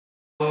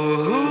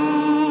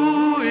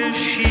Who is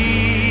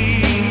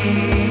she?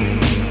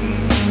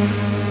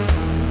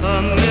 A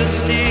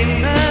misty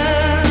memory,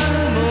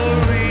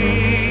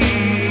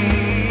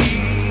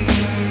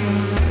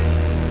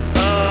 a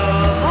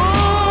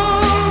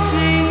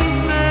haunting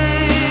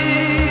face.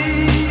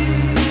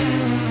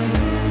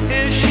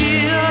 Is she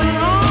a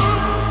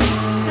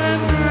lost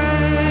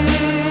embrace?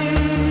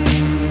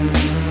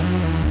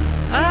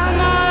 Am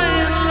I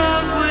in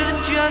love with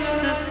just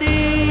a thief?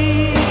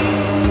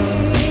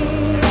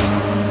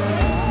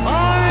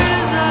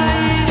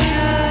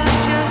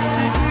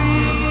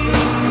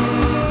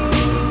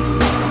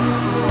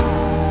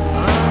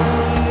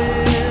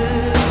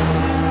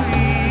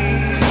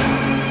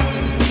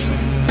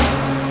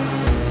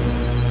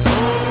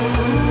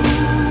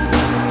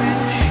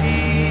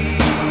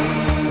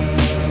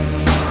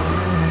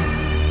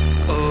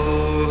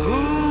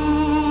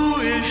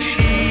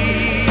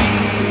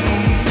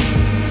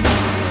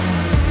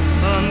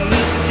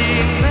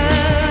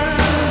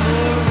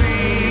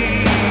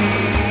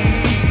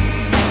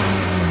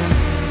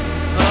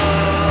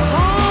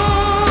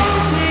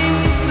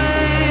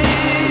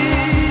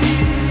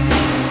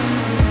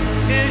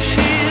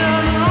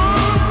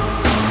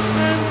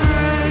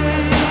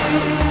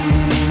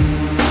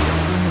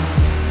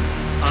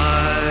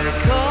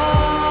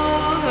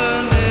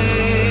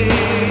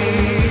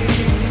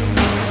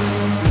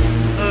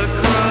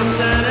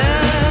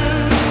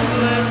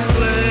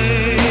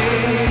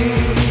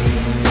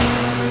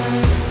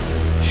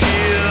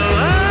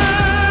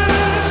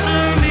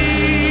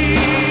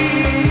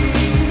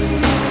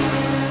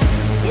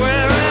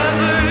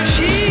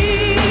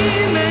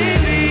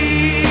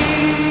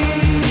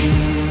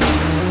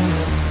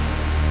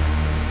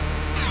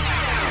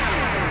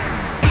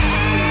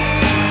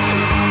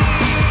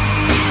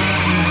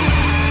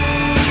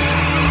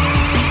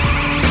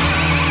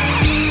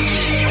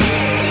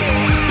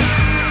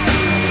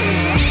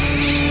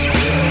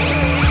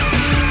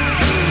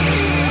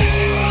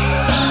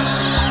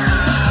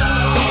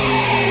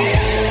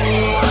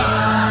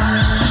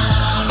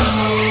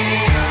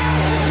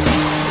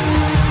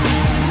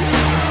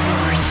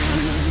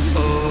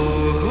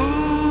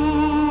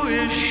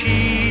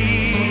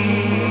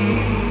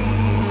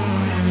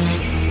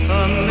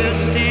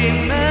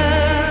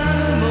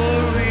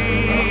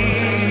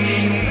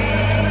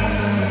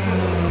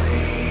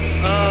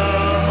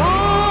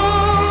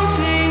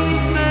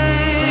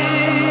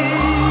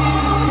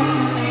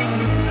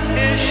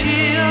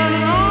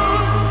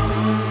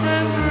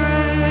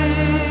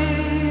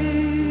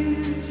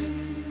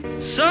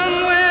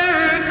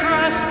 Somewhere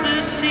across the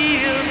sea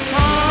of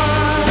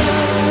time,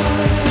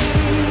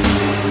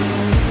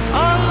 a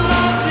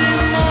love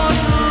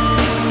immortal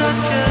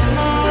such as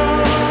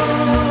mine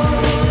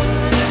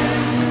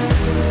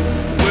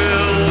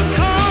will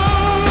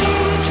come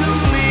to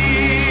me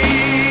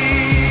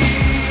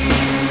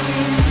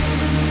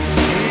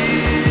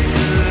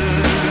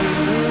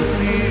eternally.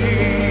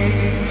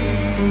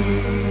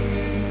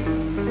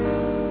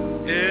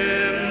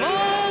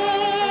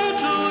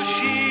 Immortal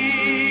she,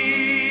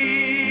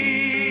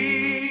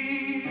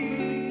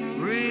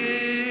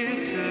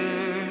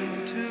 return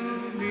to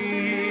me.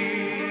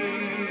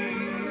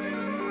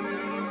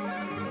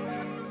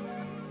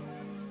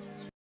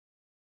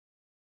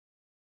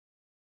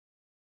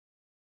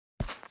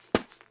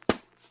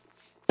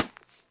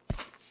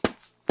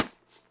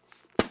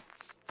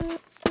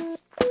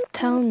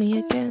 Tell me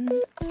again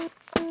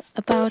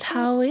about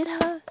how it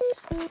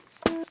hurts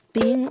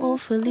being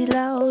awfully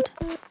loud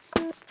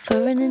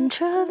for an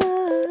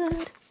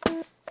introvert.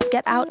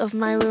 Get out of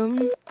my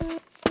room.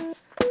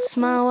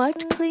 Smile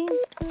wiped clean.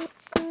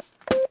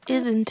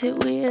 Isn't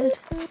it weird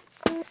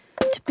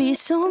to be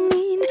so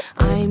mean?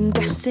 I'm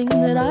guessing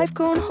that I've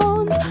grown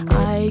horns.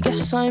 I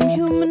guess I'm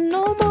human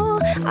no more.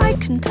 I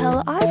can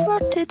tell I've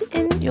rotted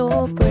in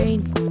your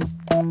brain.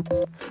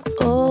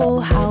 Oh,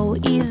 how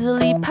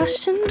easily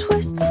passion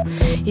twists.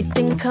 You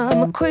think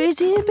I'm a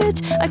crazy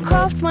bitch. I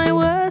craft my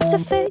words to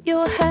fit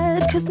your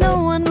head, 'cause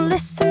no one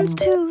listens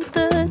to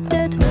the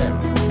dead.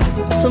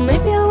 So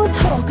maybe I will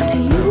talk to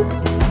you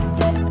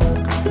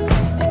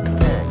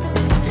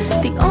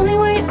the only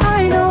way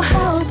I know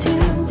how to.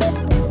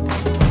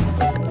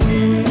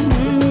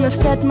 I've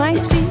said my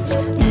speech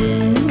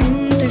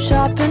through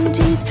sharpened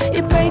teeth.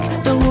 You break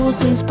the rules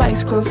and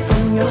spikes grow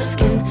from your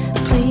skin.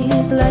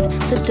 Please let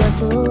the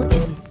devil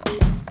in.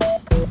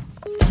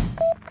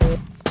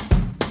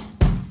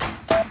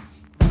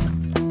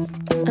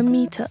 A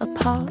meter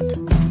apart,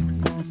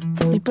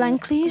 we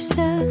blankly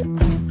stare.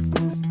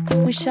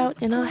 We shout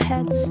in our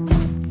heads,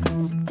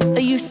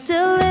 are you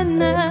still in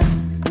there?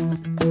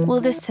 Well,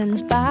 this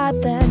ends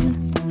bad then.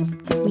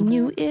 We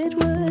knew it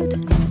would,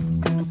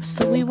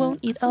 so we won't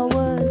eat our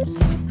words,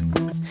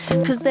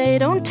 'cause they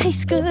don't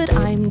taste good.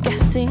 I'm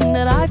guessing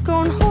that I've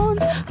grown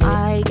horns.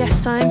 I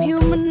guess I'm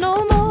human no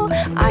more.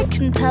 I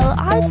can tell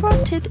I've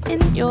rotted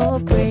in your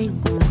brain.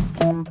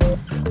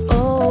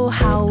 Oh,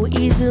 how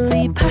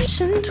easily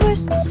passion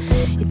twists.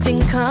 You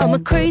think I'm a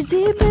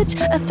crazy bitch.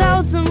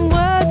 1,000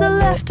 words are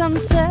left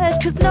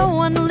unsaid, 'cause no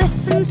one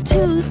listens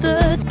to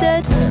the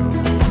dead.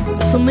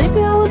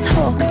 maybe I will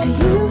talk to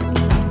you.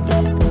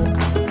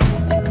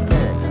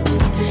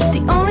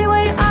 The only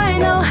way I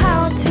know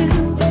how to.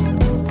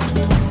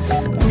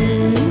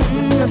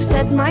 I've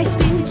said my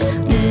speech.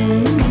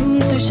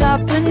 Through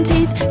sharpened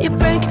teeth, you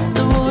break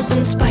the rules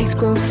and spikes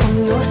grow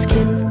from your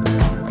skin.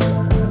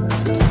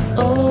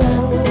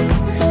 Oh,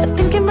 I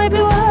think it might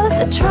be worth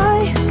a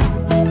try.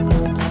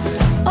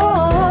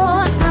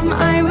 Oh, am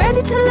I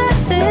ready to let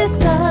this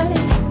die?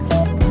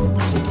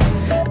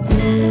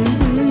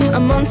 A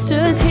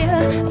monster's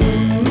here.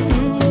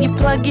 You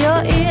plug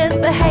your ears,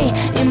 but hey,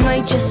 you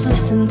might just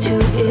listen to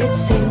it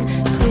sing.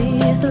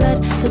 Please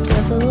let the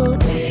devil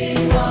in.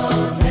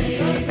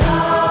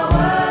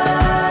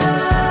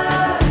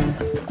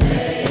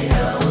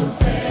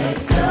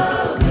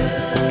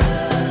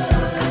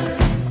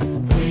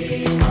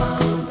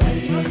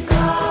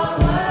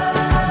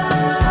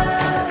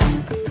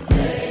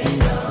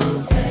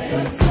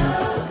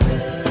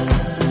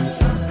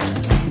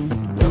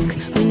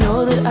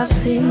 I've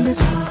seen this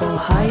before.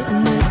 High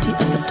and nerdy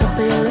at the top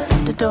of your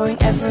list, adoring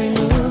every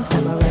move,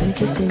 and my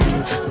rank is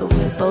sinking. But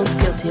we're both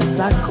guilty of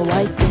black or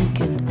white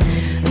thinking.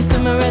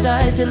 Through my red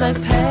eyes, you look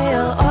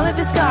pale. All of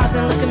your scars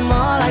are looking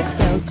more like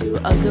scales. Two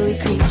ugly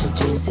creatures,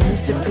 two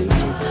sinister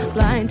preachers,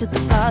 blind to the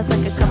past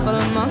like a couple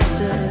of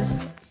monsters.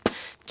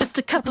 Just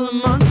a couple of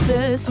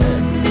monsters.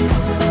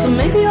 So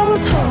maybe I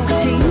will talk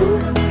to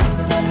you.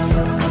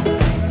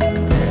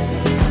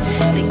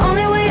 The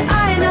only way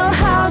I know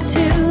how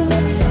to.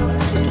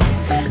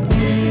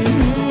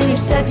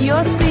 Said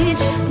your speech.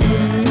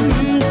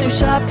 Through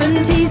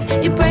sharpened teeth,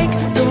 you break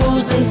the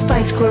rules and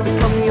spikes grow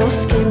from your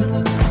skin.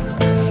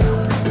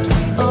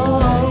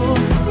 Oh,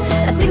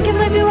 I think it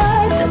might be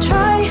worth a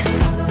try.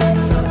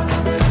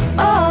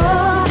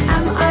 Oh,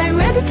 am I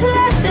ready to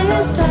let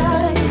this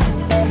die?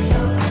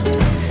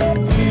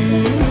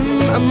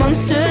 A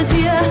monster's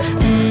here.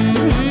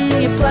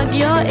 You plug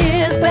your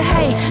ears, but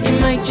hey, you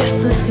might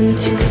just listen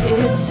to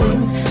it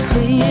sing.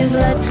 Please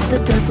let the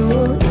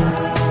devil in.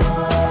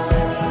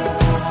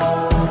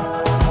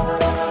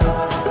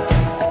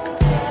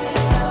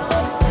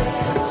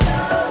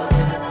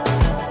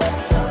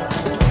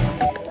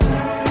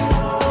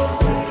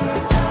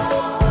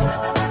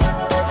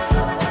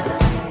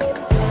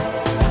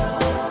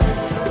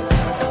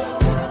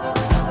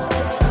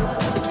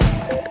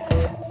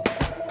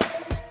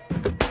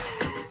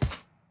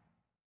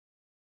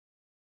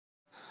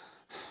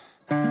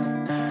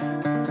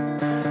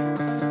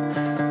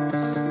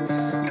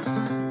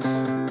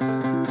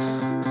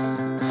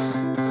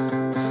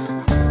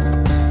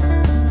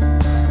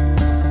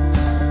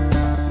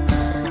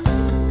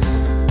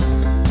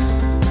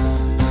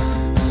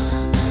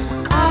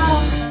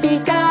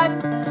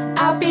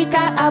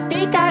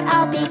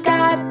 I'll be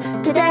God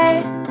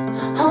today.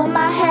 Hold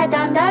my head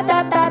down,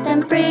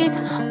 and breathe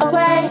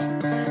away.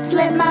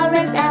 Slit my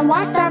wrist and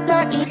watch the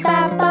blood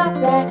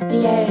evaporate.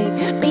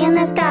 Being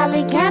this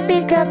godly can't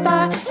be good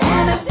for.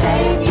 Anna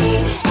save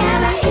me,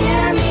 Anna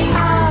hear me.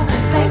 I'll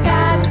play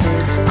God,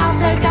 I'll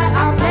play God,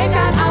 I'll play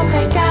God, I'll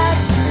play God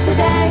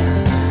today.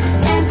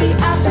 Empty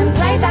up and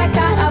play that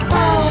God a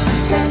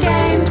poker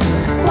game.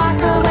 Walk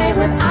away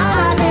with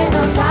our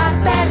little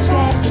God's bad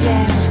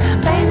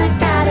change. Blame this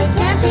God, it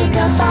can't be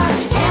good for.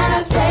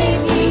 Anna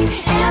save me,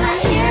 Anna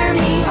hear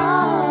me.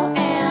 Oh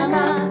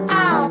Anna,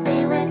 I'll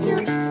be with you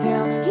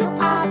still. You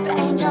are the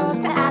angel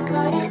that I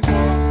couldn't get.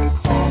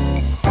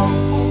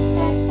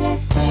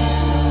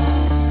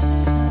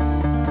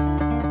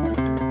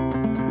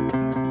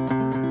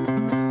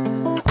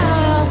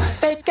 I'll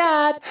fake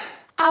God,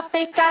 I'll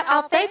fake God,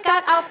 I'll fake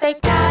God, I'll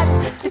fake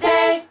God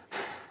today.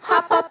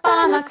 Hop up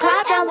on a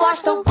cloud and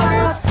watch the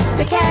world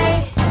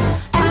decay.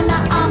 Anna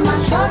on my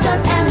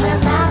shoulders and we'll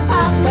laugh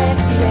away.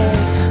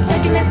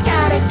 Faking this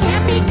God, it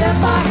can't be good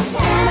for.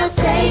 Anna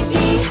save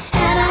me,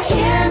 Anna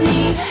hear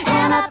me,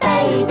 Anna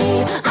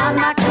baby, I'm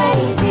not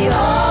crazy.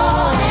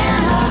 Oh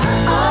Anna,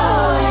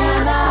 oh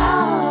Anna,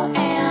 oh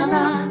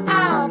Anna,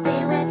 I'll be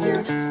with you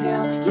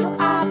still. You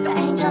are the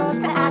angel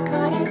that I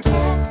couldn't get.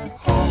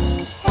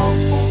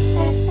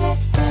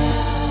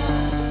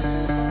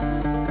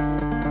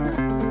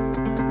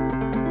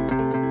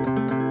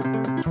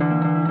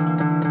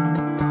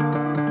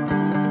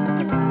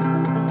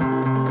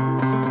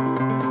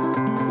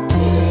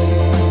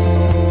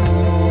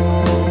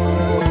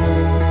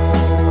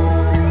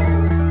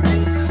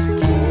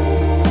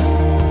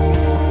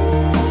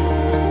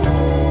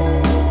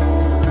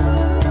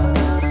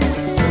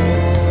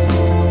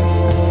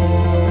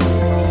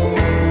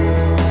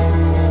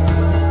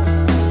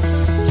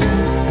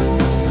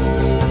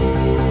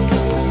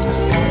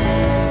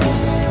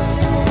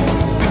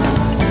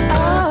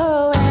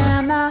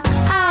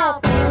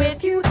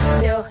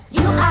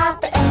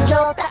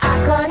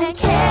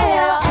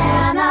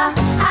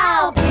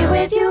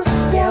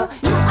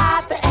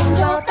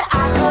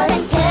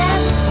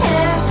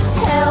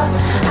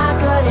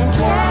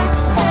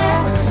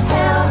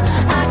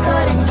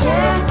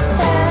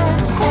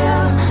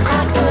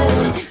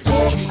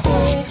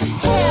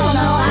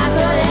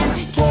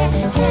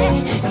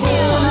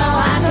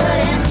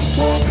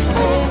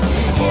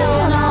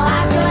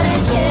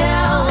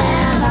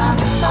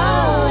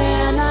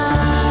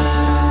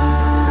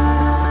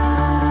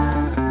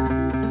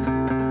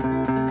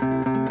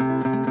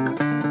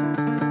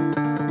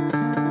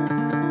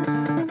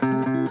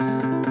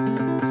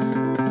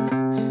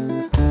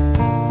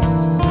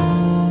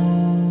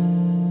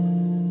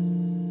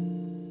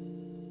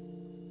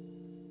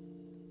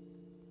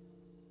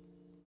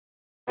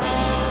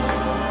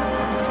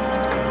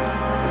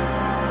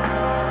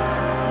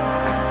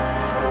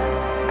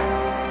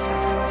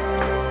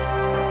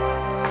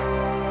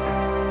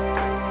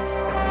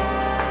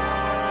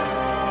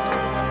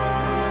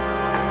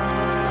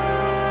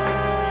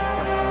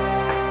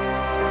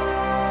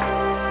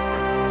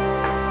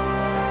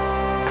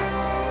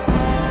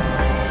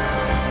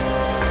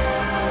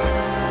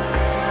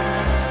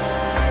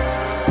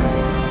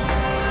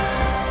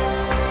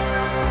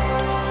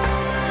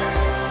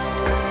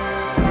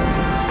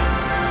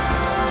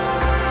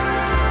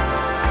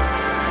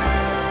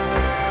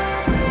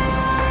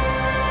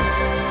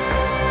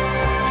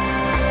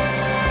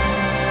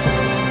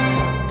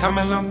 Come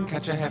along,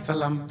 catch a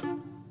heffalump.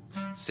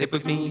 Sit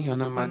with me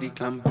on a muddy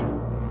clump.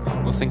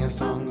 We'll sing a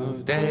song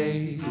of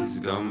days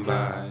gone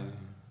by.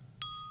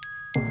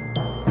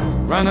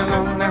 Run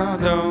along now,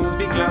 don't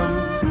be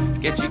glum.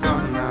 Get you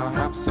gone now,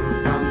 have some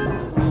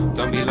fun.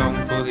 Don't be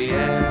long for the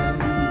end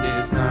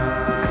is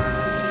nigh.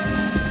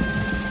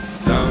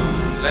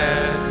 Don't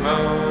let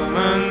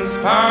moments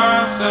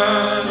pass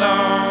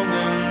along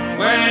and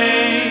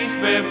waste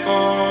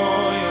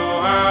before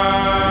your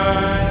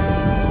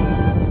eyes.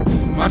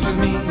 March with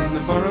me in the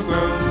borough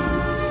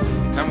groves.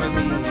 Come with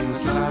me in the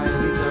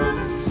slimy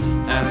toes.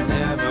 And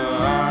never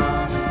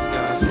ask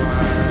us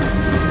why.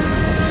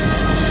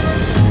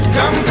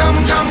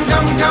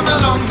 Come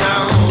along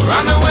now.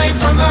 Run away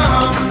from the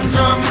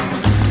humdrum.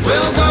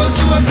 We'll go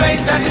to a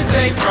place that is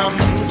safe from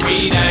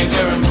greed,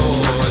 anger and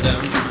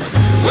boredom.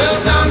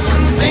 We'll dance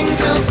and sing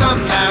till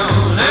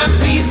sundown and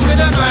feast with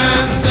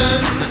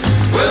abandon.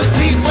 We'll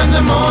sleep when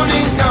the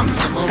morning comes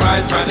and we'll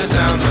rise by the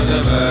sound of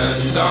the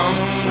bird song.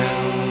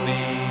 We'll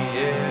be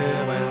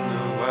here when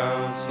the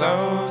world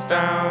slows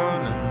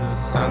down and the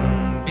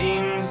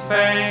sunbeams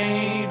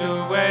fade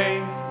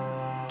away.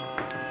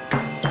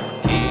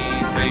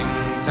 Keeping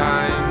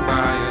time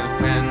by a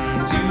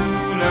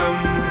pendulum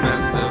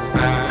as the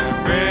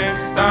fabric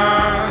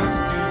starts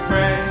to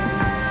fray.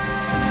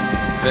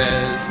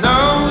 There's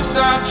no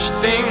such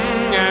thing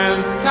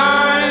as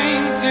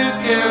time to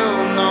kill,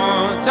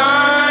 nor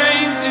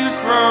time to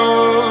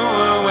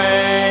throw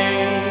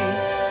away.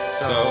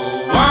 So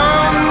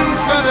once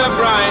for the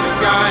bright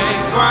sky,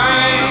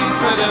 twice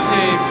for the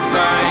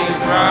pigsty,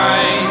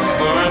 thrice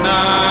for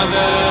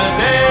another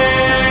day.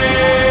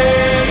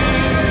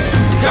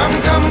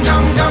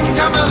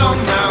 Come along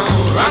now.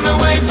 Run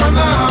away from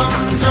the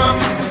humdrum.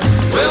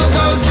 We'll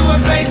go to a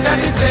place that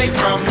is safe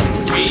from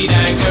greed,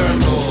 anger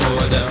and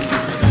boredom.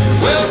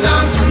 We'll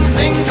dance and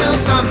sing till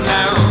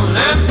sundown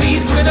and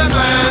feast with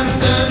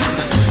abandon.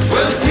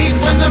 We'll sleep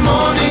when the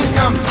morning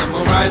comes and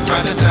we'll rise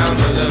by the sound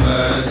of the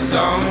bird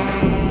song.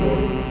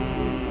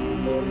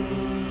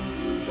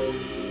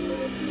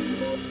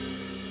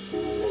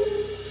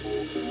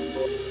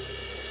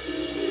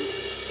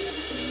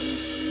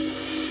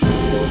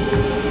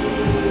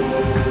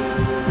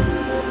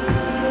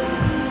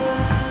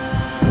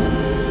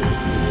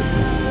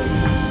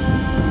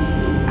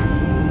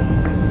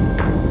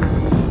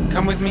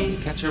 Come with me,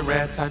 catch a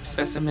rare type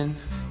specimen.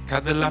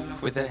 Cuddle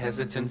up with a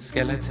hesitant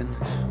skeleton.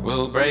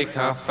 We'll break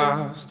our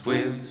fast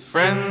with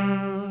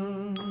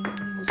friends.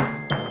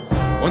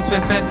 Once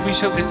we're fed, we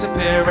shall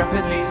disappear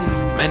rapidly.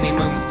 Many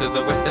moons to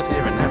the west of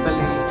here and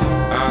happily.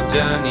 Our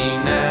journey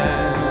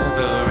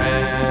never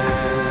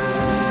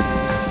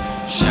ends.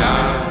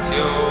 Shut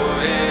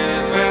your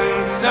ears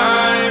when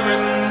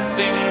sirens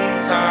sing.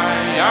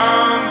 Tie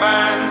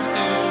armbands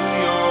to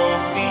your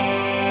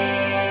feet.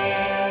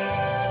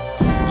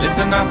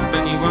 Listen up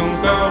and you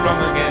won't go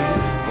wrong again.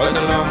 Float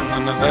along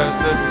on the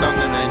verseless song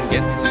and then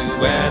get to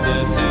where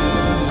the two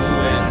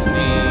ends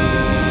meet.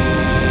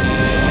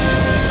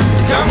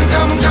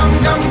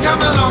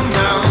 Come along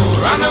now.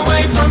 Run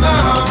away from the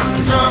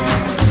humdrum.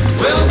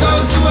 We'll go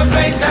to a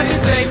place that is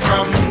safe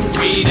from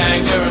greed,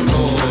 anger and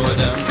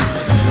boredom.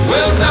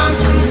 We'll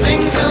dance and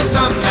sing till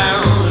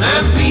sundown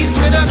and feast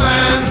with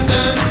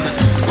abandon.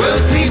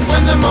 We'll sleep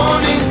when the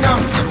morning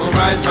comes and we'll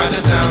rise by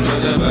the sound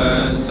of the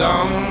bird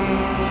song.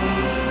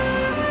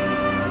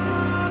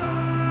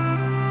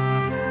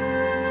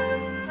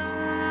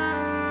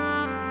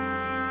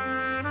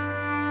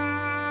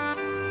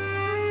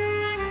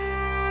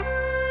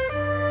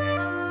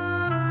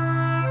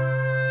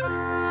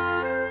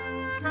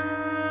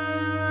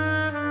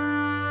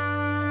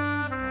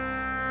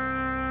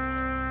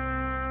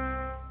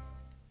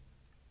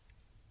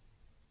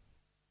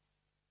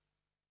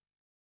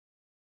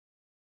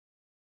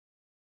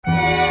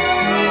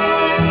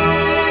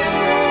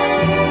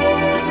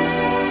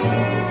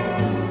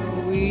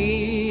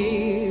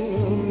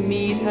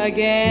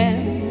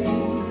 Again,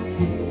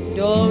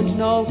 don't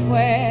know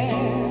where,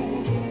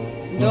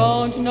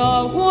 don't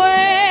know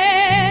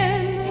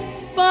when,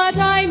 but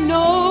I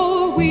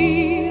know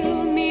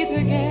we'll meet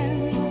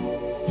again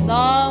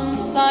some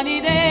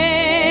sunny day.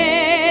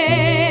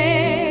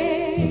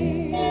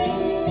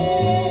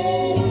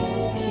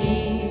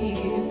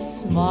 Keep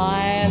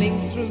smiling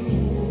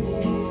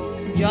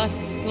through,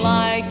 just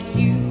like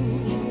you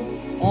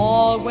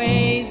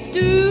always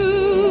do,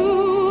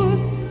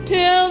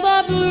 till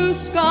the blue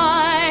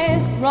skies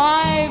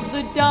drive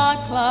the dark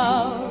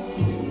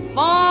clouds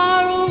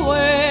far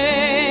away.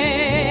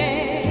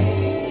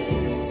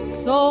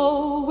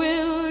 So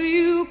will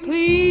you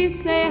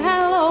please say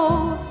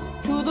hello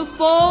to the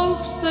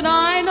folks that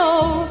I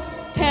know?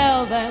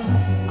 Tell them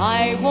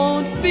I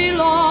won't be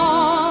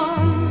long.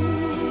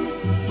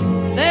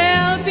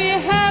 They'll be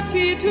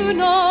happy to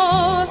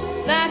know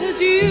that as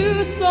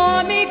you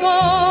saw me go,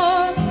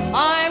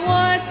 I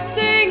was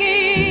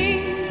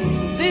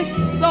singing this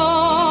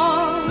song.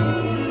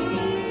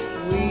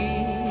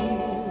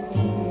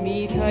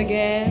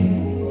 Again,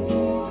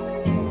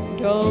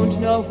 don't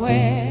know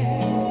where,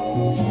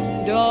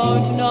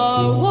 don't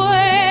know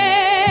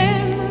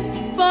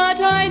when, but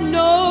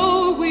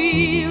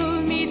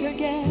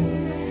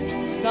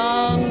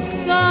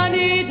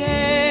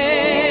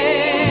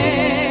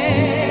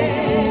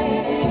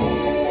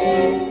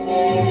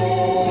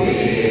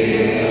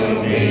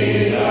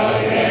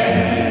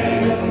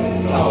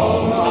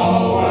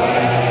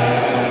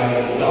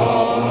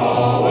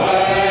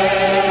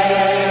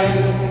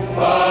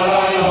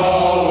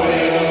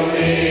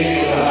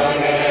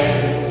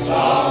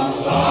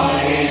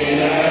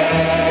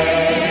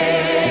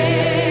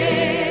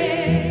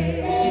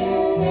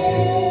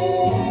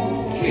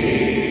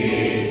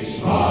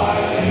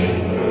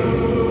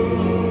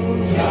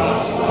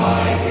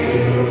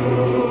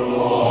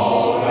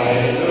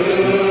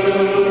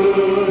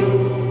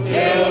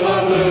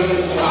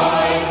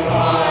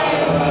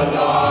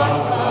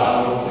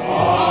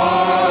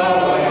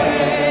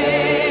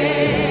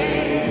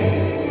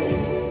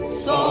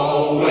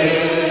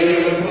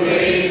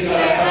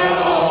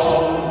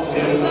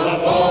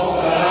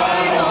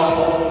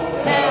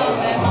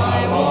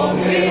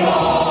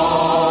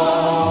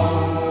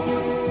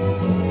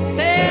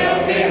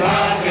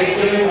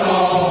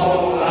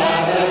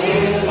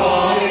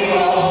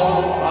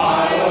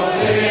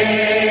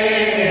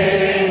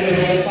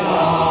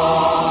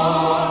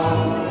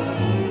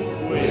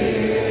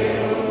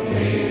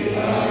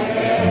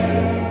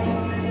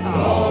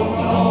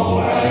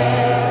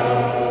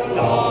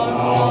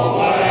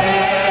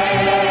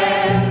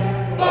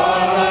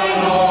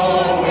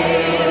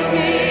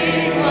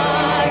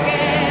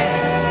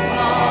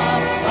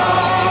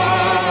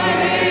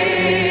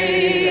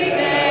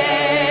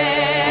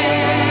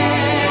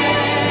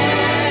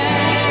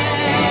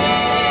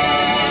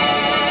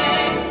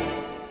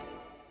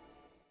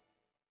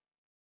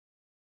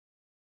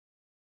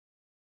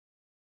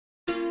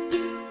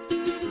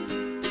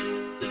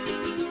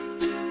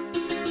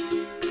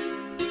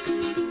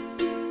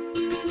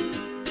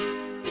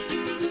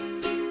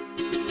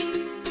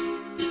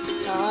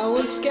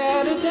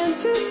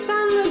apprentice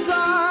and the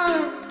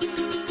dark.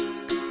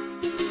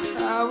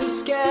 I was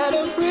scared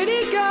of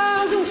pretty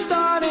girls and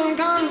starting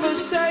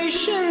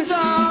conversations.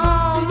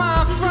 All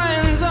my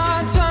friends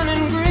are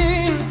turning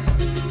green.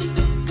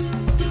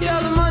 Yeah,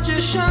 the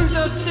magician's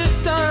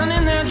assistant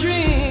in their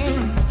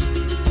dream.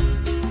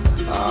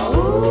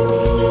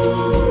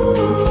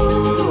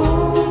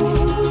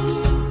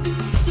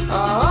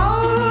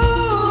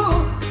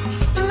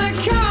 And they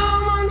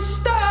come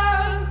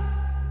unstuck.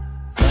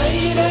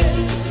 Lady,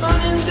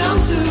 running down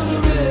to the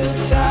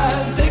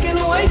riptide, taken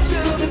away to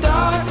the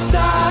dark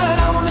side.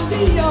 I wanna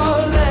be your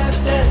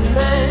left-hand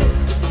man.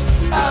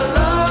 I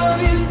love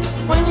you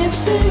when you're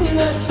singing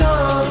that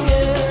song,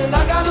 and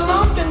I got a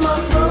lump in my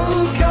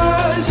throat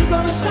 'cause you're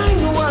gonna sing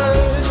the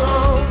words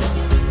wrong.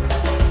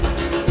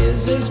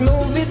 Is this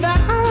movie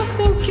that I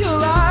think you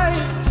like?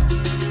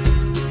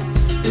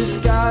 This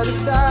guy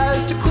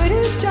decides to quit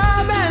his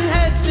job and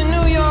head to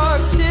New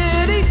York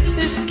City.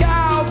 This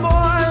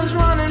cowboy's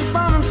running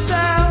from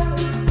himself,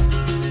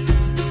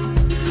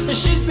 and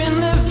she's been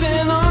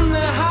living on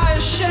the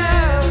highest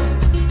shelf.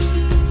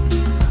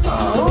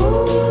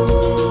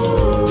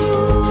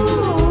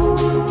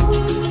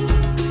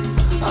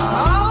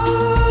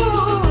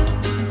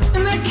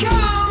 And they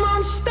come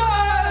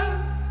unstuck.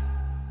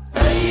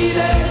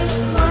 Lady,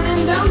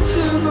 running down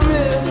to the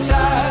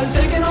riptide,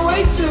 taken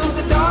away to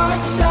the dark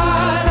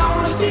side. I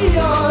wanna be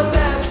your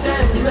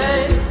left-hand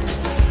man.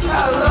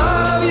 I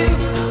love you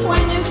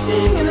when you're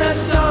singing that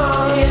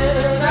song,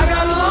 and I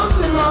got a lump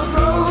in my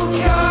throat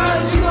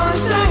 'cause you're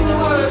gonna sing the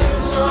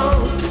words wrong.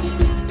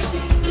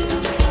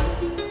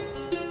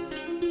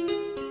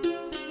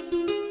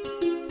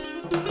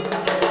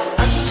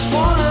 I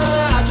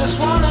just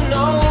wanna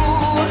know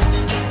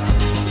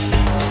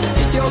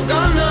if you're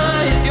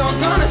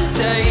gonna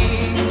stay.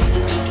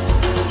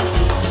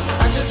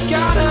 I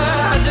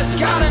just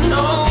gotta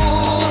know.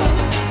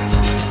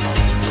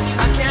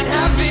 I can't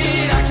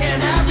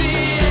have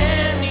it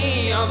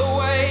any other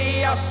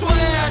way. I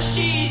swear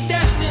she's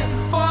destined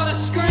for the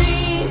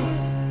screen.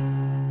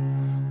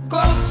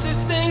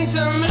 Closest thing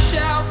to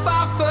Michelle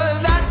Pfeiffer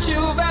that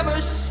you've ever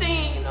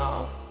seen.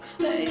 Oh,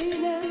 lady,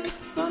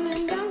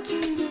 running down to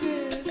the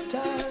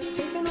riptide,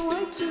 taken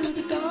away to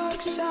the dark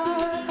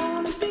side. I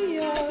wanna be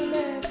your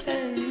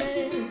left-hand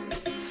man.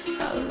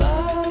 I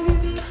love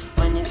you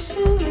when you're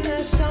singing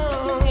that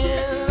song,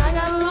 and I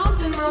got a lump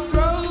in my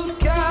throat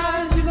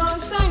 'cause you're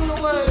gonna sing the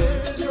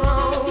words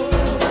wrong.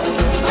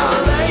 Oh,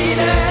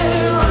 lady,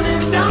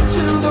 running down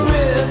to the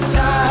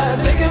riptide,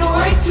 taken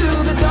away to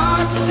the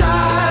dark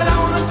side. I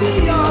wanna be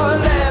your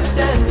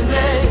left-hand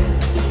man.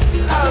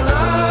 I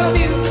love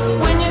you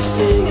when you're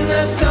singing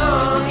that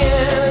song,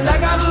 and I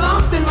got a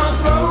lump in my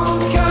throat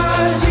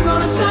 'cause you're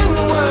gonna sing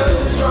the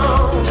words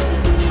wrong.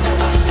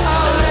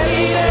 Oh,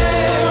 lady,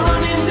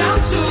 running down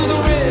to the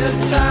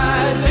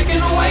riptide,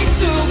 taken away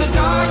to the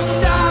dark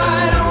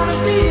side. I wanna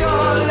be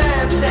your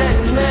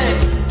left-hand man.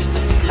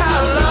 I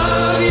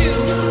love you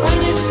when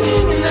you're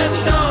singing that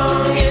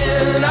song,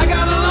 and I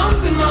got a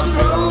lump in my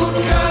throat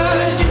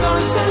 'cause you're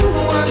gonna sing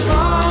the words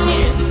wrong.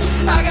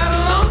 Yeah, I got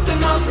a lump in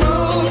my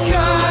throat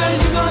 'cause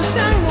you're gonna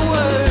sing the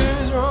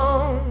words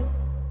wrong.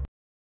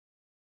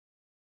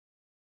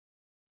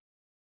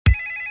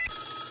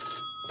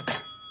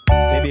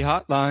 Baby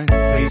hotline,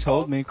 please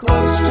hold me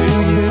close to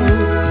you.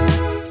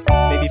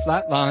 Baby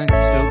flatline,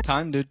 still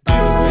time to do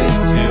it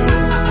too.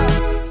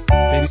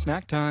 Baby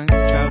snack time,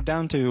 chow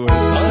down to her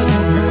blood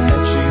in her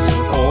head. She's a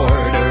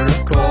hoarder of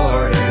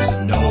quarters,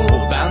 no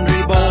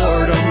boundary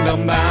boredom, no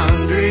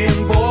boundary in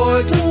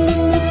boredom.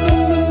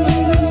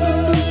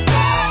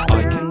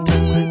 I can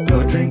tell that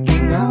your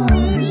drinking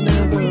eyes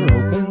never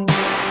open.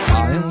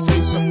 I and say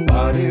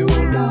somebody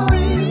will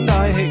die, and I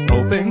hate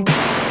hoping.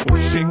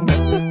 Wishing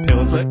that the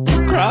pills let you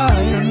cry,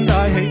 and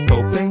I hate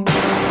hoping.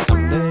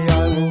 Someday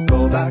I will go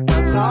back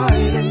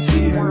outside and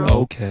see her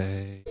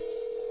okay.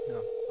 No,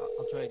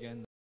 I'll try again.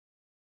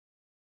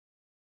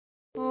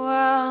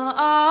 Well,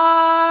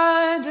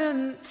 I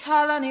didn't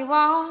tell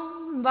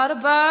anyone, but a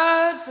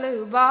bird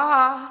flew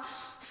by.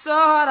 So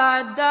what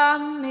I'd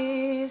done,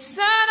 he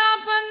set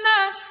up a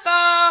nest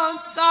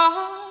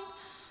outside,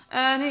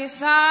 and he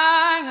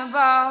sang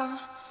about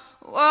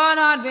what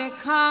I'd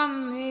become.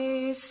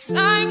 He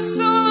sang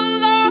so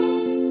loud,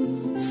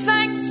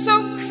 sang so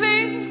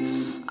clear,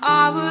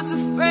 I was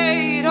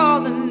afraid all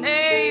the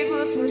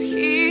neighbors would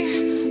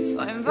hear. So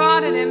I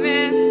invited him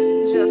in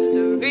just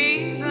to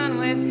reason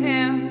with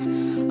him.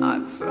 I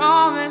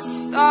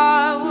promised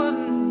I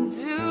wouldn't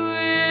do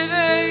it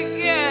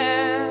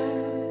again.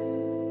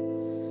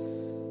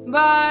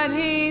 But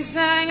he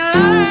sang louder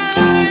and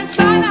louder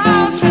inside the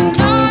house, and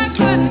I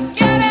couldn't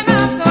get him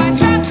out. So I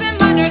trapped him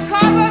under a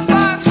cardboard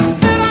box,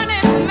 stood on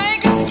him to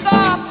make him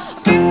stop. I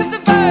picked up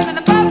the bird and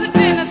above the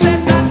din I said,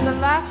 that's the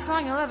last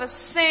song you'll ever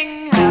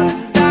sing. Held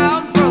him down,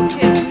 broke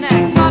his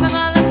neck, taught him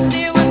a lesson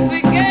he wouldn't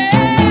forget.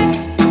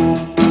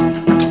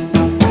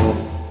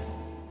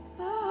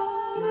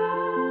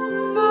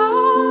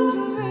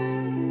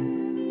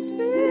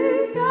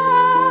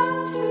 Began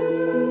to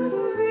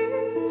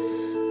career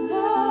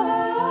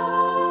that I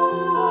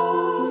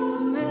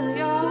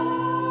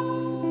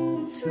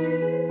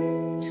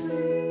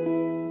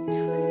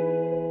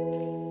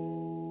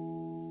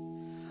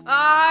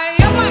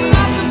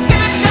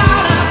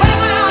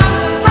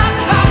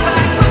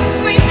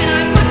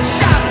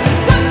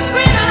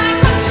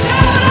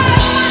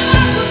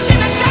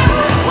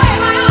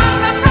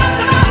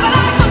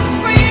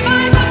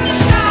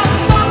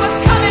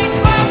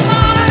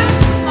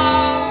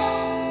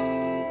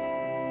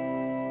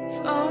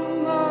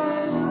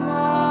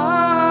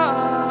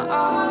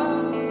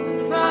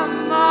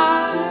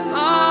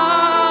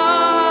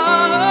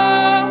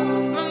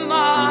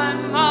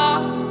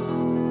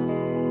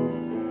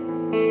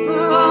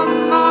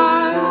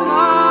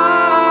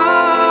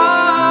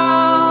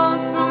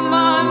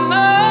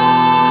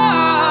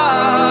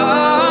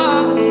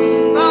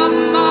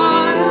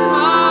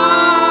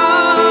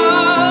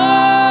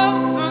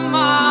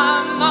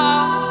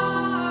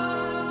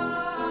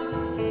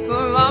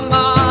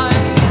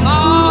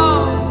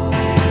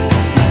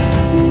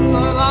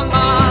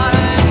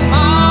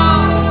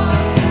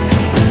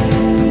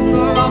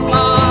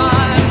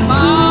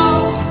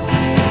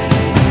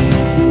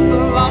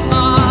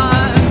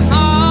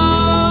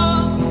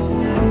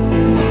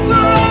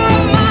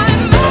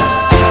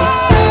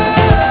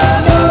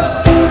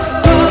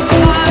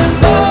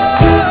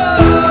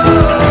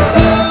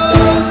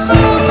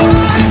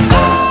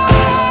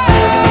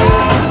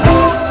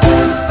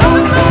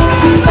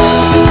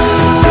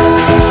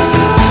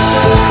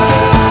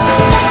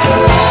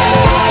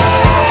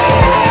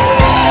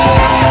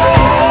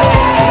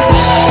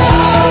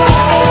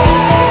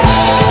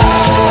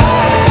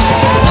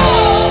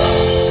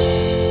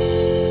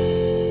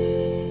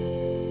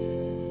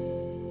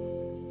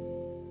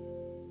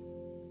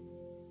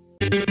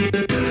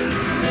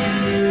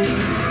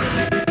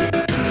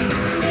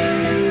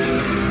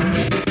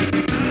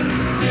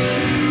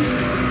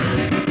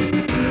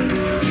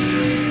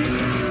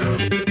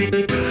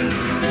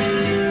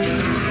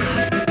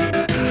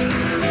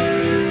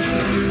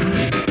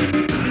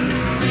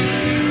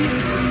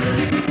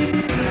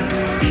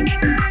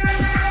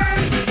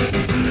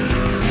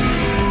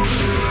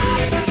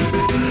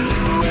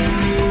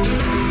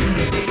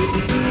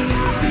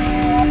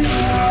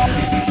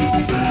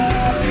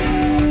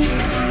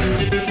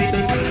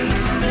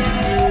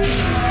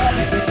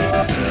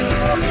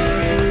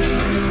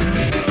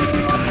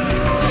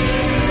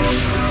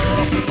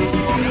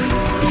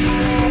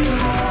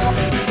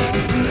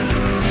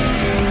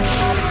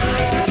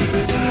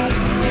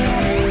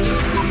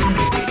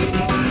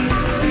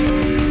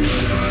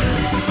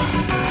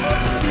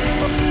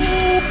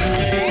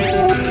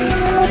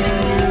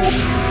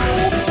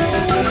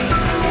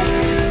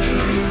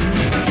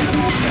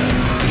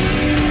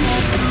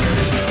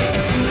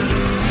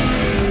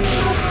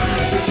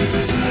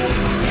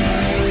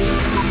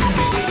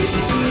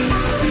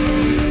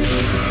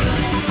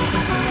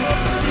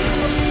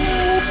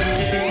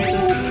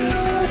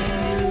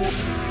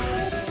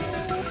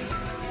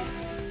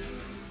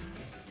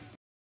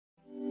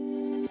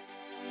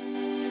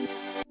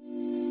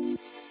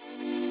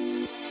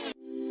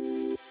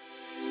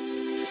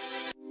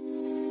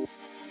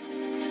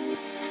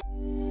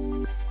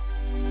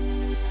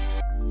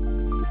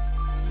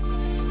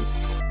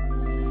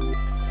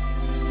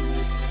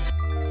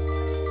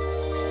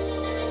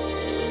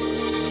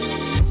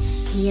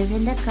Here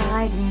in the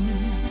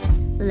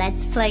garden,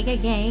 let's play a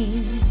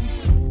game.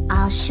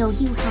 I'll show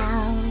you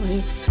how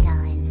it's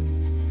done.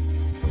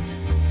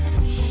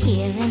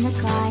 Here in the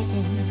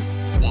garden,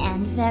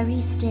 stand very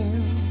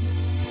still.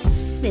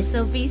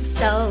 This'll be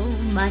so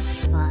much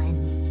fun.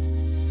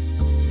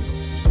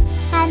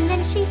 And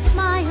then she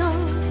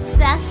smiled,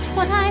 that's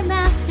what I'm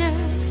after.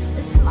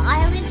 The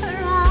smile in her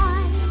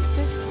eyes,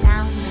 the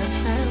sound of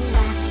her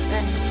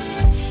laughter.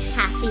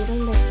 Happy to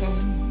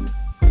listen,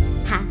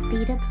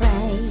 happy to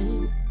play,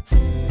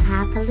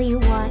 happily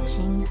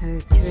watching her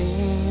drift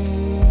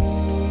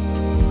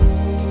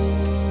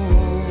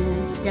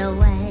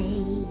away.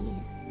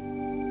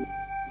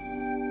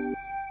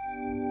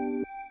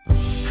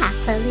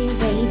 Happily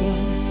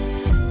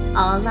waiting,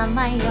 all on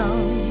my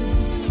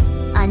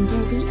own,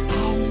 under the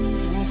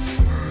endless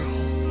sky.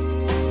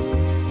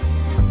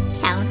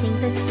 Counting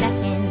the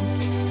seconds,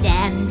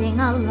 standing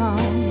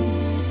alone,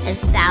 as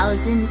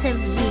thousands of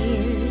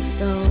years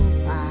go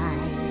by.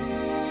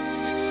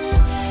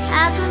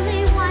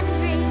 Happily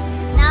wondering,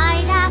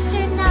 night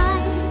after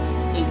night,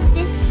 is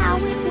this how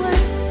it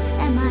works?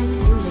 Am I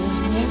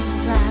doing it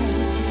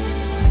right?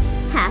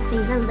 Happy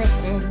to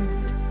listen,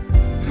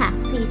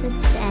 happy to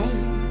stay,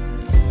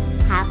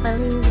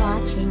 happily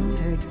watching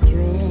her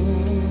drift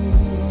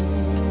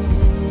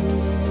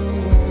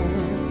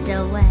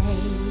away.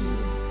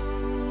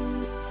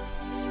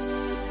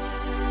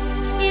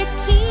 You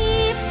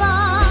keep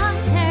on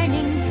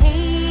turning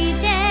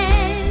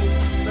pages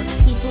for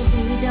people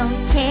who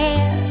don't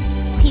care,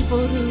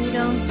 people who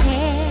don't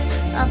care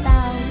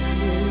about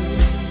you.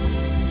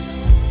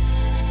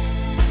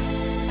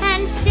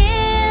 And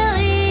still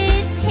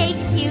it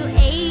takes you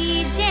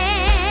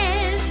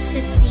ages to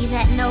see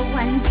that no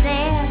one's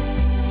there,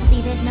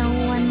 see that no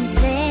one's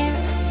there,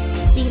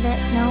 see that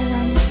no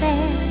one's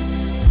there.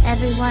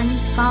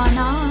 Everyone's gone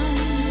on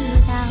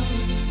without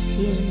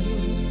you.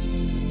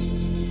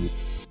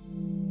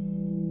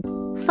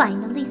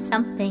 Finally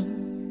something,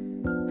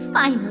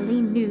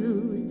 finally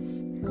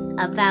news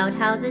about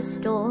how the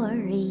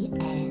story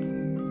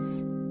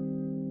ends.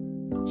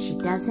 She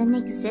doesn't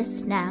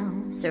exist now,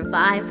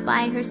 survived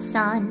by her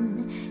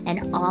son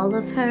and all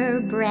of her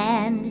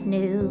brand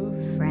new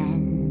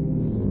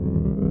friends.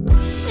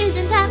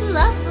 Isn't that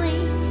lovely?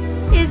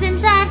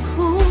 Isn't that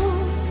cool?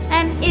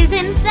 And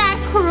isn't that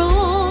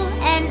cruel?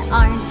 And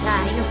aren't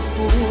I a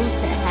fool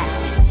to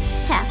have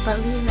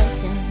happily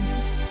listened,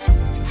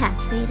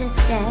 happy to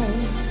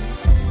stay,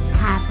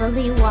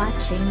 happily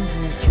watching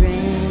her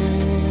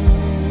drift,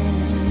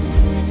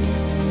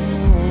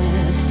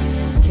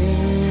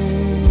 drift,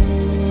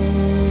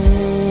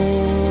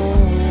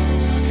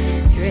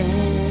 drift.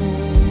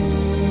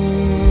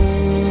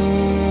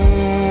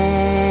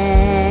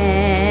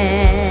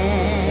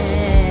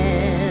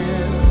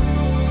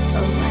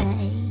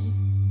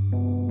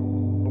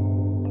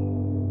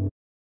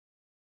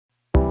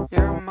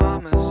 Your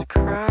mama's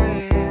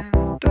crying.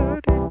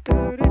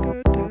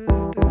 Do-do-do-do-do-do.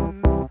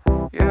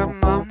 Your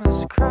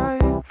mama's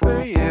crying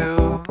for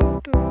you.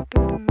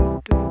 Do-do-do.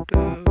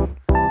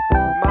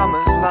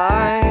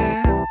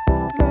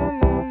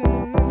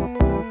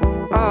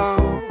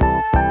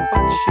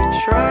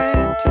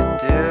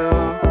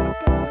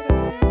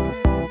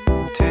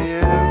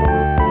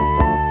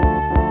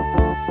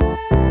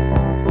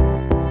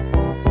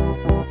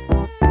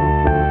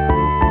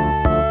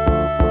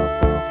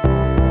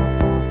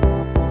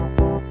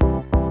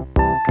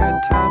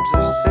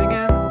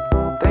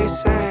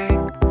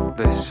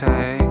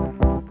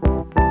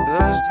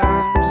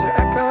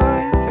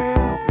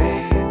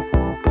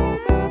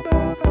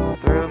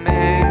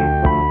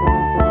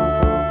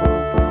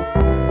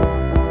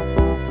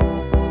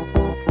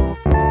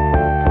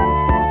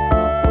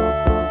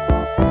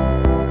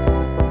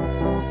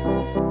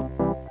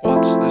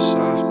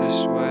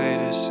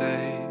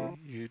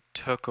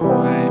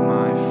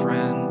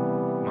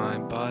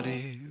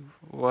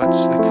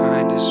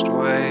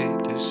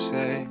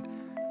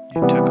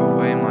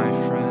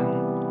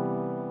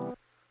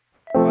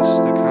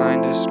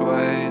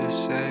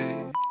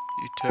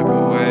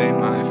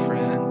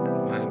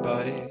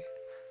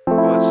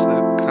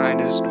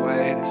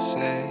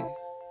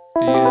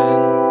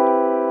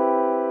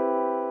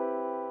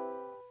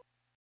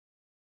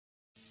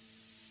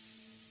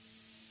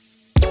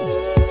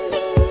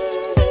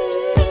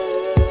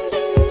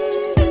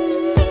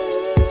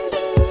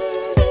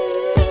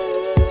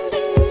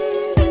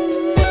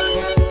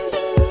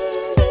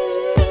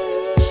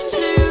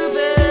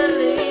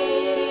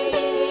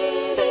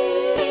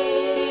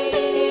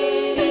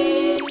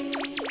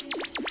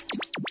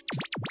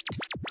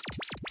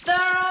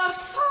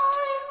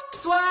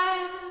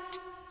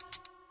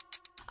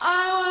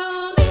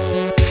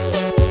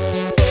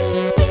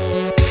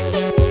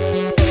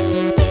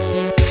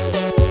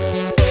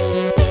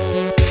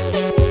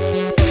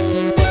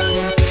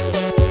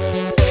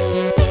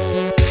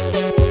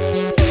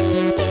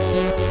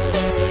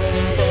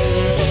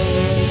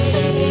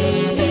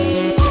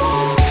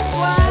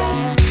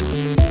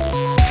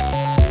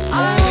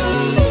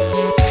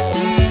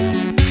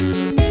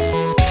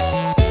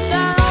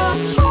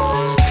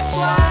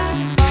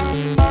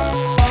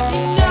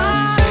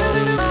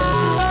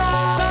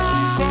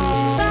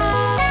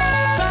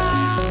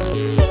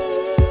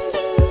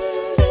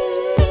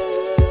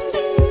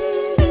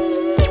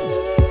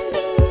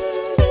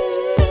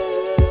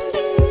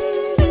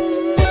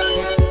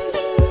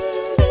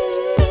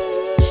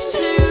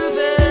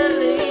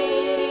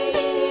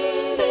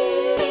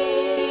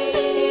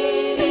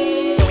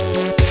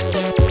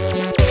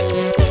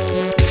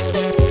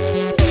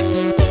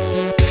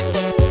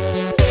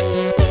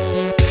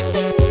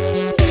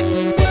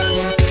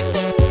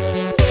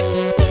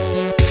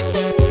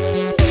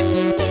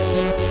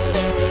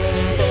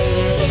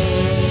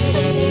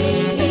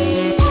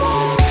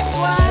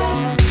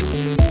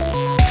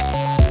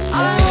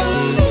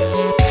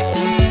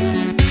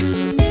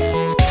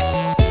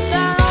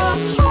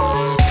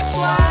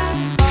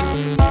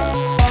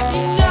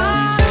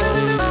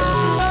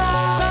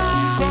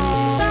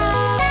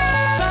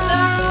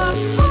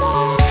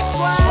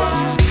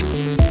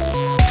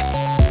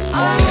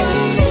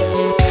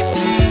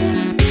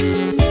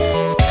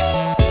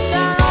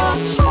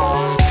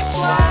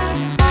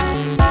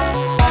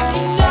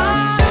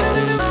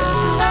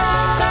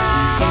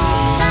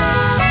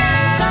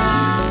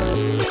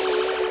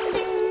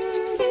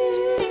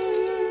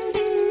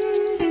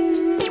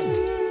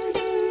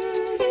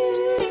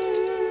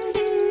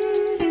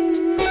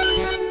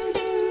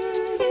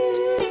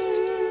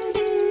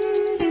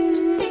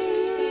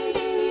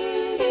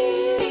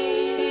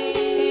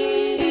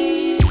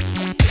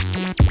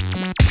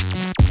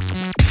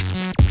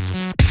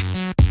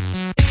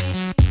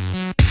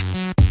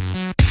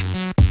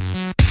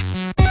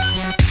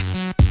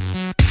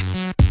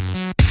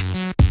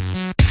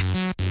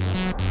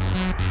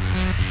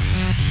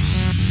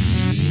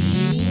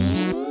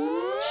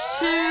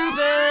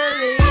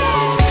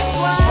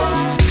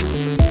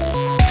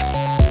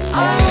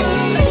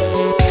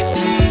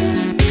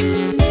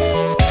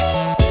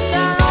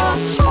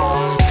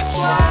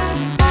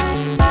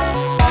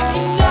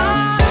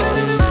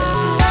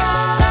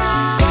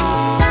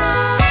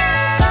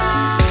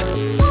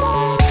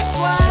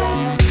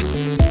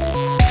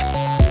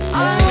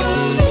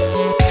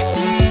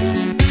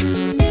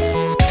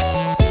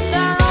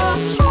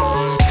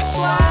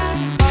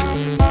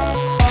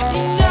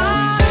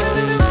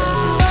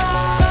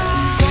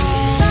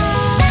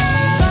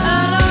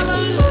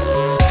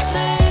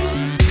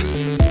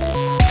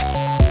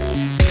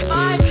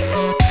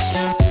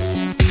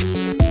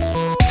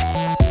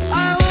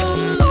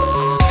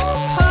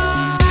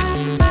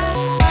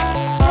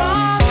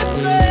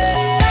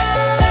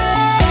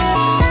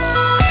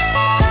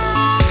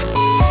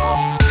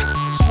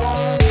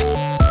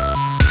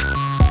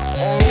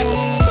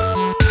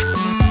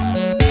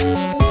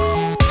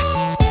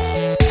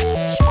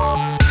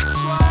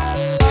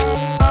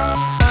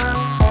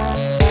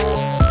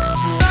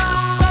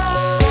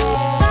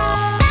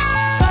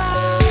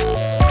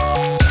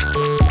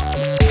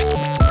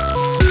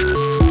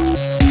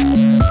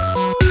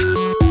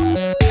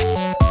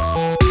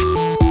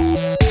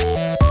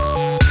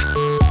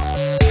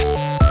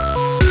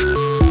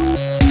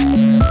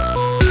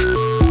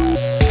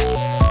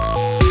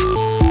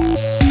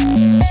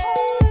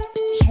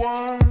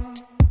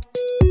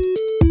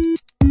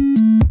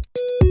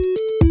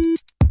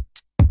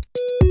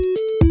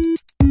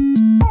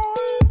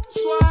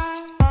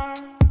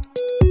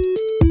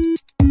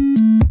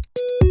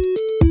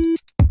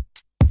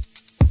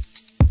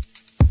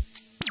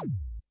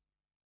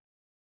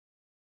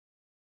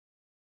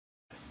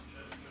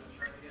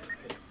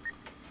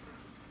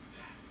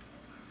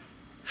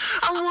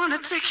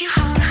 take you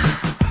home.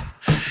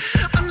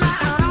 I'm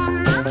not out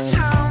on the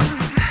town.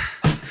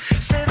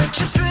 Say that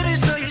you're pretty,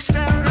 so you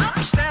stand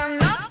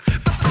up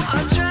before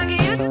I drag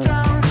you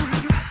down.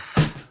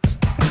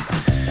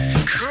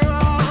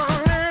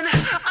 Crawling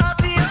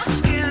up your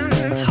skin,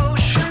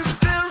 potions,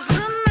 pills,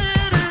 and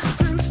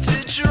medicines to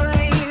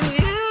drain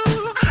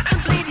you and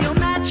bleed your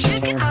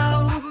magic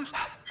out.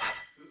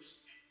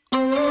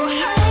 Oh,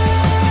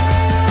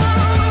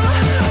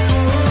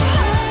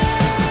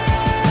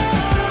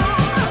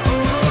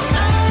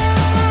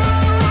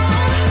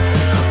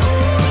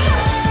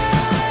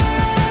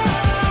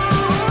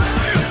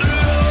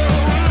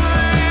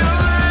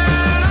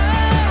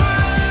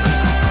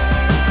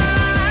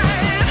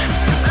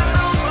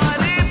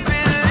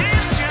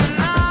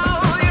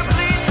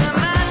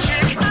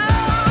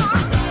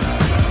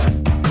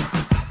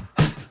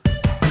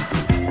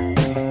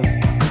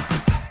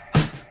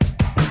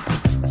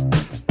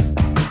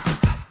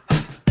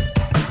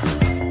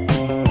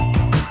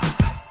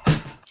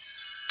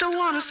 don't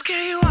wanna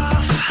scare you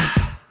off.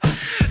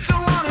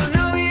 Don't wanna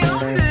know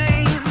your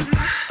name.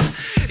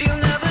 You'll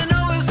never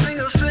know a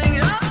single thing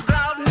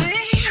about me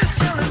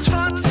till it's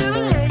far too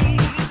late.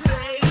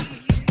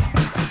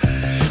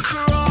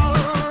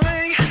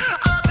 Crawling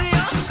up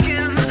your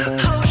skin,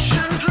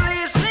 potion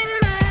pleasing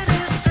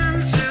medicine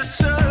to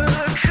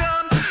circumvent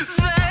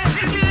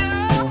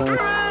your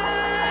brain.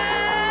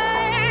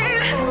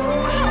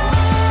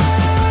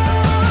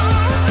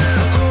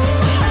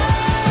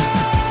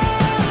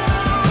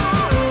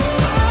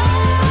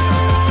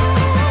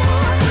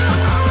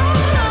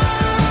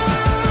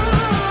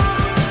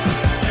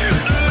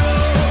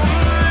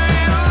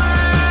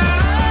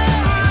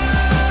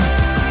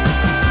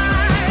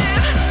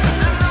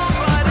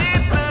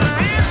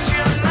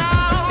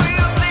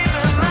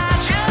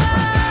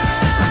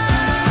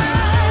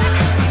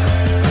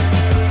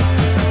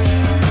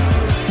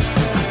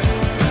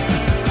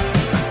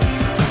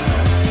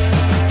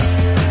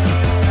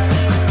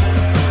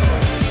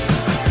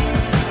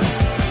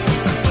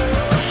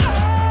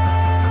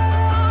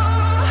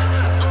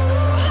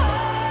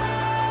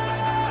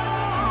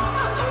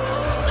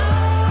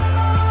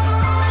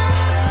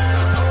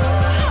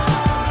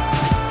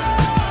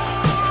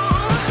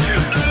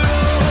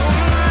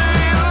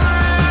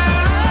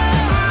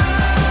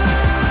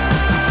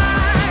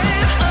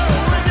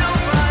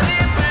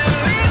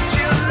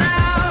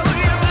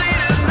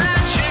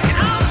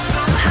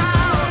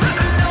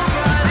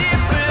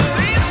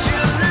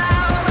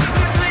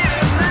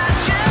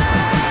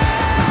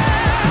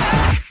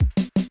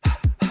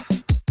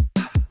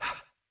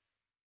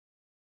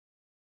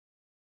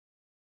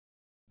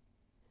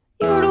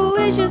 Your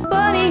delicious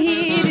body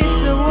heat,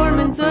 it's so warm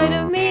inside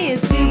of me.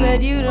 It's too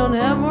bad you don't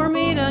have more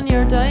meat on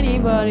your tiny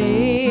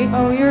body.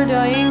 Oh, you're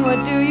dying,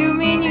 what do you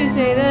mean? You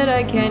say that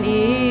I can't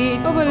eat.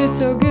 Oh, but it's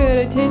so good,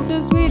 it tastes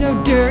so sweet,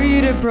 how dare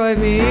you deprive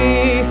me?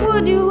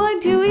 Would you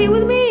like to eat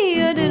with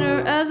me? A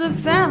dinner as a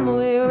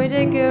family, we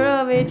take care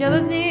of each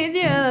other's needs.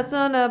 Yeah, that's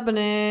not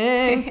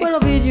happening. But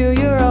I'll feed you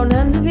your own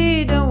hands and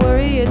feet, don't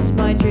worry, it's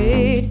my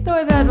treat. Though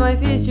I've had my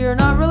feast, you're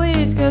not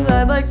released, cause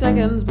I'd like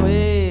seconds,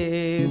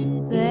 please.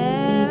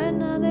 There,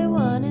 another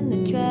one in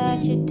the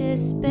trash of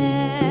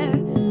despair.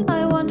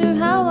 I wonder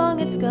how long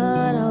it's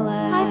gonna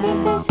last. I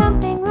think there's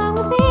something wrong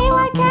with me.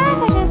 Why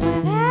can't I just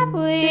live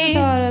happily? The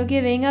thought of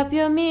giving up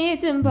your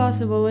meat's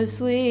impossible as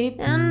sleep.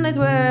 And I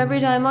swear every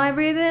time I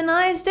breathe in,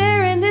 I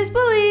stare in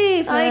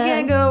disbelief. I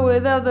can't go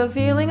without the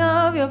feeling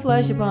of your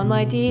flesh upon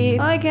my teeth.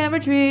 I can't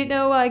retreat,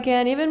 no, I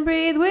can't even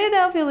breathe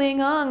without feeling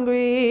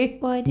hungry.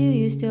 Why do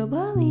you still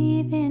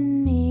believe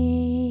in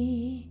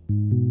me?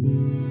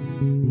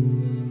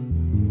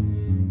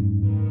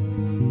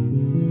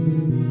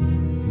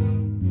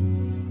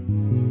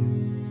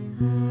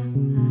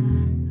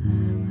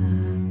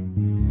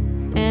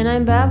 And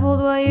I'm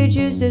baffled why you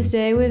choose to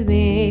stay with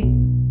me.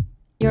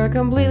 You're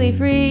completely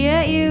free,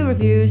 yet you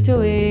refuse to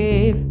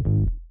leave.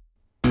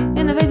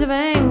 In the face of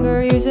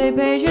anger, you say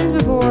patience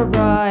before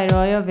pride.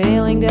 While you're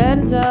feeling dead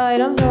inside,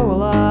 I'm so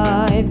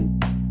alive.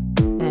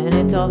 And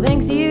it's all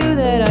thanks to you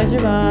that I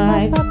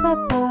survived.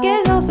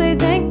 Guess I'll say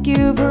thank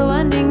you for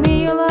lending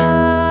me your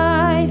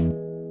life.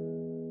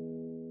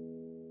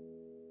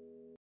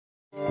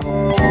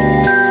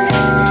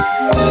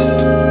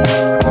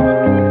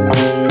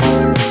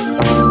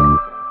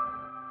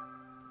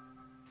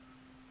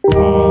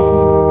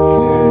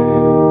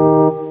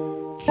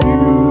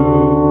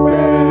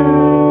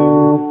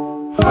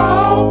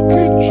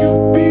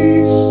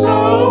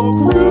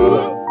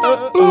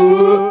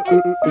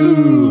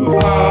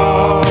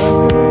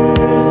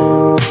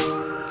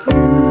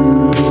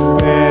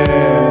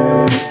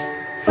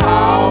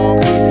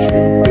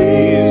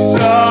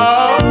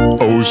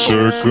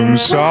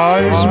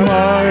 Circumcise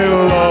my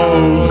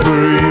love for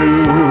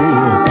you.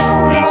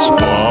 It's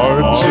far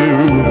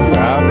too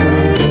fat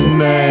and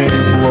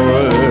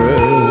nameless.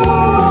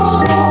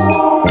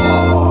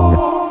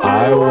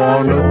 I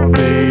wanna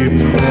be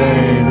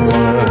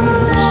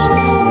nameless.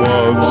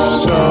 Love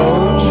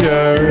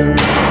soldier,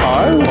 I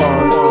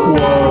want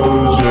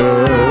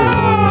closure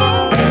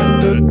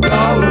and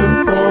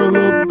 $1 for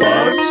the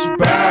bus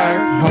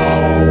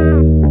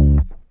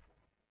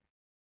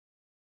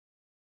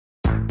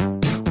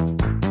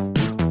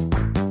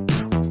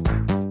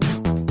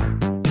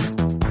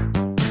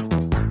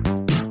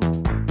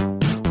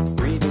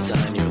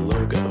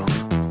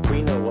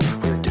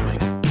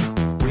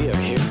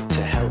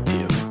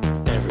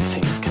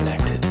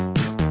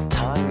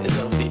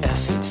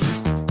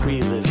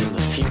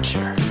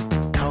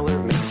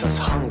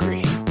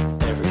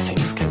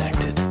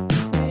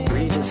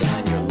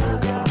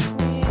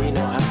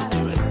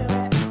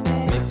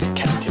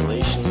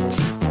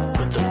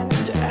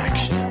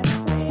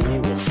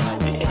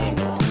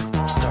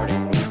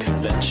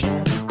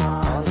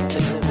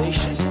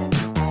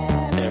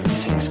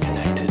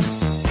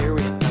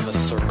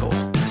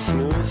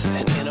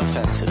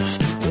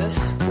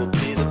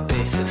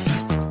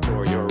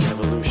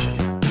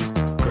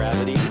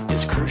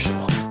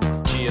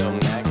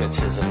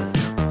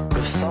symbolism.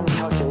 With some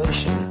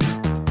calculation,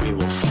 we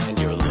will find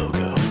your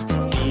logo.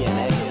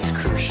 DNA is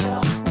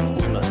crucial.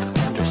 We must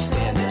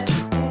understand it.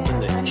 In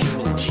the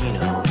human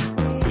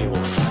genome, we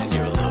will find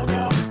your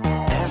logo.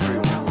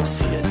 Everyone will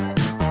see it.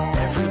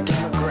 Every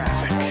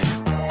demographic.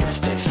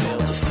 If they fail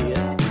to see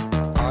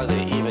it, are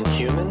they even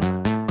human?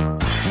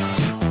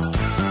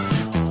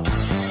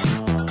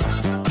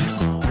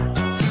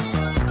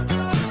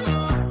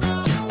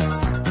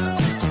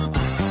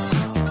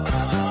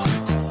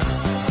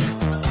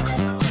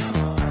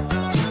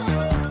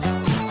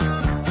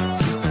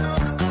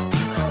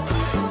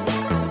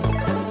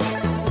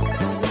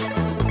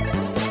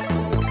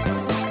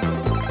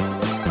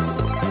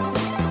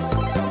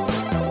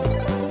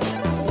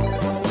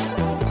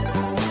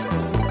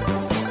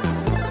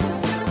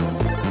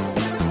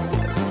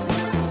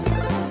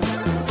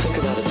 Think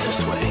about it this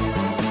way.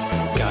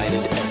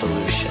 Guided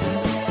evolution.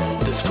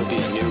 This will be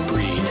a new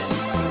breed.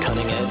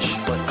 Cutting edge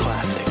but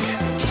classic.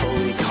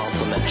 Fully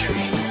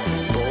complementary.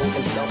 Bold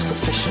and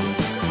self-sufficient.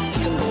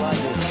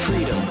 Symbolizing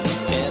freedom.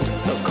 And,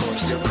 of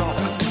course, your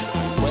product.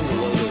 When the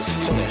logo is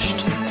finished,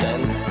 then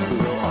we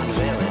will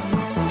unveil it.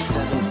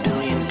 7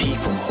 billion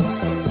people.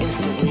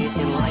 Instantly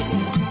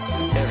enlightened.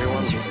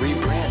 Everyone's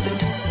rebranded.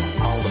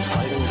 All the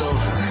fighting's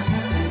over.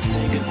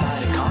 Say goodbye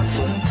to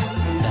conflict.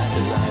 That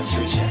design's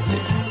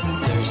rejected.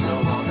 There's no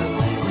longer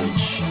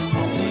language,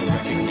 only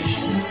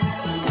recognition.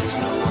 There's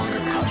no longer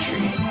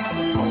country,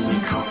 only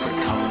corporate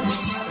colors.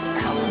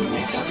 Color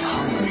makes us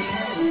hungry,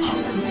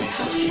 hunger makes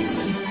us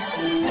human.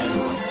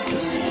 Everyone can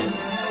see it,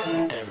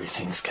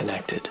 everything's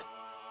connected.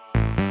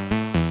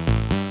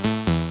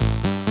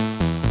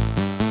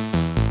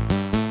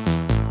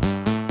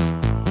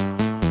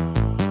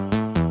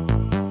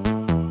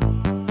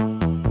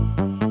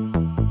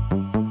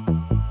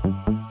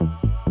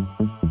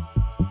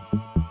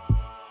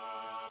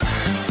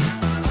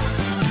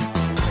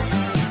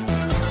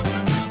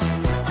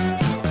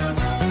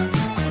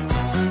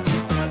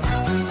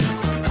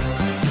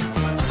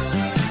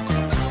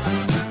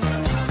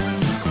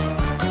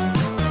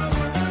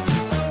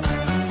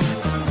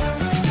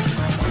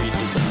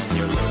 Redesign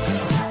your logo,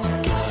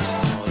 give us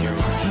all your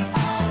money.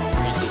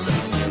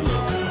 Redesign your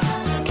logo,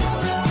 give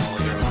us all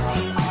your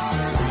money.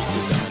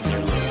 Redesign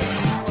your logo,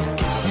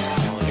 give us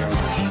all your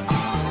money.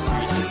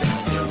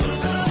 Redesign your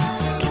logo,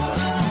 give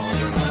us all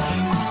your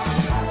money.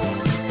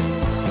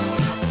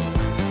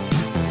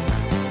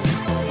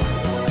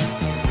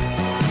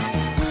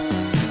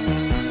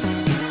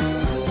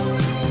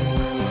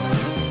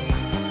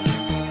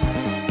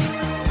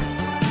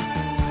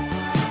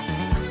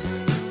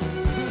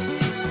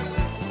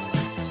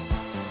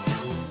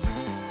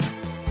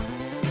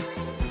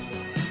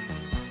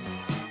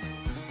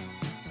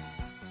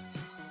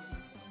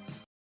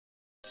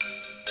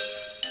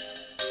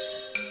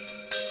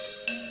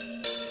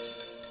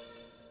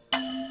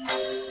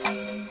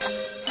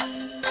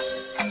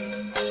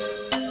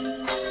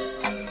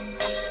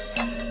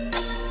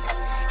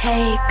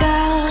 Hey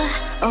girl,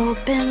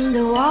 open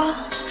the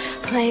walls,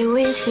 play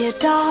with your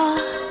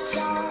dolls.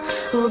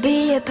 We'll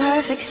be a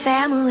perfect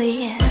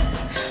family.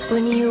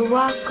 When you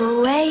walk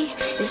away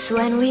is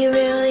when we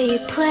really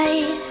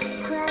play.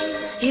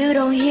 You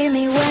don't hear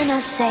me when I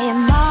say,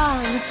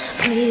 Mom,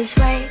 please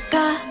wake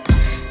up.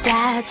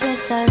 Dad's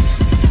with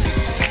us,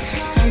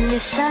 and your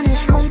son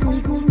is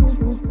waiting.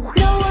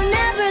 No one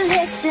ever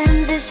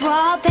listens, this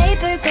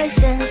wallpaper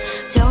glistens.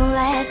 Don't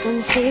let them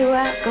see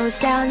what goes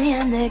down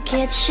in the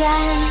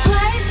kitchen.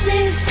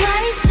 Places,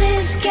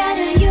 places, get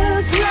in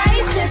your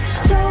places.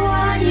 Throw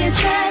on your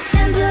dress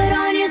and put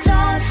on your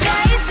doll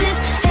faces.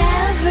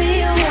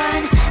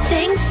 Everyone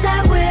thinks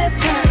that we're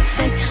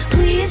perfect.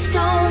 Please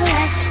don't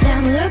let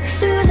them look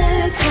through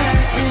the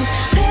curtains.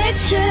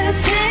 Picture,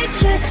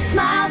 picture,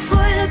 smile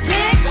for the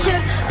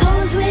picture.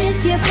 Pose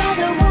with your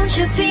brother, won't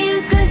you be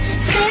a good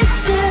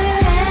sister?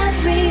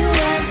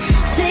 Everyone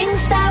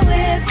thinks that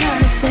we're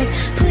perfect.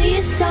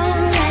 Please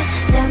don't let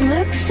them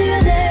look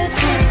through the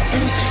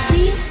curtains.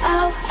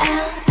 D-O-L-L-H-O-U-S-E.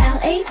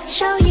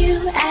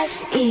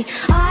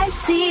 I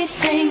see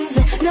things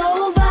that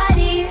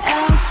nobody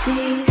else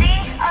sees.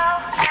 D-O-L-L-H-O-U-S-E.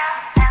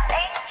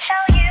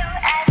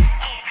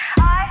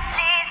 I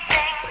see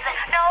things that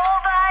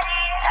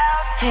nobody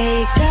else sees. Hey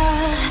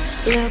girl,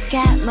 look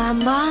at my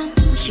mom.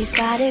 She's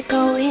got it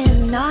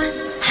going on.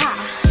 Ha!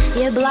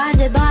 You're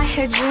blinded by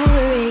her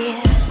jewelry.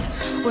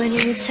 When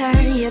you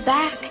turn your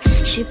back,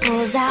 she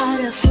pulls out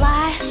a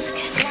flask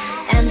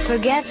and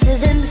forgets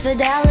his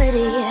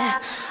infidelity.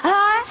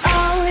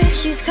 Oh,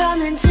 she's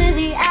coming to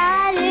the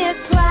attic.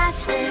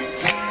 Plastic,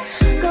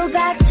 go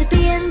back to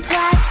being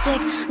plastic.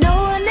 No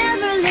one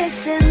ever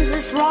listens,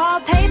 this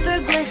wallpaper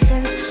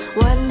glistens.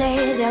 One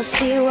day they'll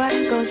see what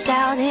goes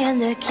down in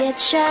the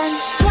kitchen.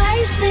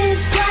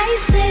 Places,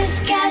 places,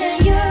 get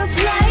in your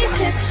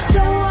places.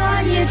 Throw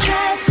on your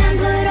dress and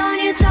put on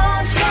your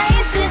doll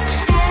faces.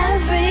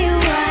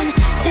 Everyone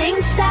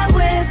thinks that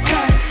we're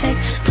perfect.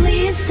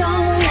 Please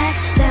don't let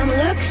them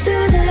look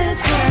through the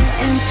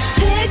curtains.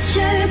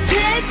 Picture,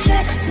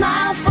 picture,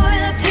 smile for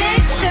the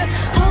picture.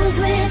 Pose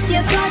with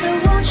your brother,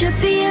 won't you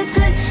be a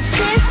good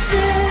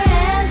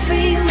sister?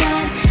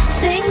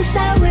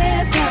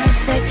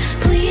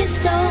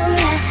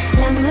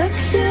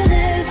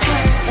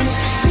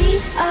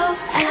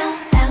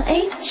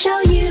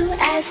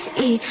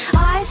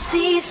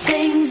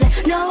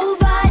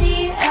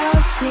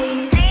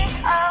 see.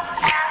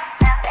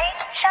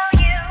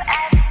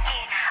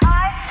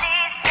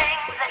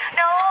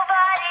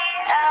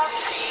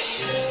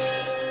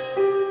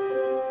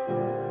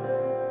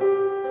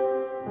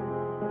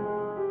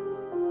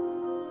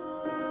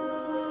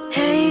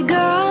 Hey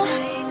girl,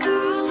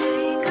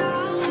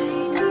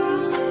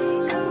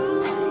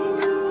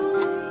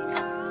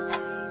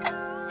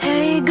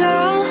 hey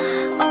girl,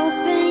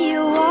 open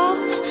your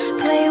walls,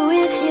 play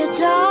with your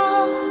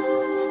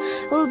dolls.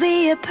 We'll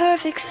be a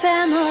perfect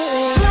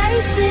family.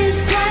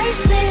 Places,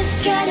 places,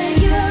 get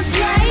in your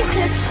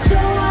places.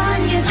 Throw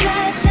on your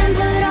dress and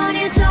put on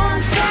your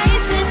dumb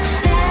faces.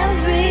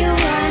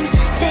 Everyone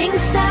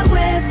thinks that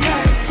we're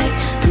perfect.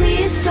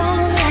 Please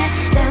don't let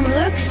them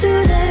look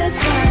through the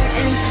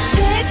curtains.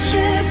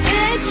 Picture,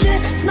 picture,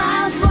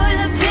 smile for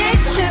the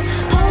picture.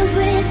 Pose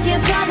with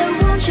your brother,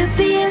 won't you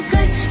be a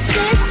good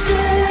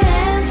sister?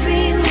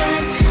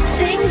 Everyone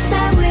thinks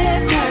that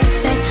we're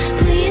perfect.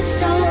 Please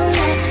don't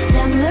let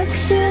them look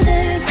through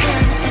the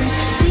curtains.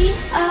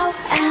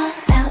 D-O-L-L-H-O-U-S-E.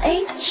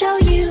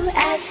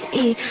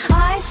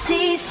 I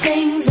see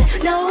things that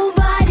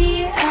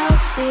nobody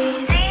else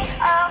sees.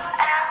 D-O-L-L-H-O-U-S-E.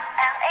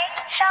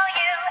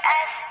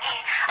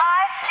 I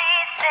see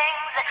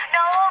things that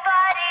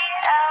nobody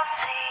else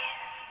sees.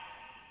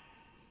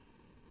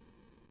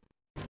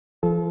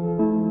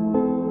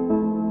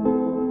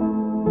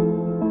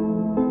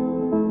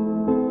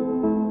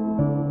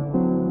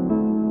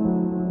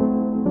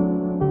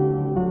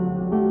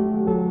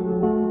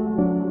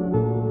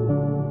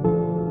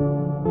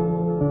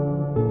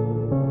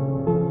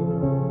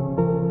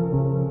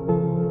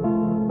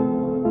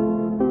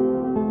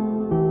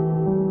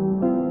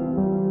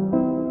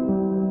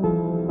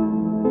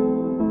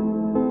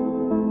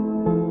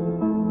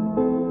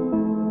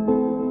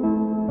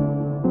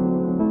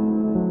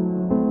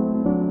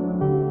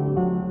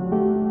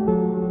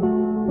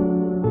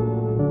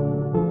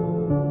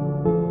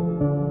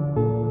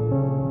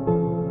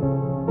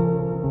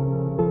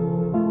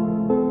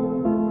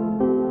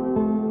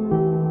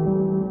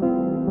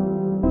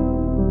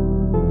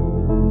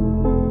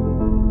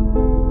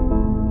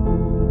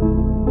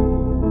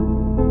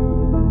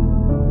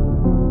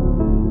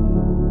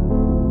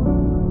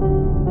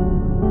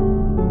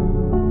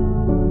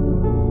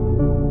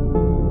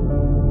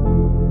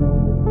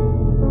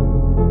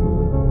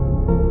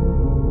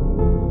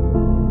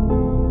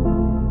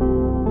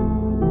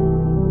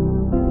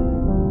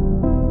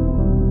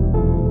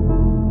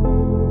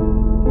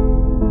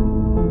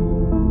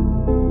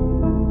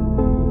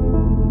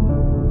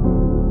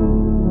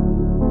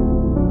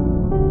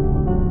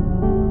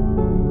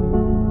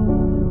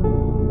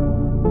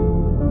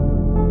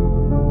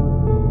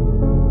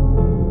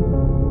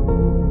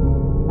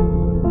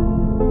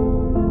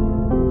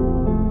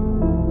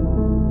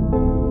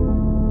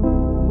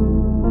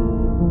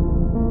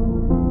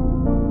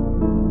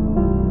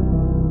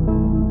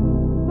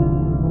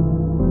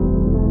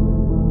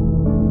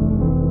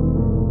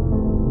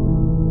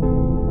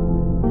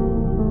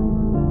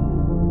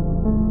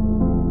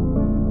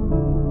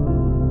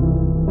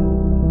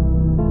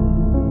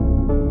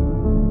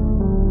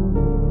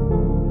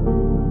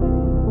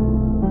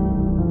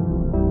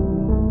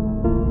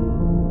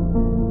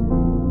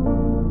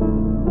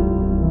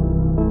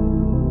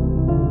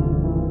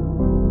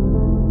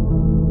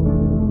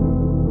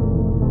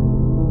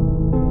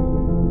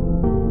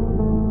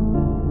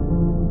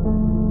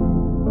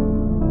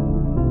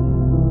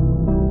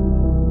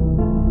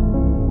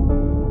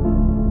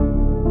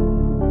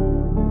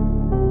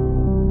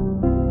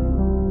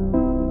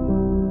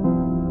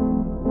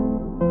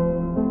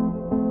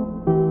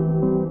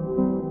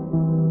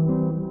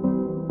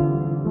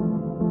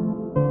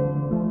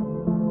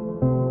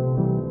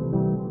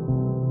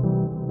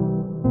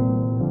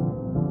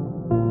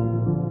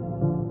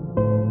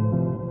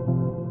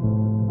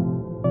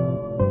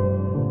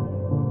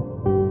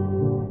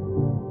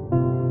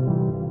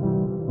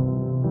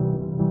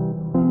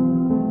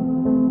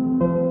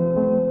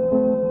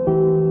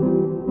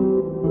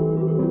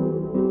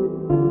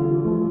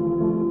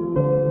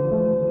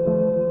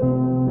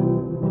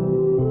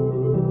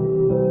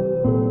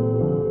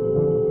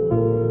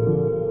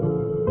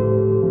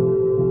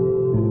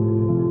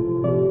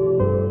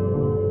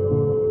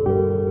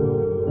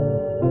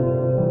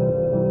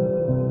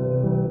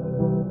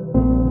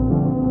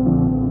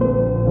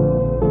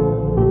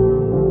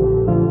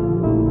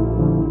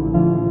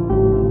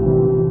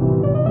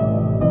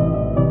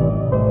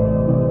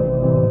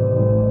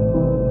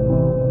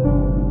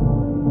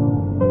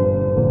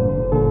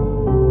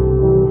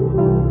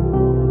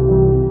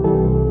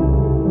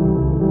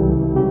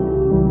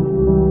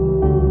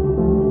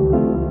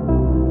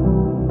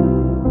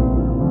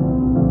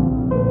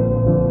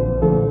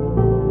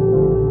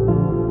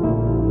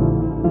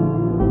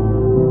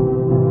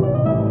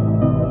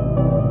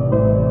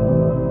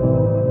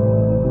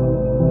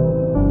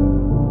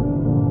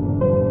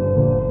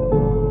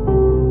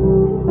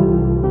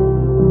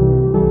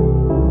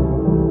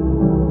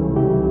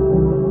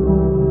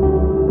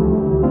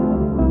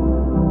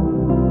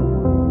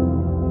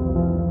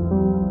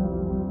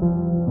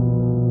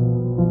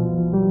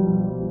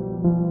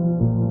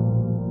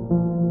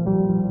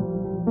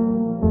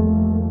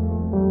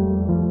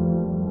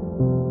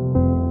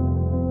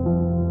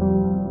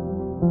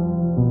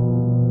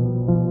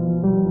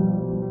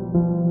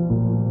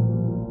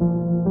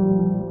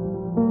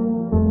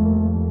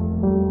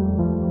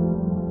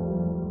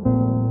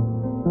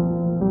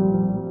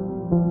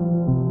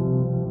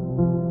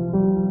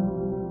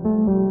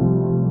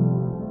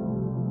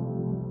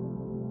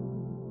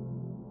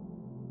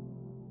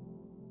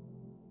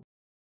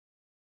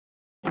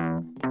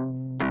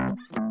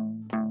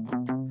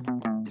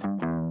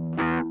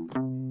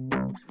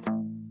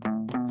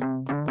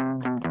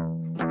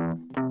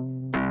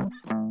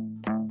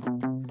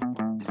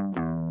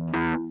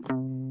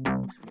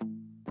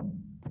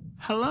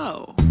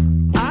 Oh,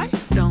 I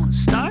don't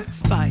start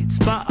fights,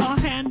 but I'll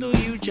handle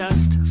you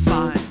just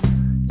fine.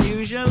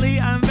 Usually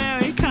I'm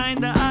very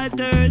kind to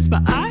others,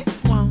 but I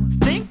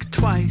won't think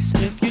twice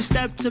if you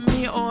step to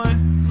me or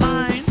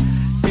mine.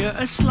 You're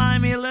a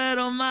slimy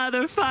little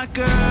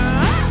motherfucker.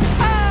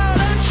 Oh,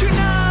 don't you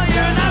know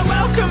you're not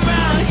welcome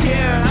around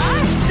here?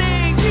 I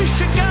think you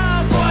should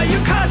go before you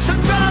cause some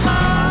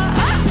drama.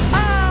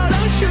 Oh,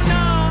 don't you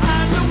know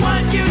I'm the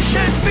one you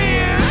should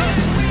fear?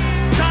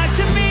 Talk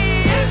to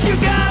me if you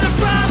got a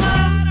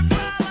problem.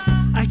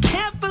 I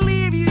can't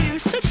believe you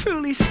used to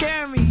truly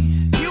scare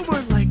me. You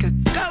were like a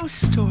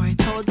ghost story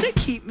told to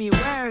keep me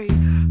wary.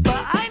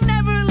 But I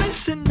never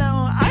listened,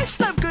 no, I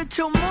slept good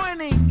till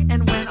morning.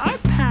 And when our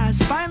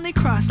paths finally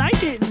crossed, I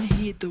didn't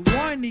heed the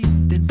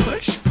warning. Then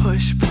push,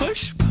 push,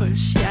 push,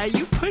 push, yeah,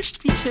 you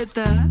pushed me to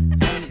the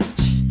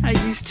edge. I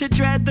used to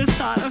dread the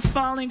thought of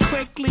falling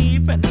quickly,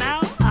 but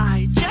now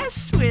I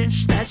just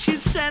wish that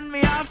you'd send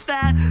me off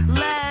that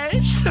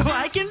ledge so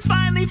I can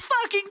finally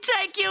fucking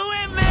take you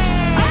with me.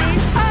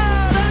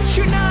 Oh, don't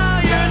you know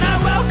you're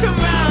not welcome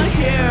around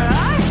here?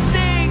 I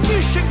think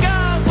you should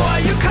go before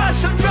you cause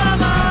some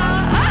drama.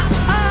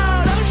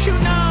 Oh, don't you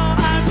know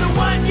I'm the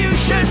one you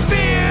should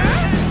fear?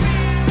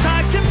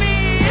 Talk to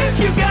me if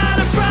you got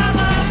a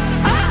problem.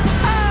 Oh,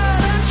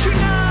 don't you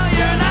know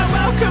you're not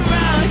welcome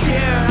around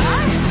here?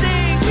 I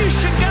think you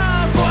should go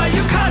before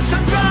you cause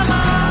some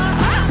drama.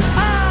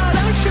 Oh,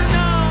 don't you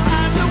know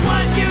I'm the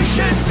one you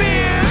should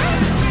fear?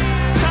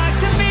 Talk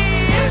to me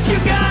if you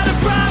got a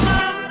problem.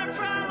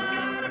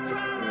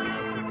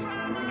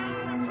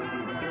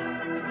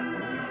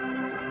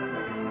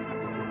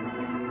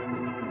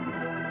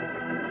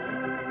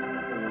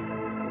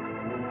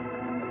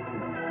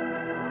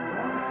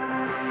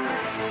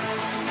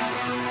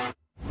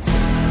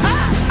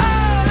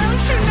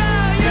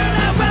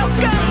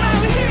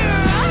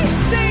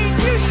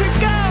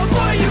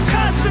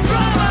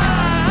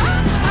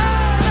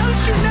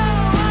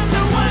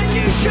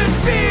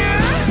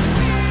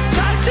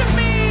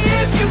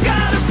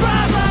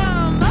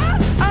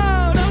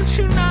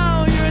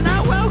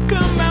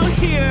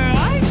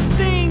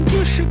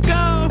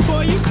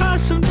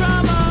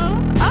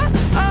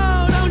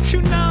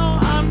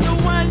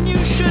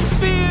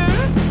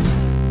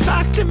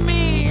 To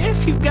me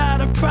if you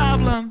got a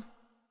problem.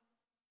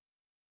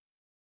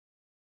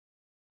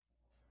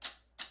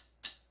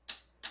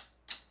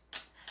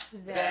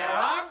 There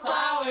are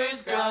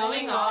flowers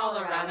growing all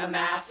around a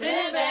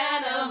massive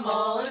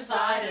animal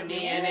inside of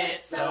me, and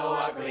it's so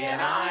ugly and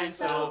I'm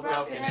so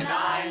broken, and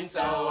I'm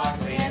so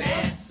ugly and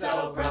it's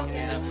so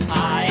broken.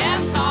 I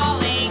am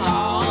calling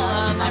all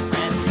of my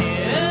friends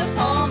to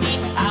pull me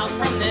out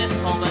from this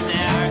hole, but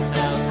they're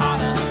so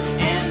caught up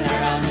in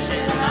their own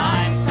shit, and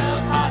I'm so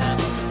caught up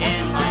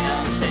in my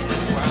own shit.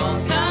 This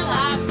world's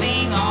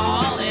collapsing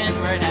all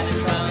inward, and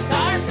its bones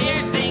are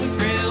piercing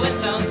through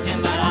its own skin,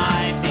 but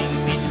I think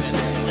we should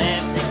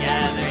live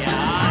together,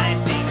 yeah, I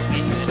think we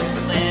should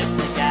live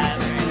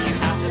together. And you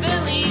have to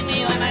believe me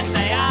when I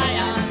say I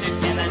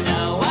understand that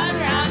no one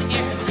around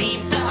here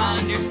seems to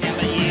understand,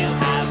 but you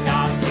have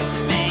got to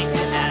make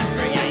an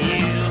effort, yeah,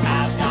 you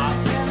have got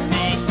to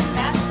make an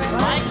effort.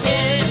 Like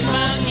kids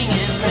smoking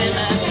in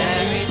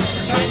cemeteries,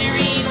 trying to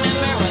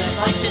remember what it's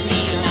like to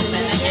need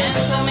nothing again,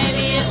 so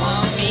maybe it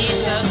won't be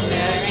so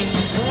scary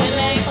when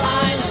they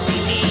finally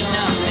meet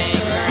no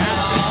maker at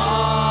all.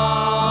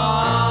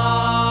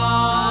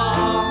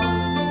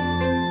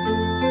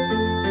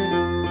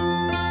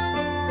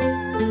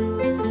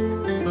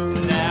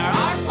 There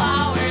are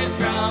flowers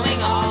growing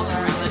all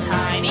around, the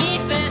tiny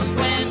fish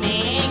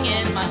swimming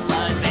in my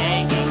blood,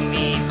 begging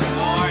me for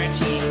more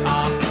cheap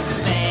coffee,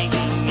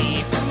 begging me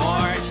for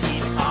more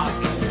cheap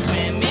coffee.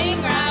 Swimming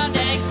round a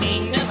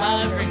kingdom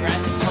of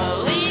regret,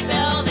 slowly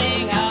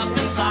building up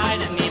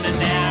inside of me. But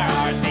there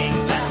are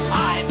things that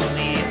I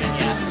believe in,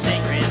 yes,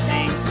 sacred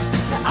things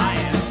that I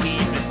am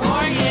keeping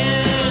for you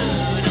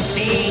to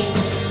see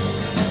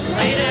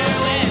later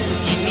when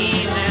you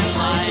need them,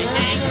 like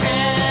a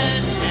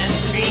Christmas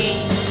tree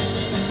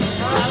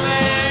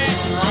covered in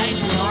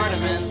lights and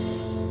ornaments.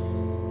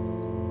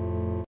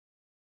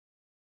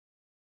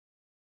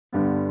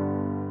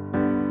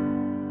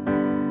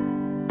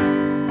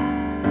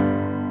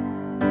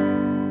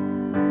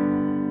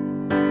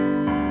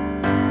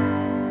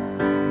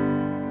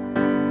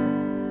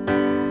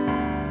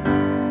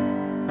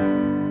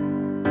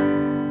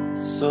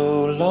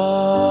 So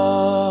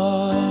long,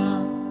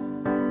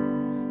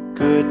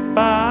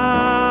 goodbye.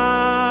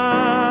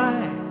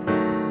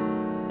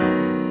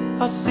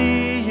 I'll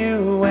see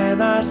you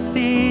when I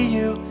see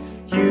you.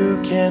 You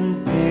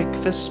can pick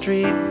the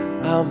street,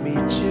 I'll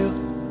meet you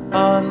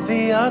on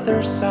the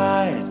other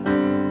side.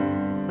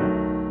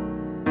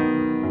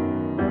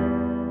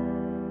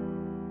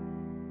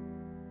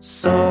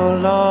 So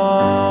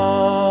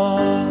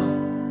long,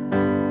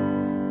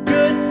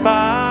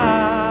 goodbye.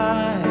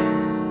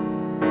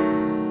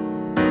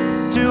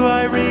 Do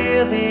I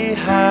really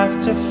have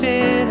to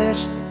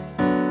finish?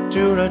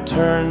 Do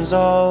returns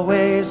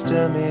always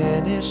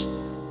diminish?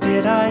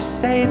 Did I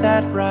say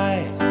that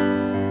right?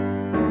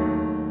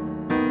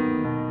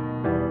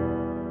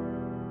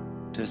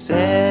 Does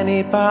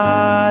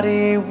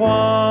anybody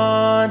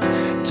want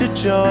to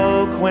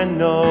joke when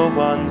no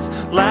one's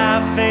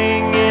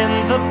laughing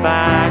in the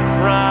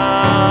background?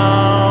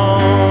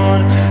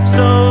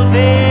 So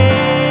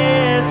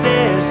this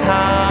is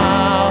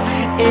how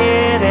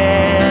it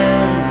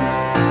ends.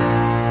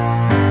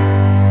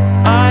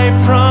 I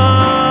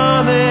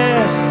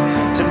promise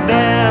to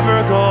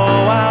never go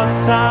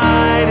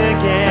outside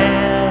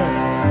again.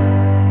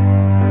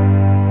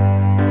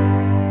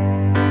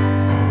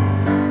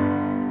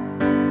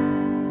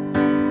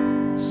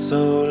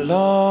 So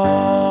long,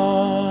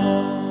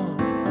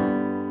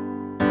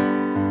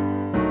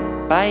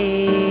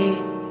 bye.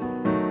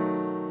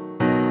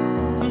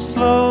 I'm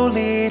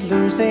slowly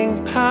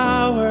losing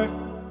power.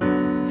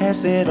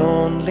 Has it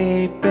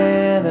only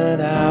been an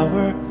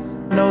hour?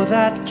 No,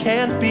 that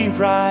can't be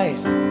right.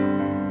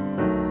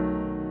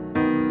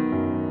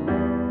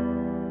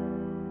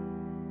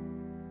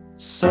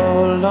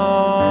 So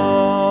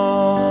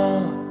long,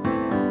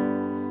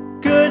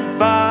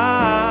 goodbye.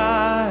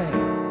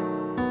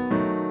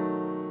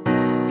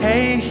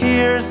 Hey,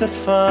 here's a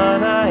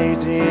fun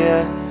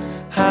idea.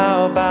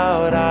 How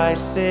about I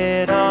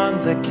sit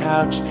on the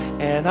couch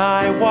and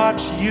I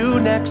watch you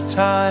next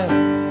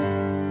time?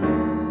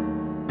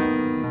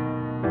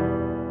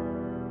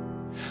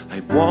 I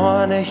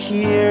wanna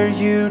hear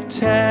you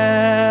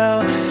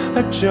tell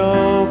a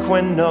joke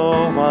when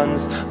no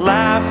one's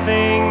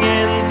laughing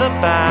in the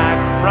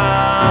background.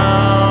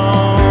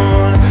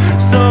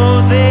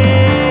 So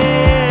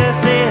this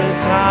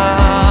is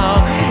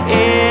how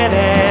it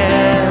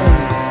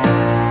ends.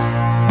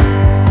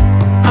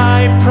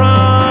 I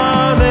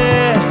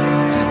promise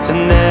to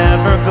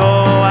never go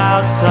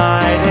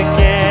outside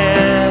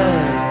again.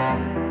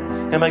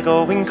 Am I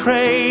going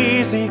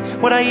crazy?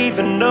 Would I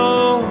even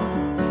know?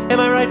 Am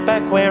I right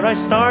back where I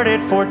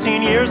started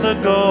 14 years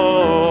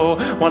ago?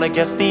 Wanna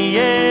guess the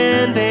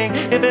ending,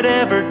 if it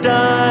ever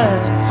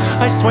does.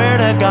 I swear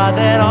to God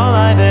that all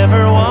I've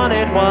ever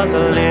wanted was a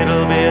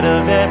little bit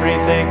of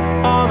everything,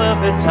 all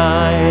of the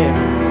time.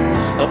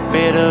 A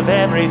bit of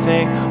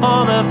everything,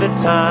 all of the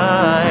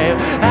time.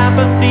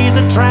 Apathy's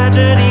a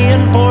tragedy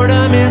and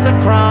boredom is a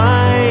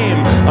crime.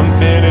 I'm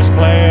finished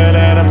playing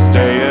and I'm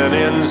staying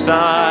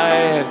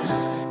inside.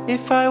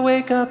 If I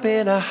wake up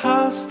in a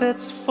house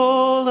that's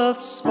full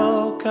of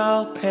smoke,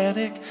 I'll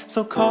panic.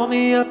 So call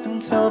me up and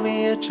tell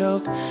me a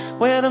joke.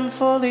 When I'm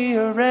fully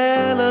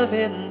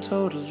irrelevant and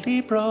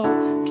totally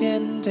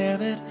broken,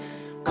 damn it.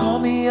 Call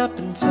me up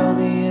and tell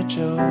me a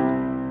joke.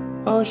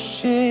 Oh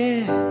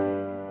shit,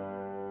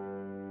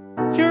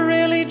 you're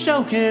really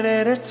joking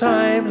at a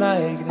time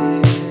like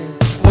this.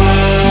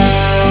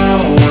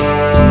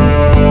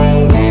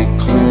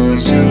 Look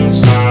who's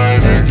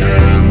inside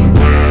again.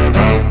 Went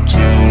out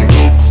to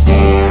look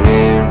for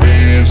a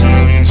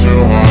reason to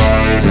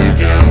hide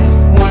again.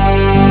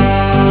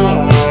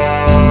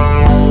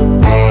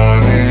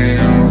 Buddy,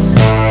 you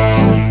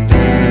found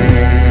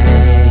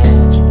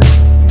it.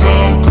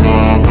 Now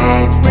come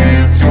out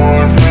with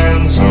your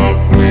hands up.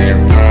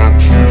 We've got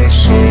you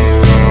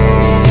surrounded.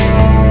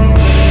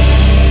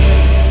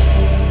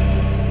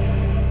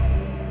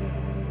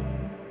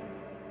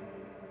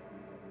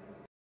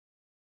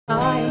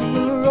 I'm a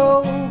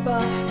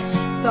robot,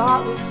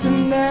 thoughtless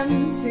and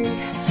empty.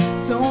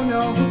 Don't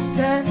know who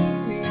sent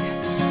me,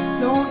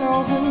 don't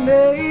know who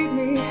made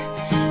me.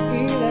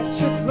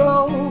 Electric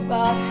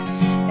robot,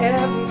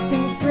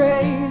 everything's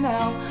gray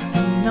now.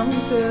 I'm numb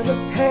to the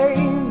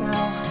pain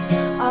now.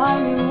 I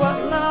knew what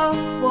love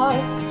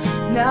was,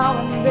 now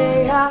when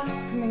they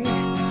ask me,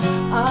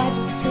 I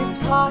just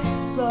reply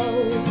slow,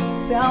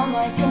 sound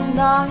like an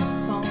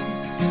iPhone.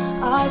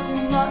 I do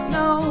not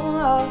know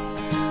love,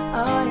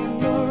 I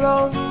am a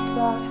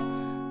robot.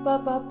 Ba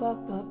ba ba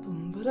ba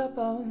boom ba da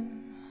bum.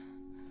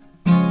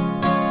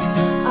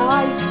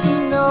 I used to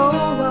know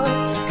love,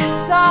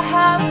 'cause I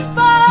had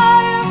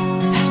fire,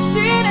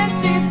 passion and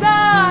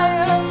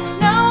desire.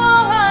 Now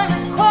all I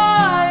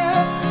require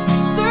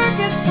are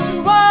circuits and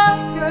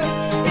wires.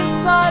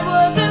 Inside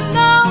was an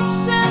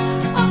ocean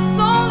of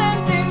soul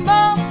and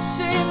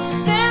emotion.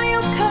 Then you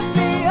cut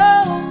me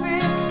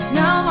open.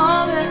 Now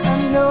all that I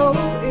know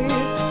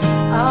is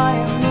I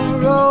am a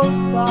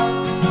robot.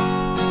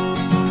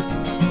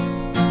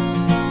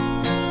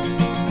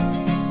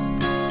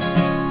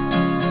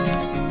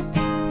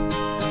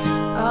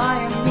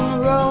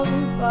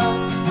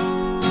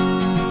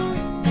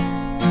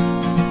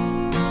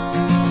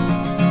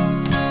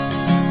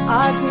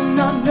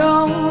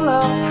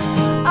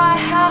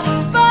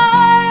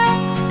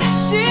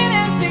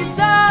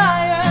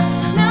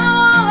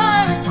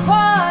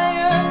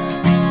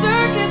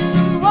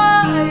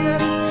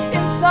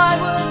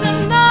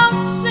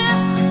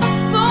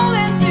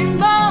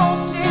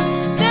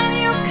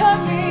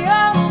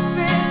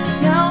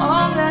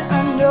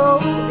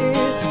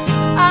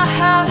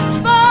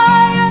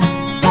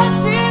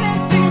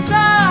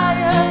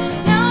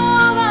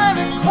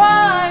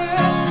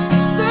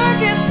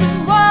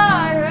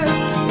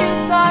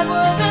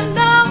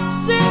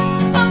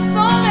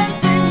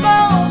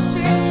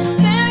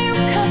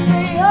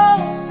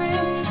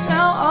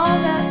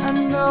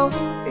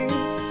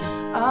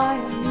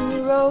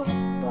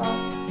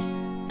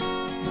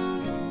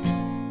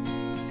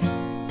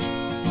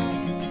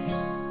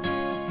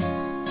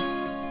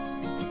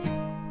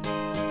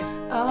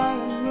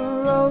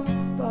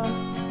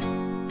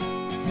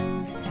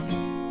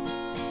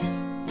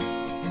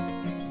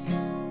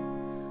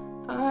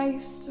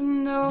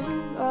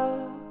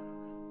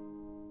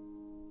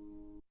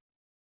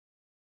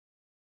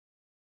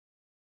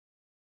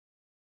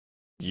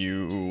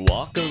 You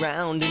walk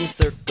around in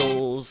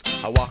circles,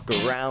 I walk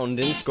around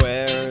in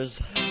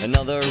squares.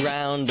 Another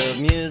round of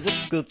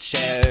musical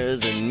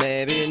chairs, and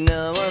maybe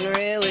no one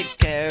really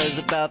cares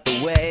about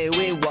the way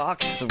we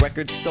walk. The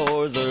record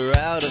stores are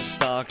out of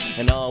stock,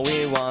 and all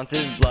we want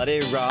is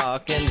bloody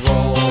rock and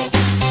roll.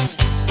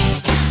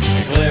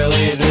 And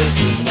clearly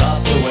this is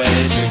not the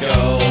way to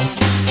go.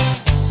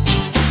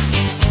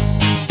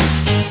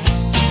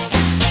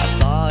 I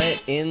saw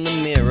it in the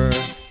mirror,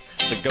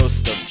 the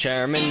ghost of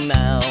Chairman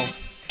Mao.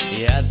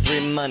 He had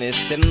 3 money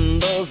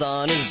symbols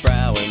on his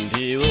brow, and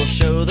he will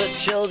show the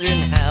children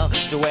how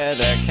to wear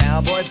their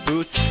cowboy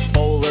boots,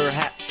 bowler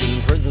hats,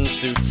 and prison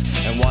suits,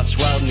 and watch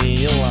while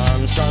Neil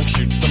Armstrong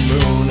shoots the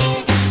moon.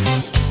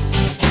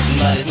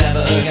 But he's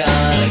never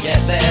gonna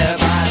get there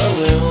by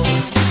balloon.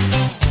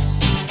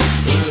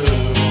 Ooh.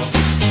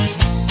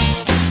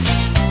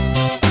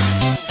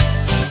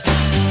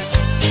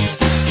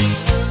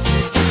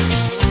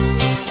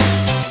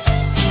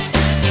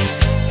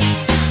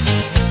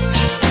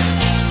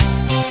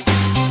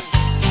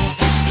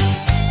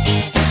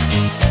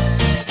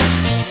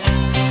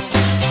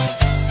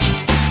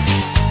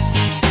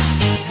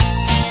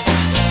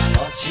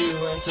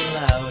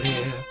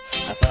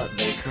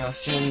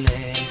 Your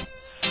name,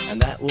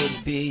 and that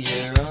would be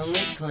your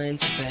only claim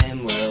to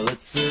fame. Well,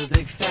 it's a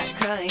big fat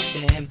crying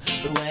shame,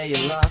 the way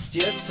you lost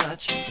your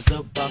touch. The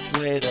soapbox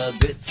weighed a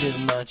bit too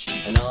much,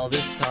 and all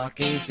this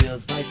talking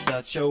feels like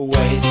such a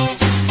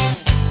waste.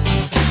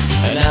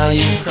 And now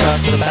you've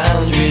crossed the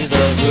boundaries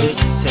of good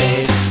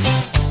taste.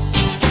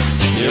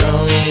 Your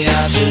only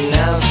option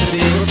now is to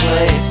be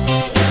replaced.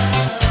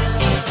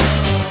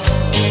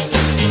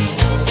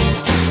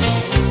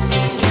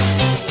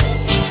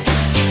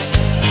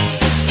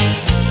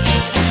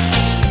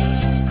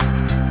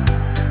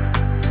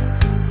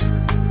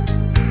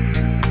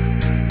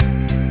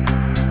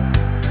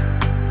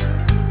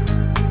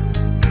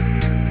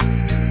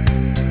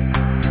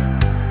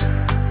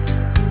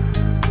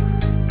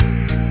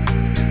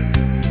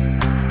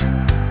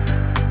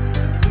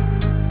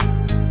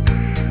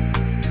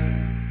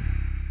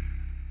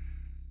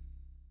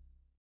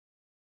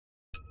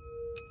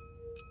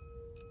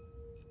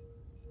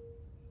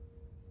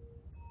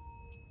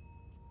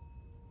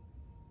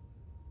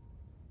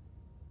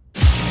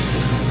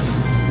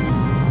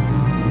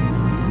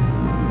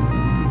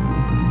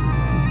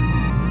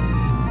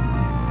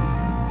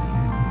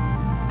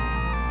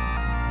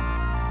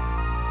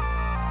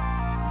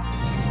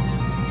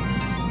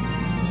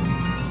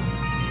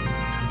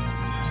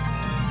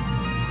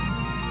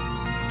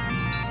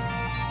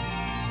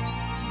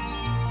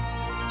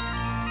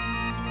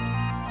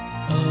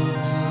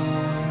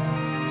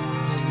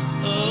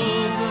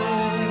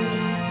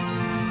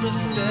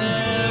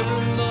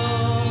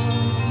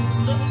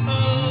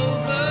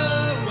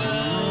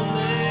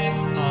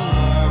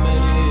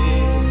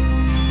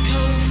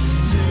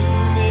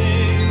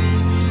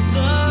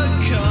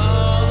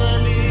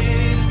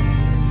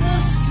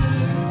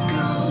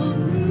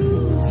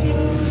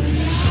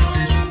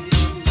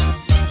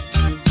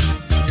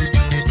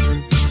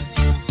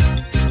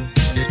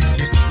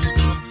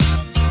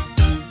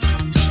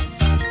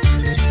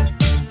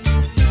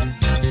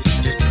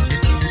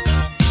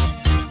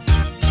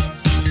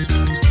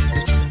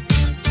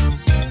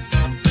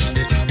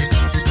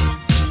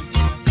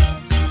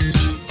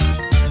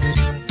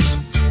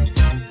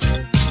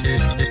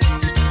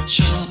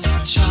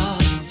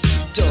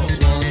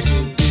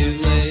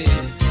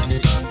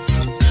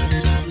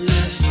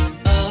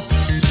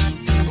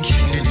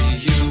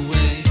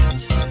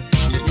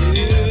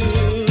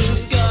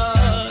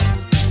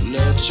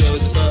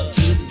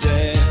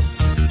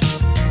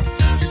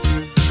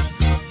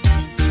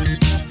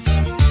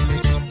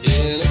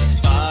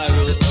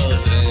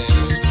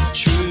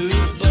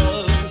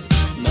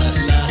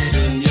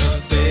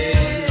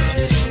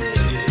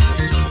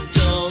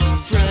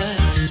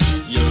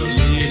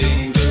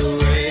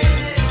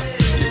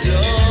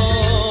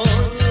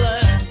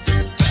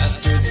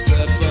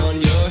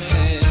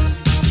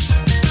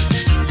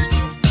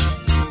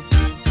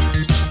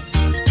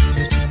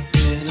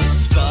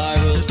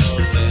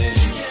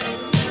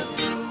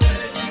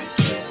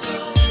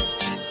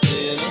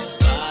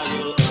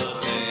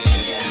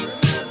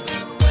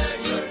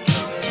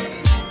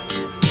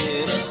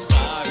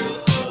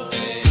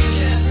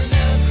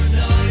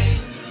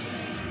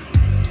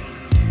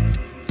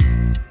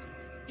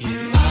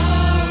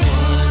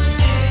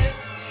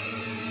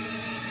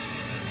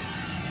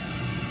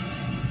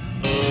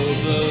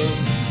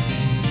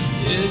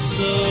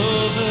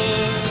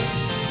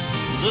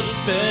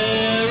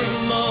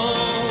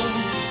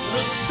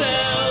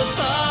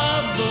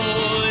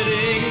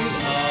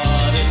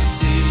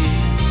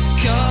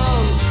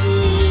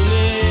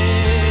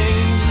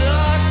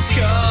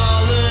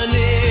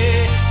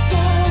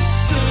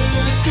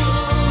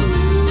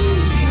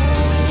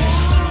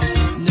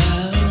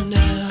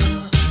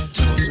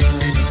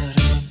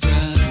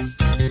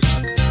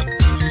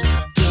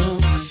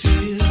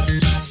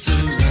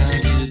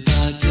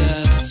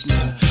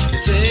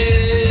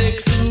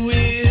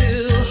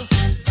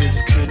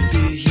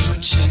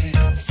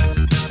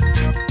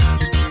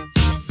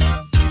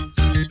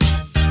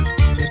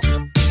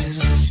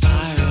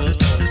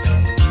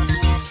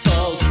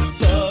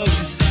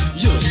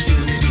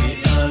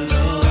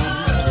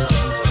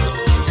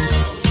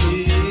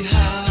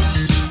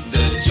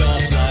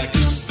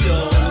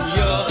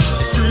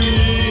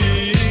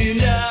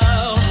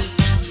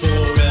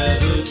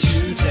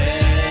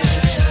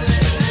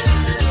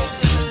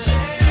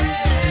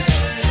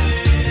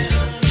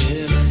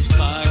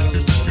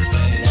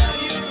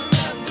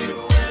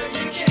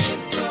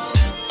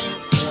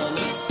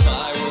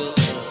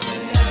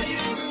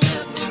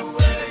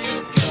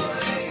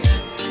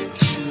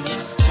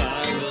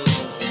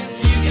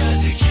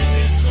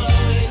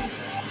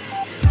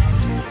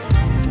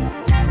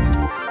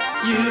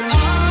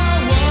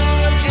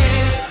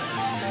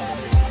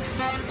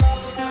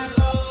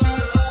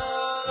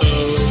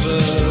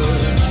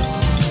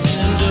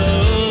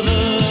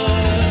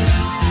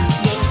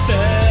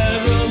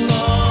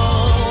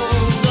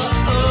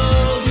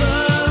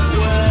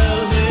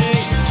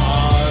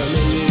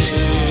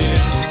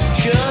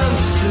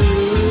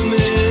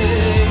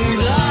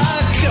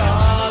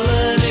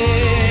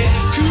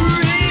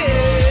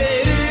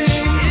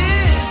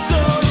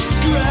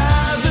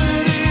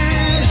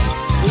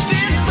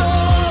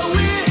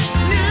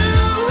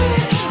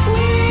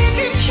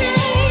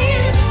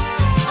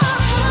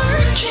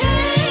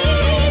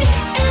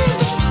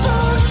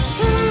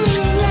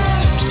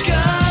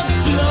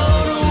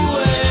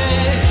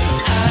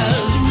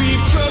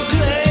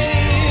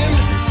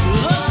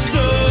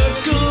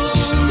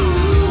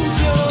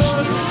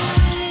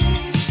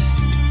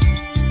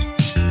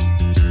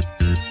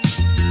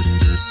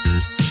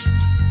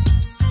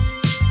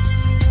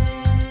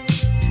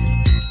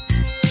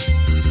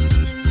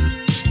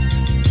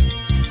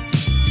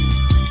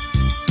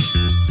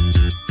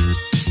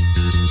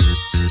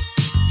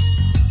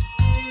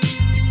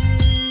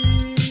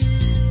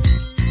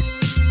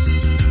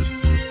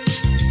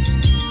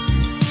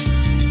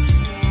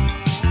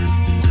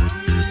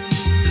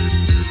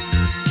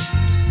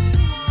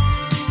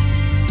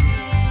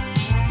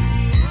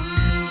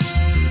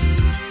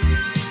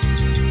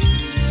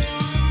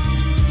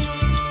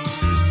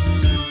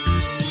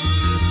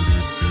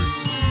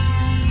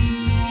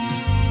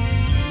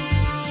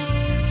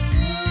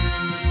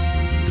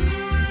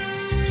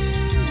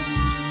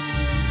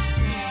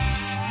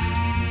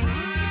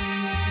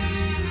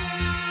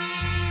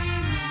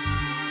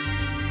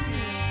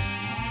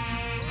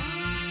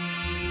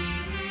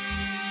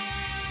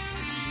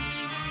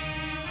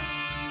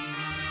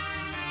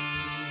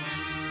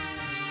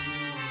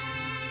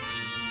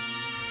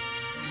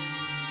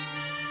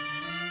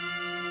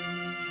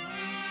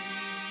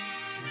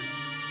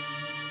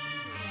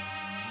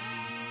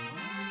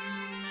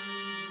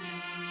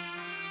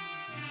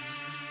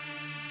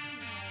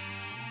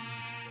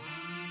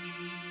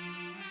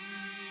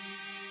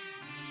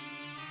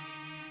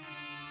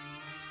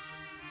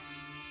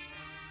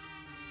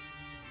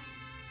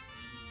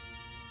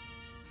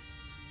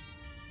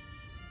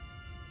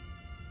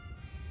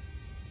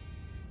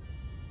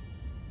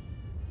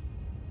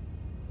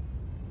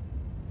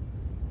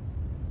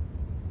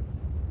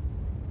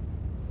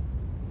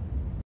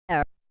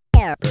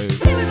 We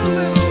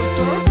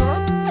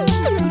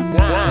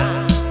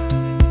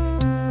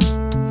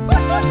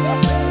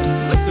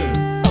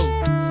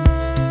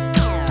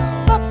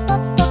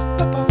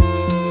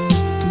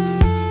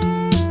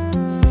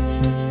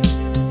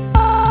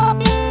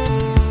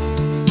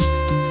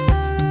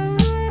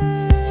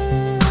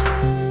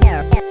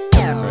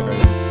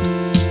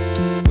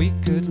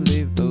could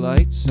leave the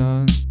lights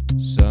on,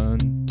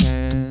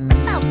 suntan.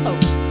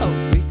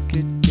 We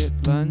could get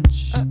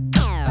lunch.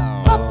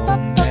 Oh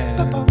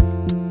man,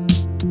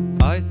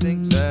 I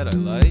think that I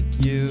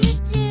like you.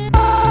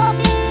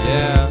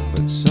 Yeah,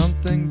 but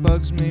something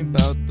bugs me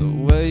about the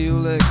way you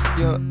lick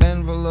your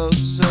envelope.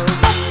 So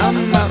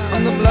I'm out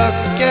on the block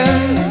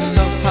again,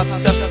 so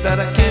hopped up that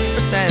I can't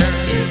pretend.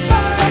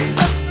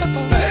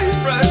 Stay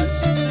friends,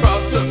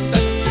 problem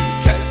that you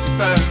can't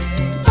defend.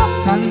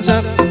 Hands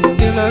up,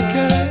 feel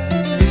okay.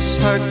 It's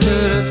hard to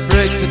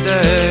break the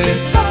day.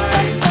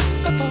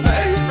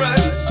 Stay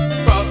friends,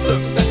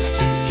 problem that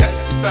you can't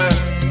defend.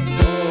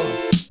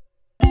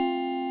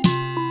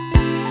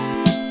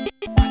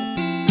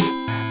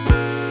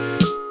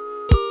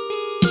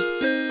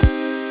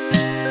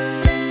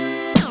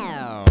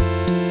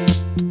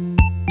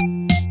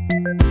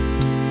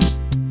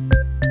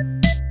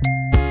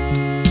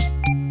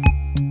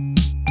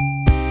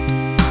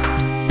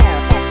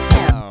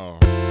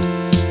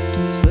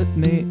 Slip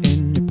me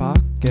in your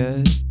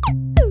pocket.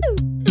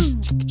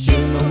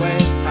 Chew my way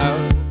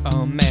out.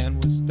 Oh man,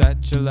 was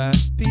that your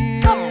last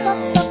piece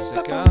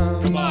of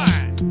gum? Come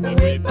on,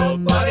 we both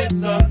bought it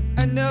some.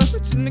 I know,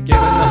 but you're not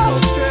giving the whole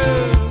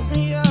truth.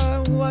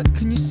 Yeah, what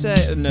can you say?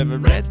 I never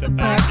read the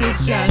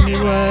package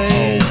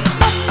anyway.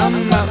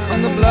 I'm out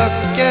on the block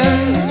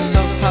again,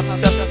 so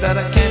hopped up that I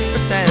can't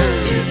pretend.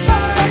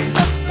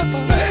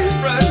 Stay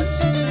friends,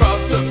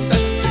 problem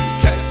that you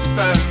can't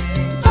defend.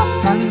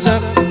 Hands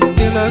up,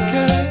 feel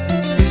okay.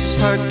 It's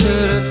hard to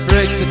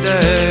break the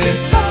day.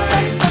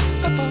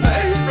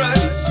 Stay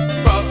friends,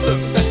 problem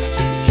that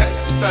you can't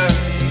defend.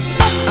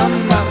 I'm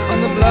out on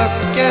the block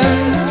again,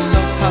 so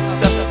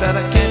hopped up that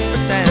I can't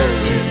pretend.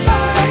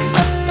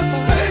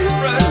 Stay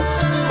friends,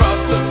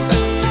 problem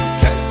that you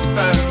can't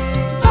defend.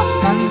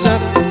 Hands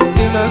up,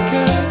 feel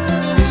okay.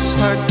 It's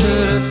hard to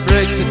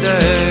break the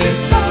day.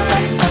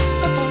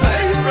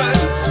 Stay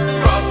friends,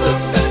 problem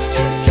that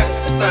you can't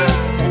defend.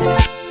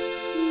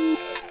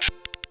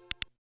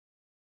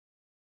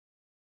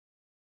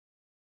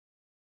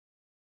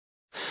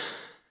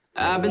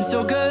 I've been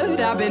so good,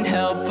 I've been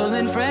helpful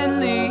and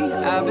friendly.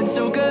 I've been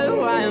so good,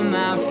 why am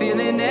I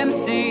feeling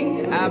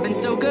empty? I've been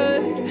so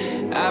good,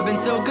 I've been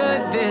so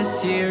good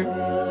this year.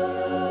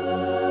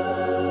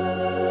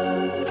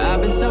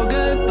 I've been so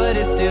good, but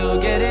it's still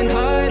getting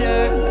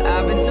harder.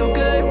 I've been so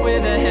good, where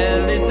the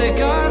hell is the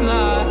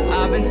karma?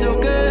 I've been so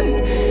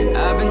good,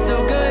 I've been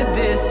so good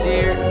this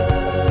year.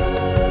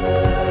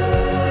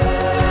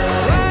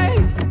 Why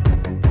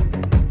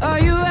are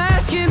you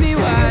asking me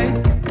why?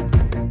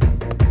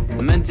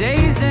 My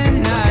days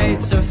and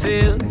nights are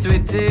filled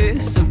with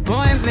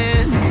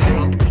disappointments.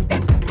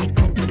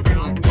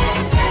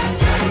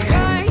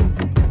 Fine,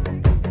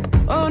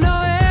 oh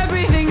no,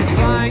 everything's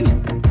fine.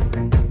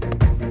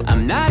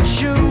 I'm not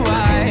sure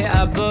why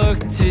I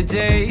booked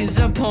today's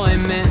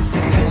appointment.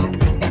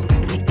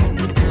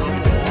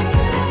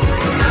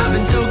 I've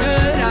been so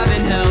good, I've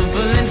been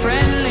helpful and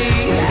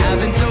friendly. I've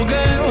been so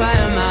good, why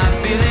am I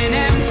feeling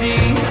empty?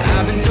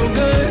 I've been so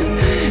good,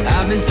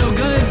 I've been so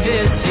good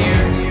this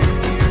year.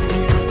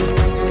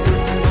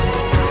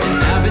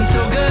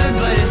 So good,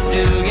 but it's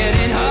still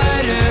getting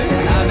harder.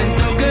 I've been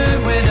so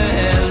good, where the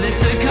hell is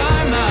the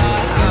karma?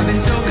 I've been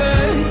so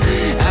good,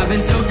 I've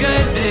been so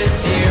good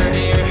this year.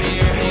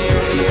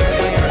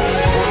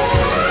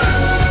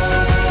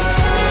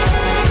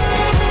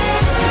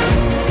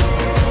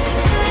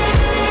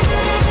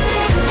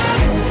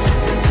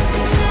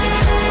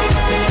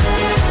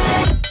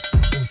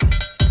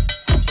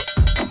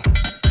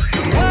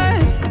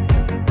 What?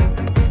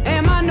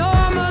 Am I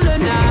normal or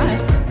not?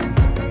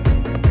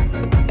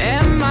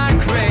 Am I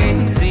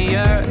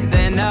crazier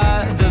than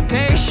other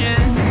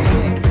patients?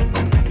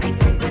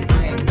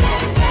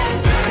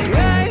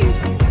 Right,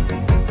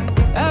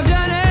 I've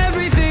done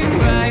everything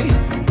right.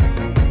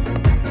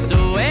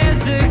 So where's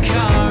the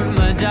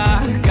karma,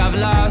 doc? I've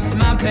lost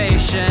my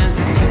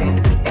patience.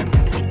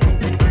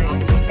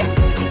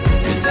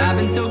 Cause I've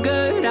been so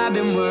good, I've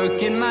been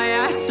working my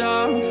ass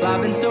off.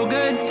 I've been so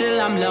good, still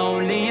I'm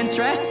lonely and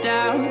stressed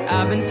out.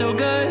 I've been so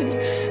good,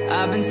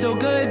 I've been so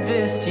good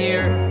this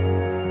year.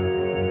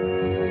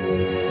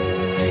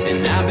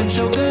 And I've been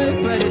so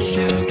good, but it's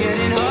still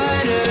getting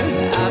harder.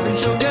 I've been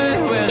so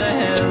good, where the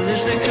hell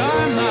is the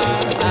karma?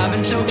 I've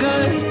been so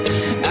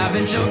good, I've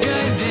been so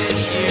good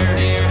this year.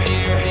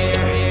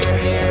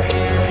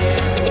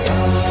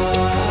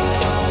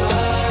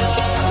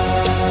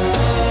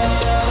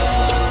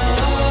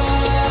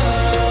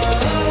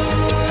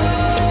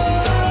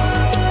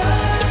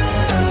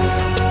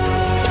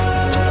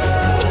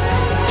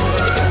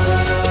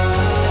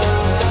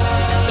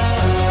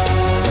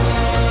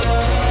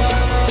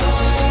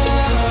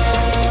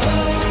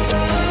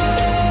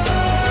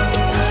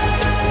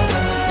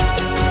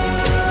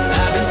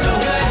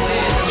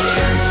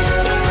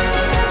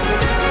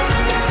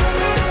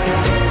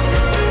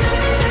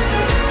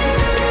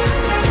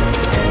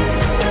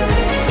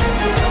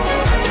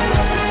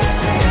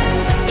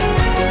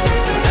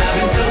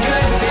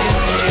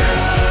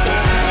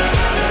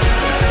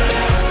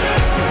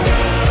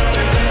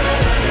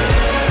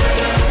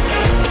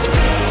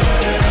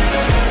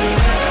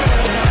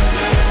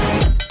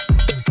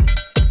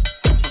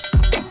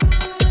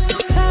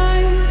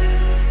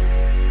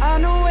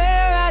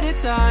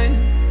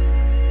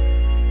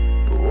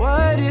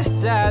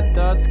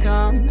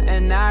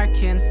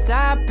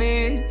 stop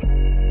it.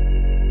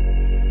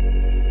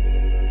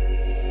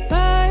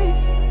 Bye,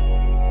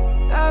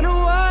 I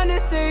don't wanna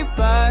say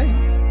bye.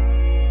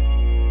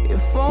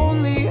 If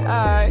only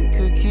I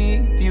could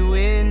keep you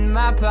in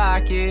my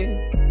pocket,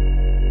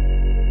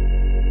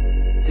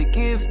 to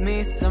give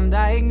me some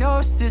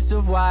diagnosis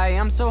of why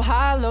I'm so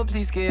hollow.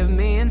 Please give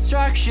me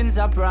instructions,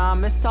 I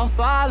promise I'll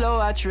follow.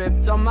 I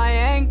tripped on my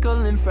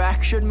ankle and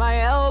fractured my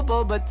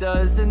elbow, but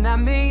doesn't that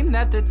mean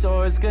that the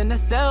tour's gonna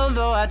sell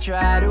though? I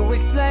try to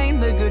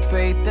explain the good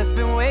faith that's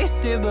been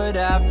wasted, but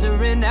after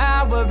an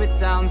hour it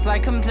sounds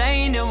like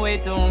complaining.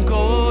 Wait, don't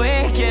go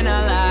away, can I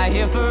lie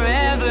here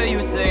forever?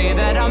 You say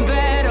that I'm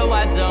better,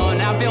 why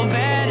don't I feel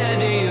better?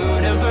 The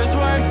universe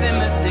works in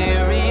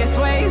mysterious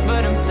ways,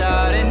 but I'm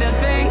starting to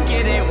think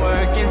it ain't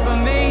working for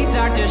me.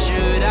 Doctor,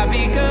 should I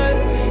be good?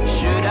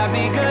 Should I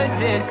be good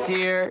this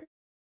year?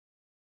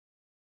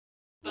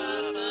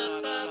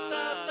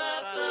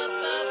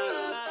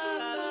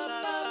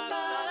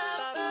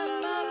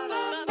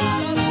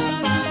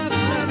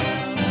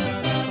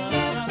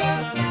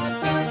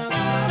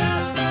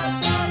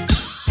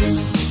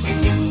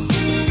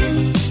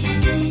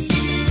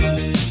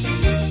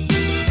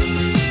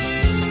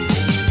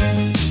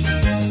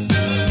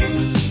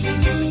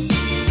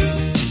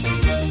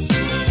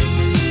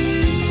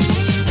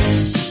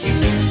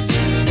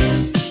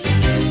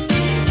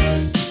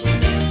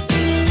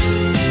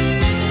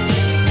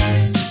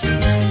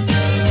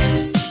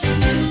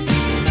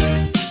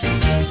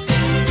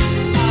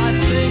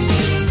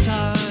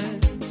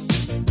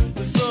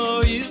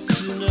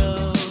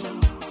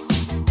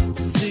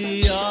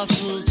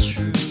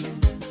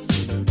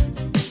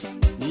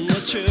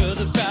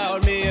 Truth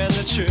about me and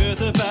the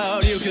truth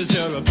about you, 'cause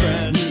you're a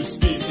brand new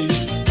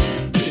species.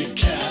 Big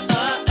cat,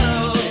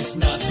 space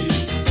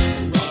Nazis,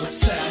 Robert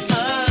Stack,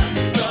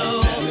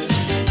 goddammit,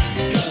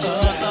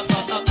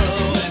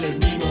 Leonard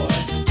Nimoy,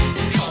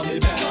 call me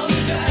back.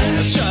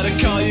 I try to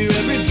call you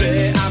every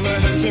day, I'm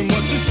rehearsing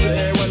what to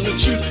say when the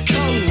truth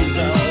comes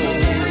out.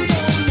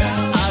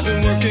 I've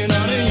been working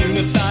on a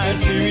unified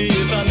theory.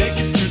 If I make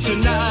it through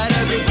tonight,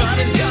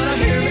 everybody's gonna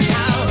hear me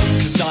out,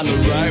 'cause I'm the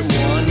right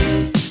one.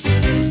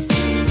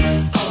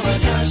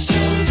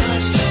 Touch-tone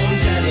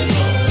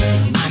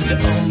telephone, I'm the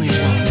only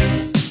one.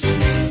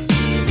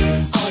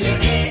 On your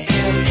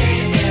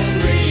AM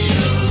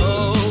radio.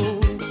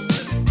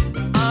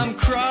 I'm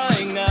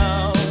crying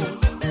now,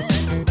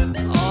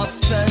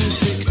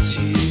 authentic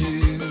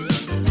tears.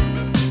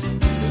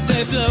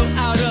 They flow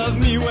out of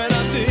me when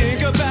I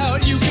think about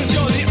you, 'cause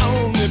you're the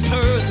only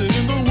person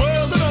in the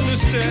world that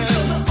understands.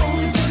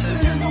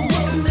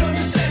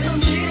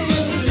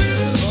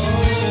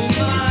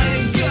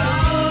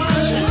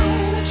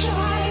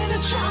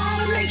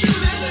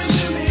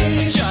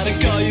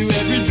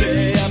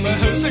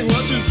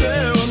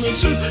 When the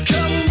truth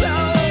comes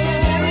out,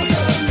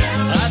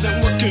 I've been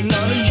working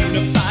on a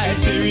unified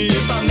theory.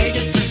 If I make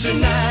it through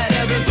tonight,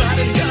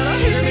 everybody's gonna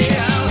hear me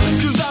out,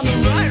 'cause I'm the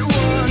right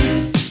one.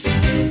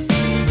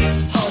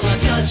 On my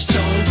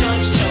touch-tone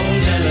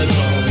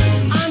telephone,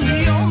 I'm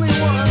the only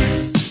one.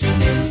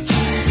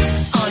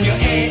 On your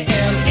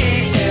AM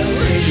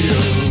radio.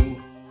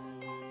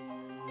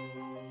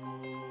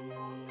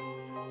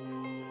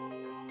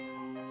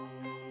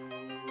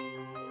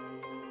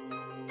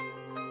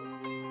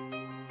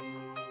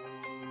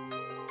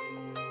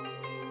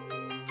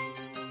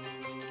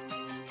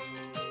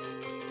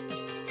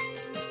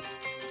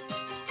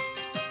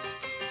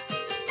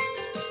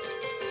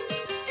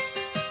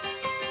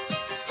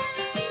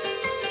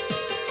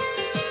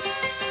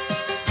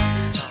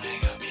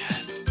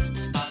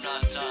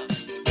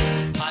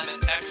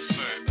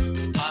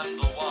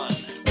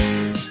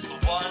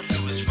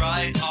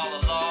 All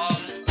along,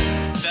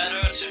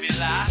 better to be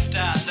laughed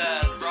at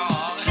than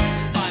wrong.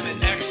 I'm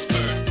an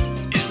expert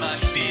in my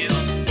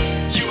field.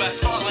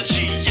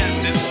 UFOlogy,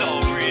 yes, it's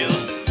all real.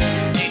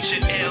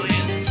 Ancient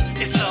aliens,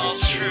 it's all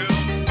true.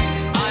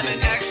 I'm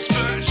an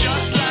expert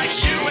just like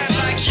you, and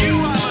like you,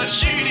 I'm a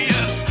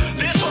genius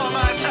before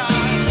my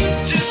time.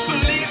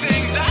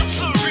 Disbelieving, that's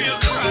the real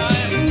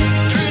crime.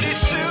 Pretty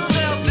soon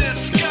they'll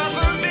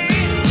discover me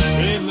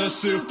in the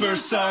super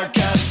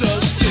sargasso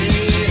sea.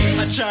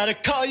 I try to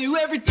call you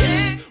every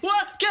day.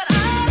 What can I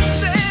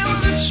say when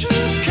the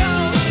truth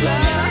comes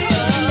out?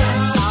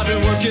 I've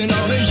been working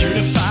on a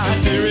unified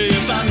theory.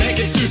 If I make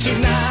it through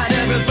tonight,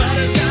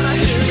 everybody's gonna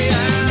hear me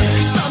out,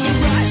 'cause I'm the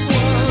right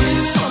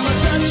one. On my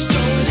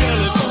touch-tone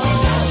telephone,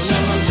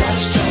 on my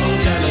touch-tone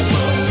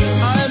telephone,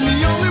 I'm the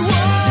only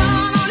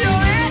one. On your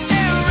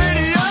AM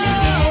radio,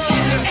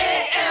 on your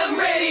AM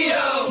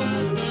radio.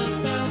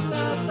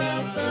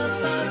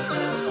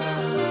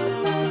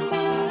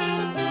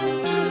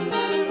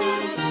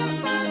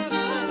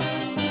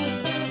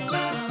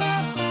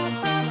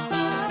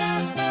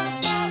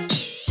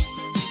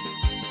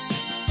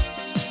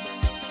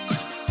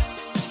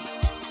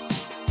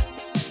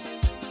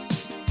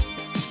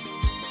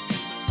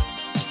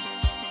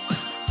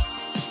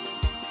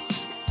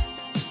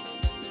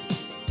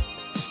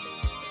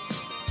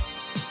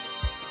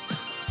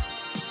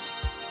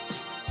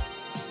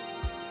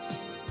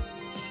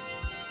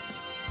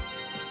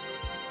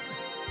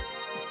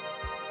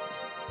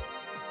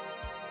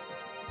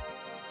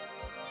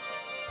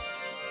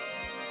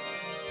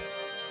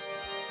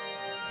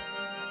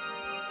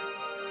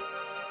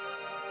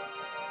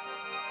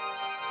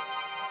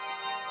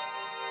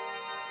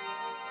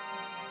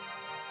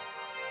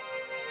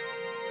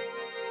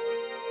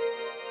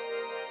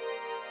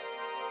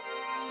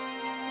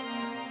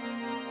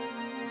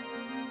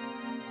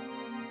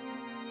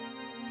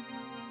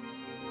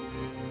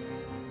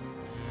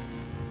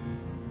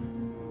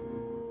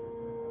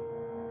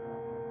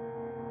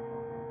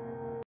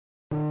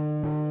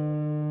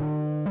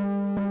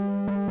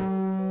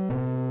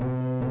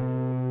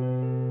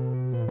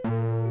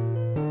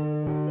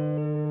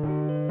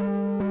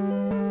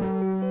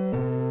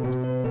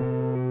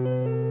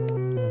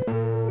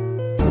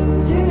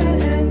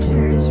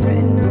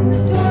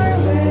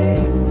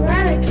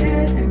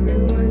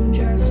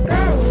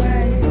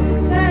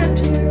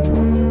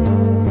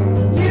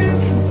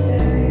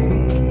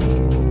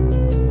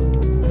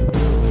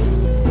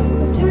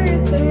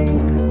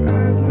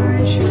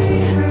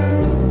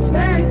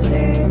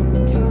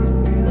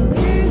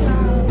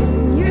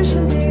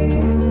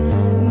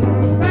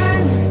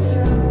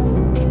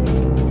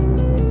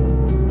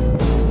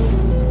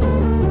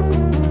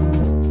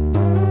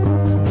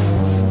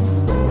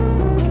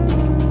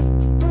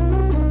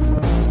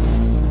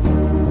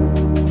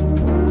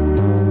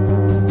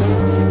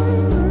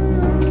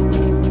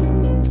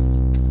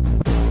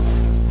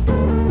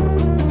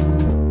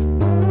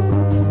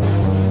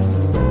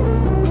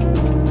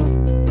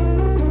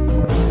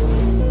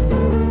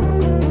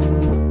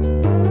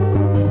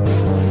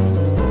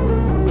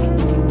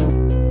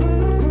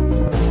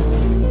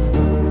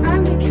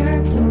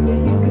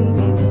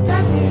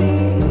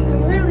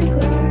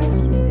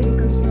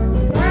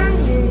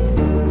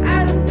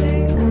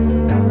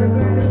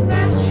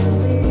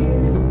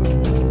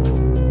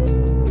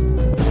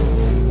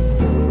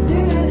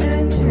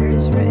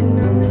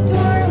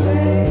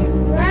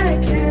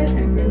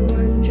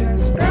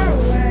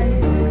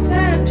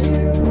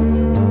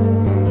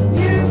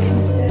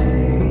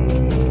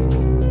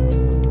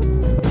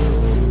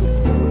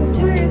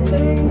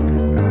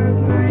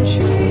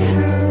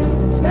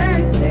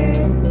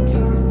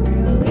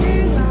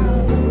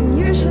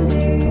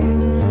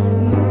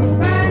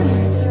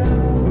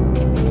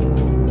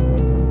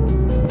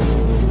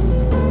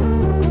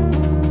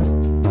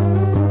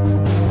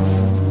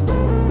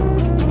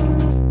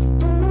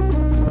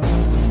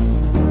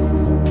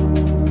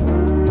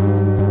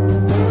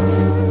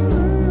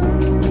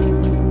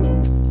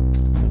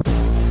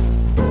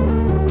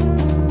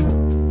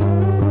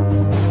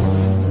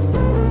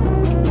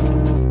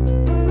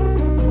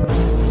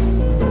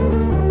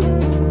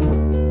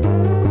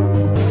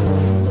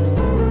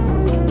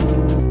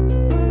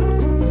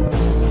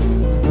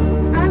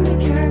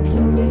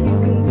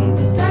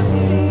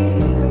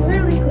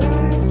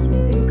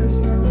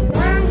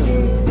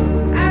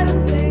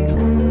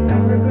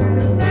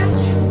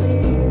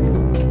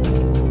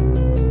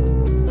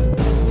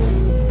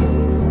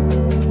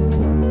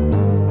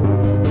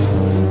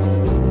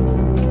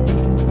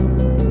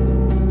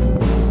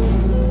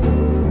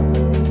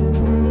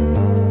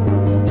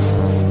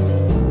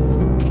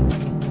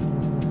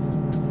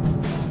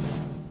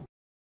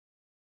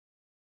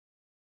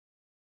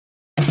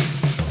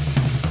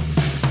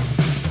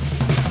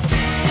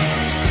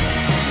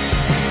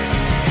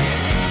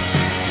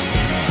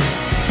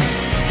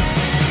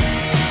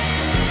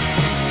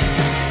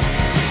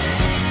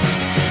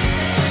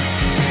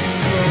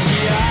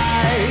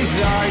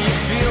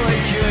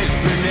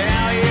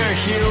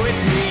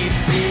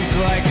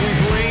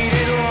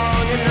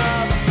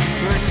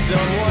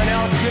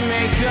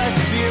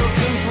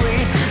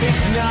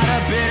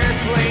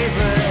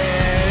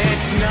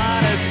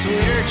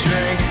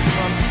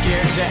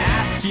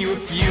 you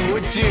if you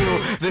would do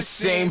the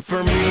same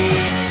for me.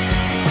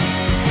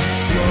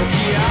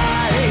 Smoky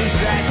eyes,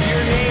 that's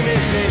your name,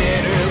 isn't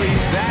it? Or at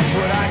least that's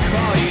what I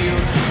call you.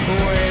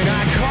 When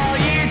I call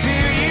you, do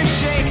you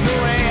shake the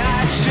way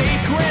I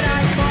shake when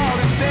I call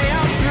to say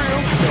I'm through?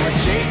 No, I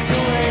shake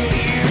the way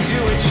you do,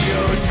 it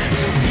shows,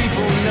 so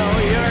people know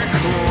you're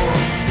cool.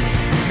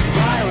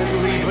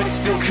 Violently, but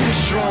still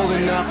controlled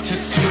enough to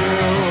screw.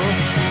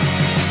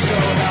 So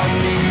help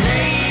me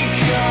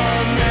make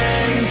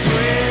amends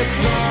with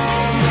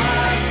all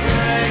my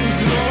friends.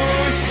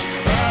 Most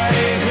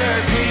other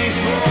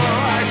people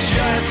are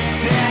just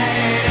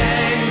dead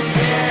ends.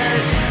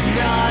 There's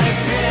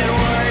nothing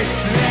worse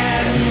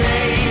than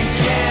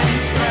making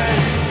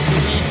friends.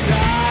 Sticky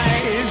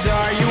thighs,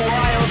 are you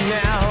wild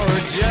now or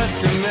just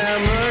a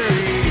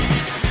memory?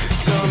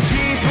 Some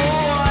people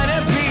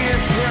wanna be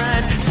your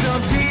friend,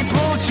 some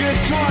people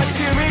just want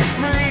to be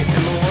free.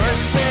 And the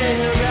worst thing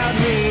about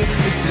me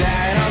is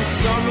that I'm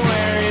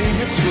somewhere in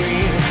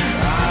between.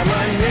 I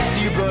might miss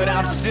you, but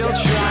I'm still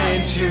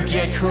trying to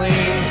get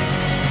clean.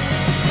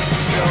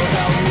 So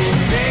help me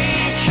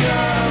make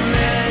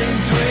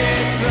amends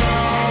with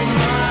all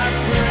my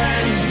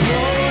friends.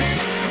 Most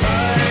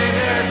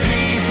other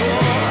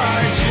people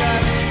are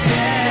just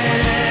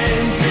dead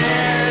ends.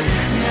 There's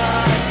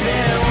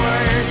nothing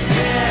worse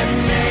than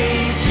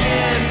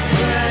making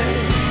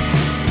friends.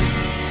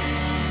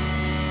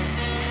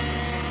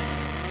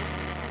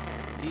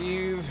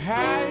 You've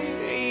had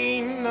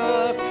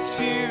enough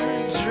to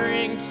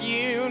drink,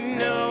 you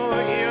know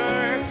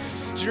you're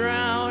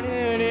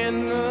drowning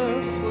in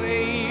the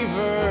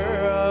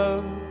flavor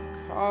of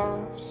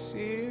cough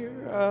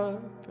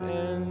syrup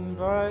and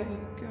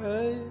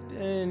Vicodin,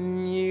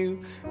 and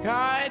you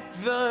got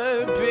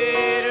the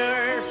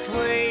bitter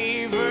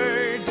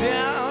flavor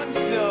down,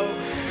 so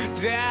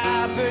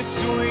dab the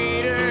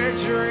sweeter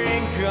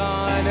drink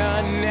on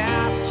a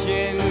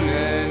napkin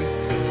and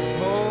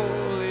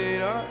hold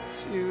it up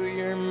to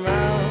your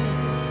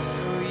mouth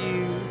so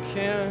you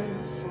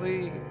can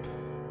sleep.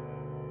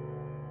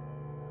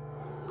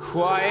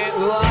 Quiet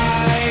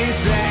lies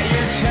that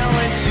you're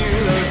telling to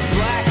those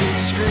black and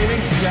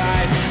screaming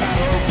skies. I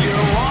hope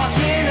you're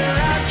walking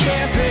around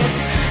campus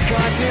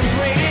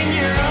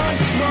contemplating your own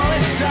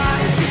smallish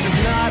size. This is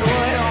not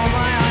what all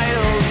my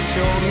idols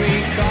told me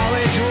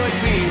college would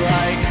be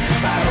like.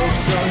 I hope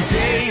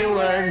someday you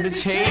learn to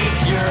take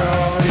your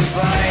own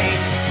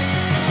advice.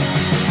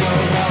 So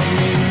help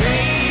me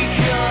make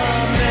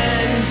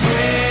amends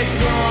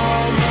with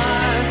all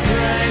my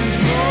friends.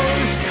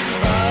 Most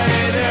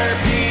other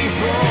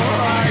people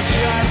are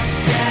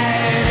just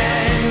dead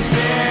ends.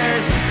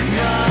 There's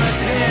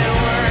nothing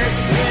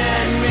worse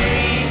than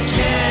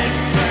making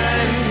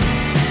friends.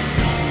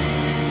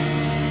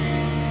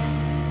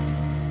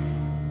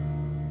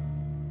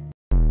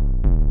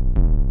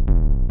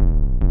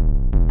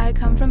 I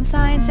come from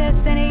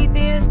scientists and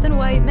atheists and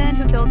white men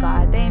who kill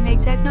God. They make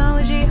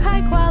technology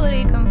high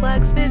quality,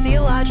 complex,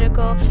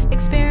 physiological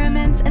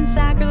experiments and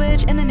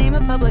sacrilege in the name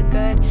of public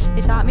good.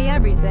 They taught me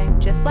everything,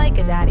 just like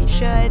a daddy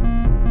should.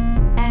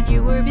 And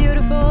you were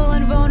beautiful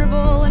and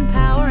vulnerable and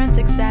power and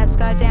success.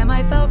 Goddamn,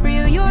 I fell for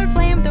you. Your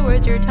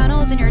flamethrowers, your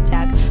tunnels, and your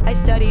tech. I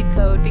studied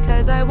code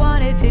because I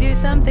wanted to do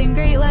something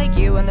great like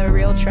you. And the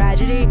real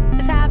tragedy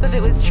is half of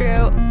it was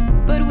true.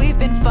 But we've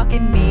been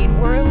fucking mean.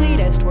 We're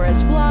elitist. We're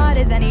as flawed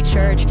as any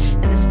church.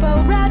 And this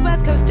faux red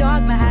West Coast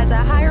dogma has a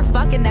higher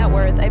fucking net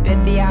worth. I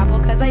bit the apple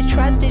cause I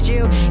trusted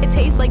you. It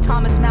tastes like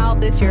Thomas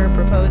Malthus. Your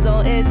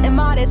proposal is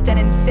immodest and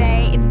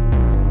insane.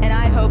 And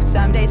I hope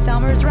someday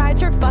Summers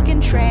rides her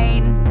fucking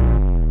train.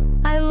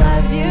 I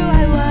loved you,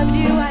 I loved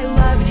you, I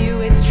loved you,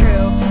 it's true.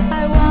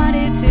 I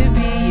wanted to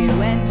be you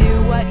and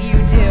do what you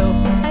do.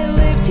 I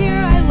lived here,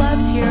 I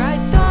loved here, I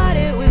thought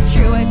it was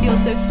true. I feel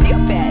so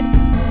stupid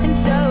and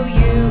so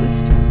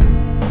used.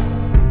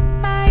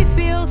 I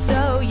feel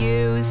so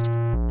used.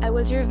 I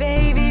was your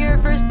baby, your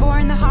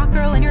firstborn, the hot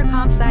girl in your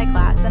comp sci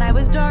class. And I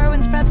was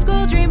Darwin's prep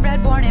school dream,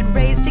 bred, born, and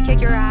raised to kick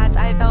your ass.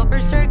 I fell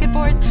for circuit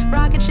boards,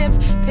 rocket ships,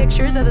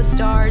 pictures of the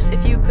stars.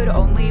 If you could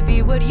only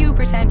be what you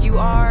pretend you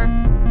are.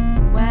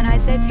 When I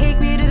said take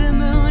me to the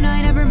moon,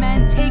 I never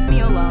meant take me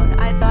alone.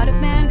 I thought if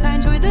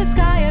mankind toured the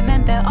sky, it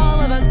meant that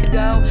all of us could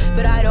go.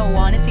 But I don't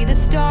want to see the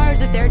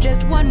stars if they're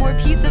just one more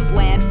piece of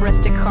land for us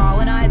to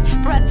colonize,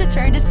 for us to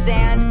turn to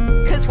sand.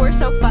 Cause we're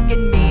so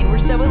fucking mean, we're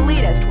so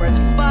elitist, we're as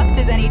fucked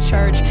as any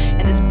church.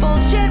 And this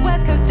bullshit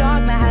West Coast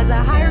dogma has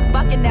a higher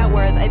fucking net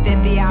worth. I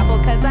bit the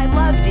apple cause I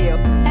loved you.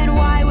 And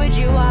why would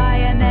you lie?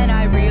 And then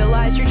I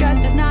realized you're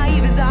just as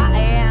naive as I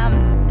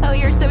am. Oh,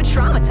 you're so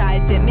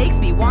traumatized, it makes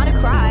me want to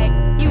cry.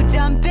 You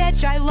dumb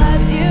bitch, I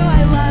loved you,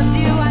 I loved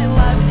you, I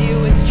loved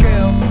you, it's true.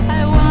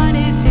 I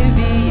wanted to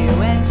be you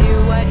and do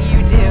what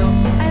you do.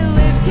 I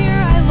lived here,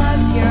 I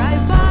loved here, I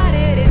bought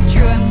it, it's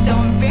true. I'm so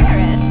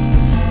embarrassed,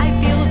 I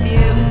feel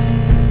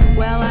abused.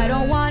 Well, I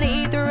don't want to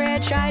eat the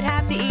rich, I'd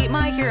have to eat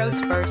my heroes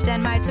first.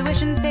 And my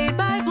tuition's paid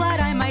by blood,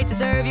 I might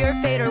deserve your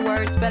fate or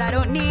worse. But I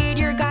don't need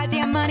your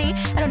goddamn money,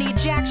 I don't need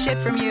jack shit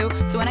from you.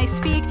 So when I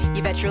speak,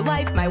 you bet your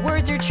life my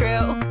words are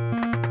true.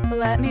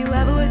 let me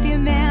level with you,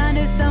 man,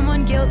 as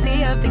someone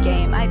guilty of the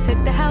game. I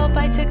took the help,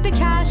 I took the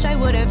cash, I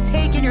would have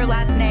taken your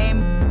last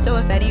name. So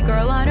if any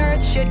girl on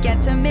earth should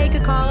get to make a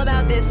call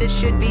about this, it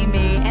should be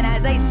me. And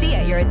as I see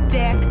it, you're a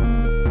dick.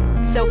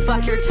 So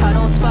fuck your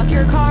tunnels, fuck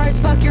your cars,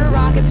 fuck your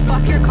rockets,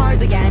 fuck your cars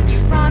again.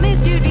 You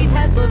promised you'd be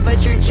Tesla,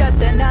 but you're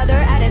just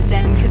another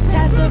Edison. Cause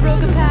Tesla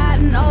broke a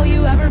patent, all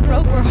you ever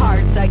broke were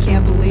hearts. I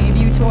can't believe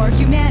you tore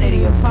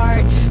humanity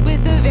apart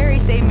with the very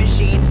same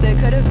machines that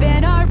could have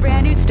been our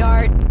brand new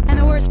start. And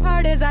the worst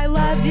part is I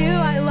loved you,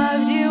 I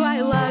loved you,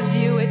 I loved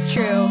you, it's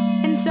true.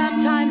 And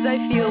sometimes I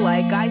feel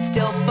like I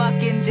still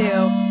fucking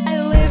do.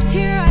 I lived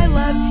here, I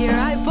loved here,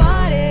 I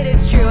bought it,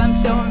 it's true. I'm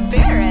so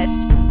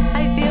embarrassed,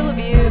 I feel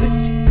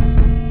abused.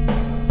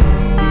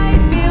 I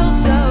feel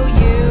so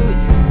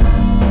used.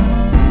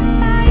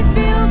 I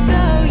feel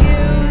so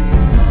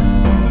used.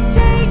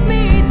 Take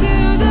me to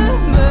the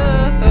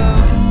moon,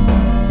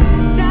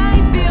 'cause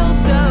I feel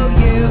so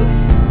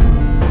used.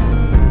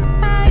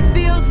 I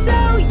feel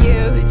so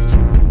used.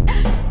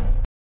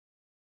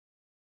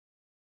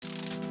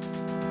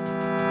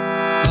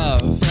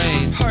 Love,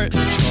 brain, heart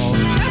control,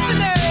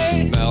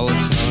 caffeine,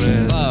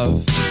 melatonin. Love,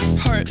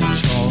 heart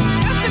control,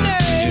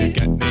 caffeine. You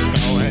get me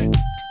going.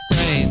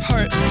 Brain,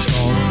 heart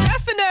control,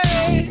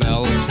 caffeine,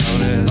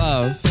 melatonin.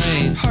 Love,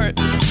 brain, heart.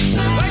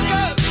 Wake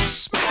up!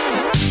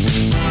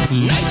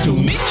 Nice to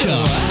meet ya.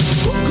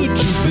 Who could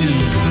you be?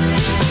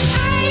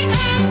 I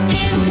am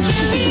intil.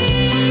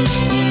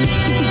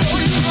 Oh,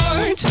 you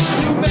aren't.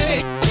 You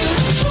make the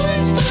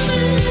choice to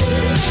leave.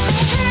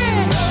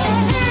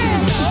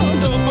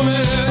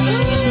 Dopamine.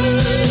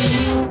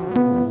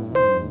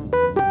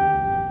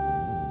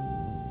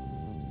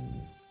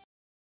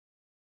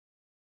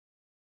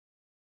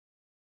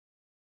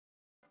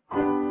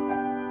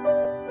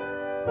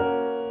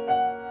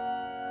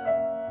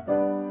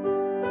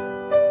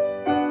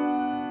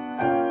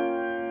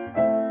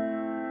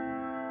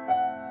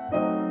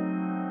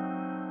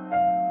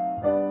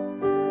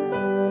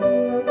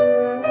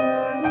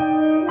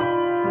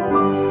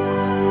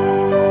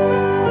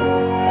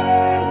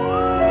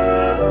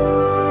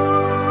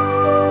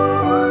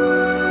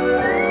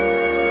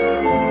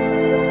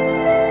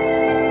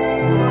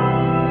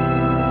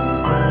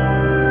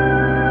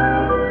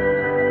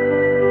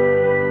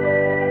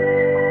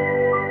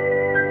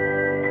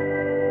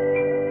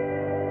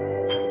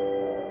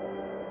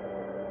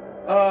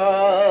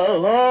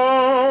 Alone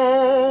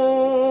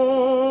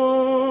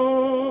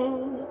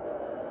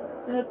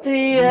at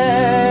the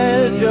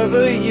edge of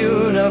a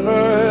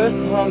universe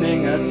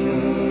humming a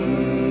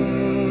tune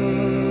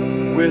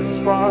with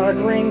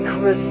sparkling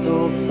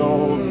crystal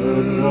souls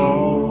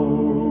aglow.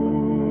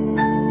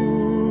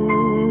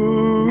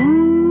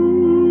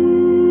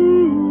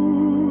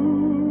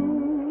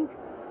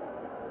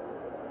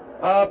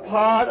 A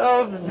part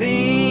of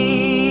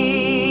thee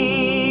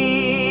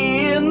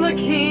in the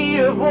key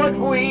of what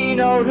we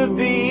know to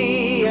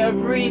be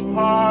every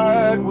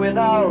part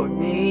without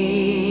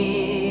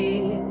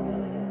me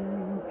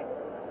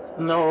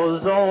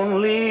knows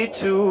only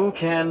two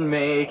can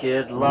make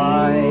it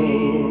light.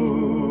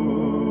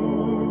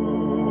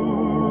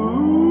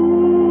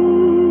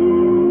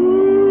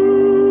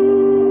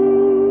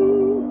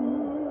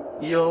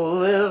 You'll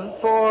live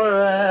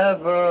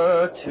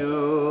forever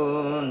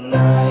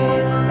tonight.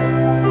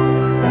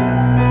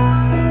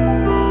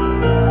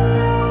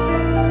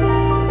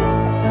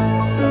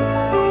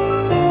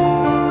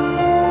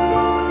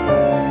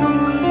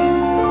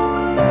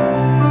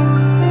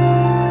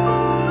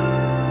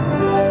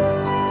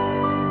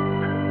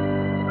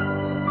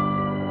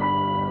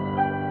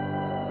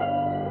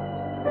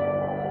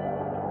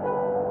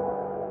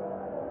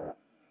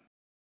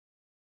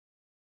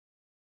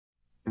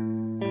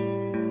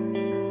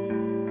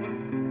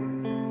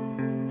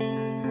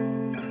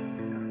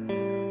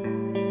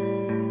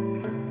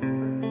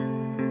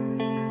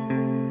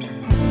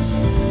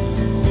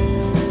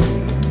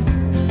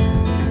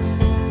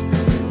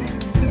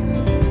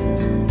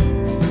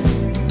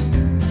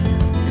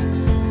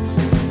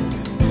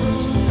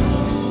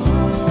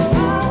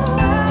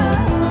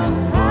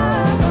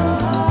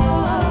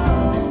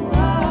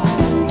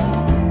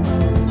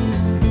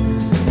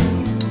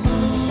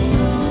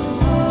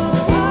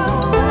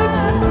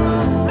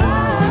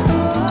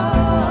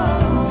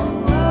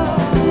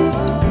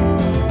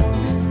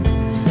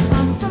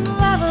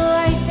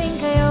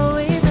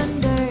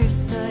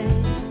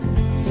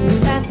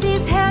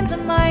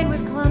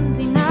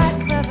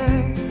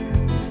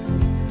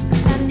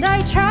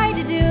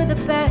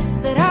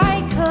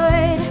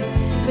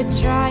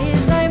 Try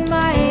as I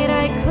might,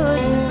 I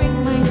couldn't bring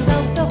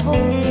myself to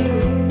hold you.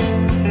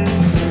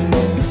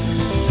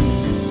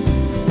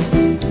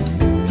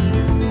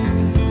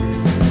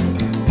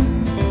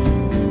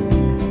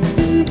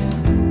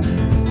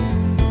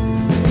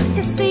 It's a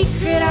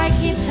secret I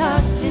keep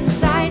tucked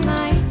inside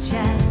my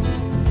chest,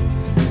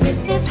 with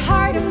this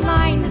heart of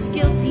mine that's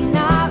guilty,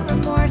 not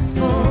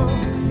remorseful.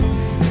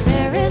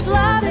 There is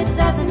love that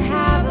doesn't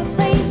have a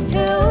place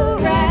to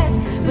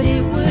rest, but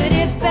it would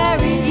have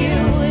buried you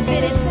if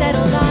it had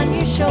settled on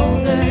your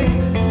shoulders.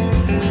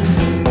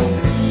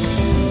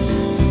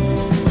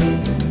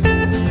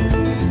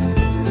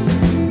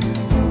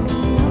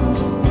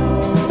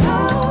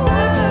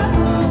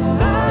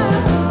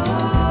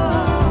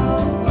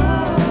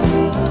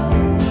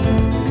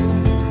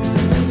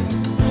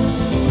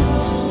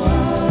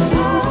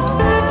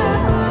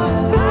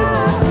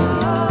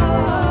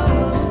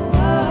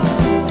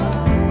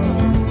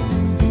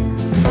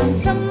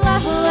 some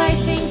level, I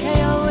think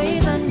I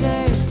always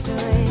understood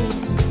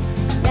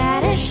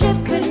that a ship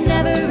could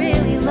never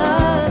really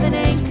love an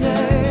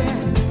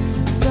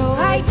anchor. So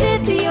I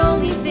did the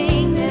only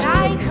thing that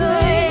I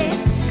could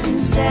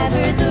and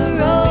severed the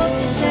rope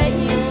to set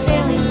you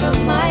sailing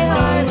from my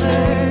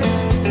harbor.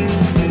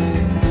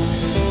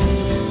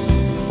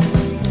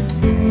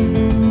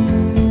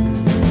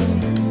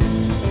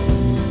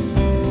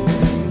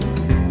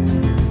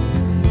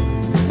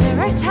 There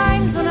are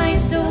times when I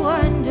still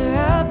wonder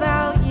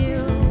about you.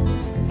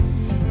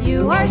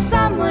 You are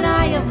someone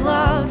I have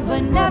loved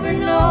but never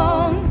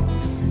known,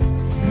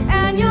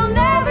 and you'll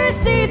never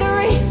see the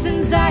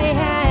reasons I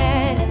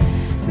had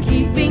for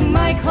keeping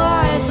my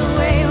claws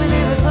away when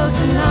they were close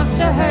enough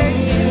to hurt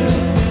you.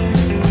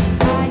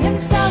 I am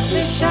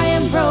selfish, I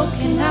am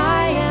broken,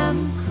 I am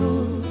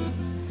cruel.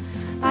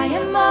 I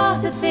am all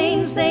the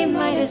things they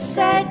might have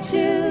said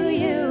to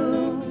you.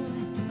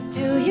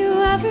 Do you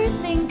ever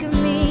think of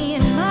me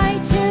in my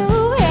two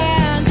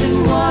hands and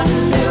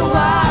wonder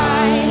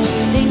why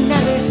they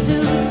never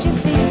soothed your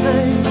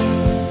fevers?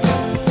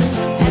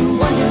 And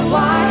wonder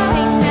why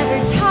they never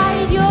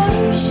tied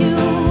your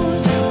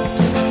shoes?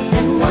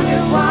 And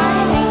wonder why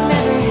they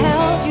never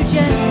held you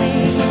gently?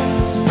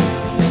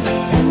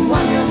 And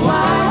wonder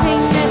why they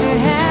never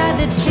had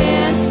the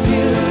chance to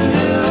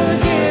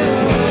lose you?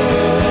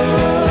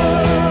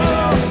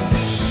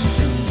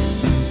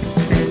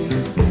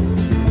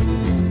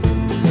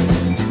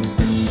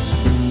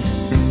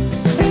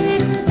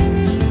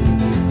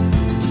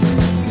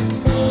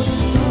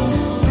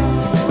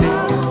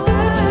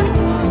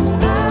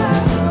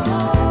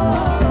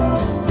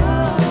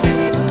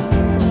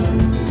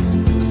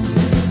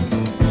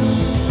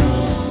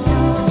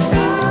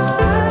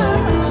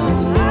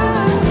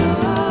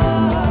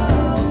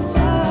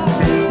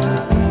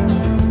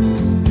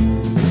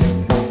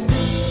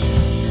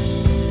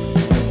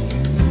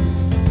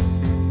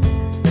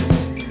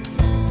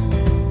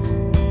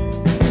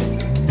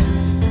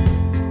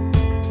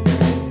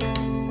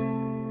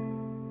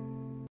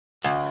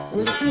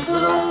 Listen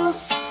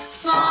close,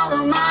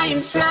 follow my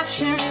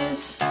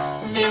instructions.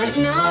 There is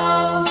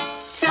no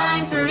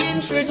time for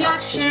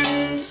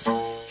introductions.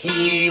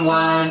 He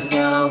was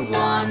the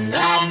one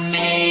that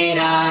made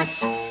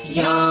us.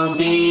 You'll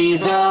be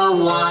the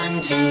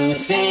one to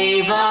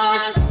save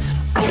us.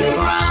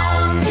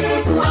 Underground,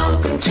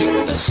 welcome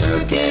to the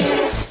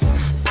circus.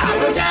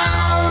 Power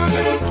down,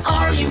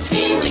 are you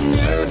feeling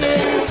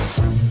nervous?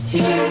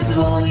 His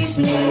voice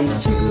needs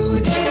to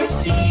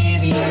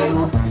deceive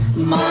you.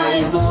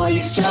 My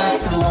voice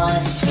just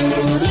wants to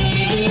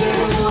leave you.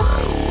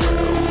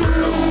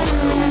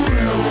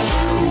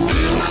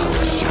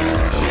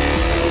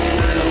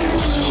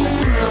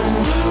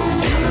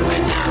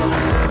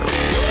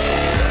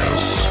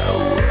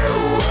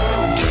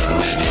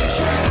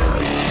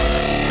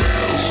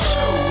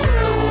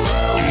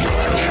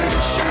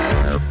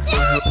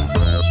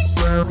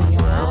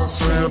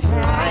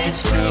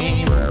 Ice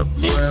cream.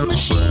 This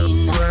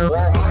machine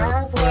will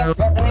help with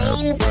the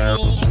brain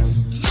freeze.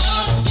 The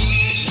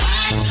stage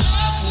lights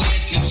up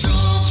with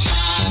control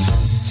shots,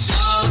 so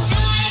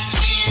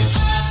tighten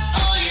up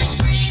all your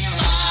spring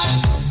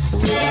locks.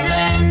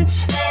 Prevent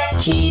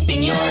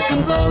keeping your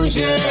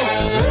composure.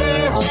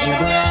 Hold your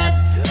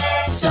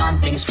breath,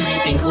 something's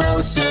creeping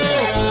closer.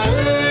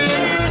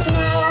 There's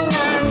no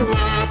one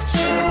left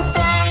to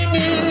find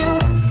you.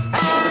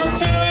 I'll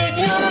take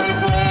your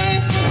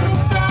place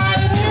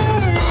inside you.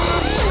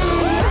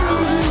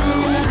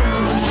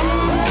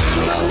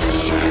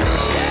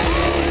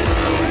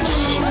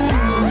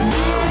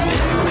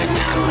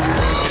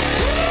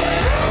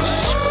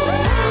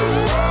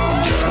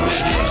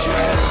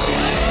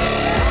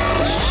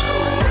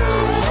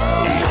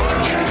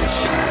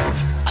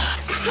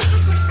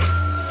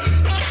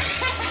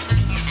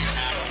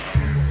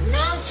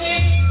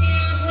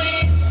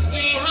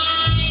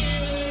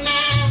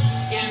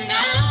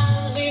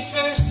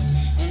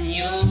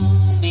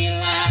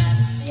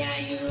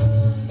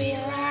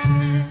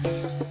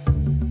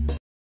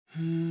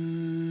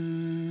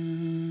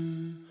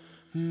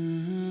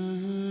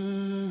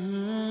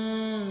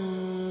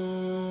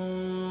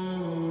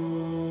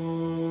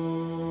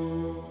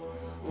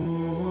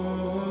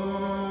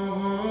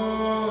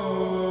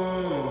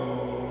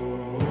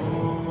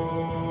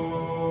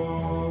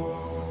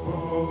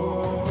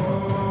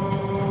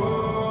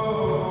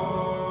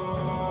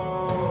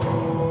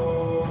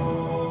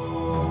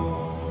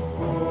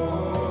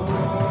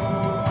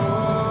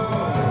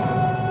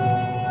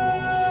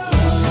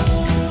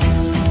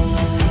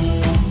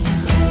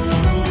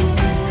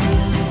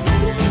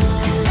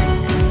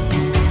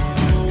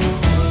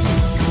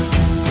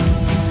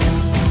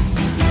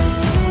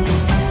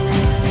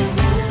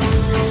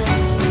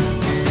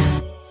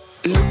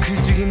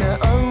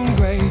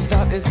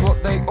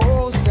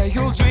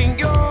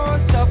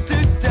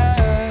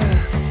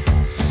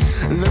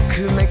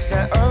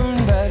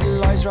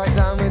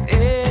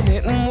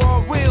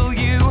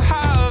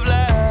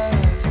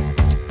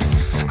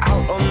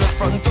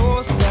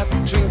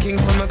 Drinking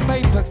from a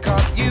paper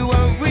cup, you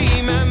won't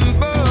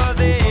remember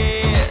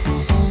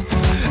this.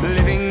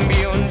 Living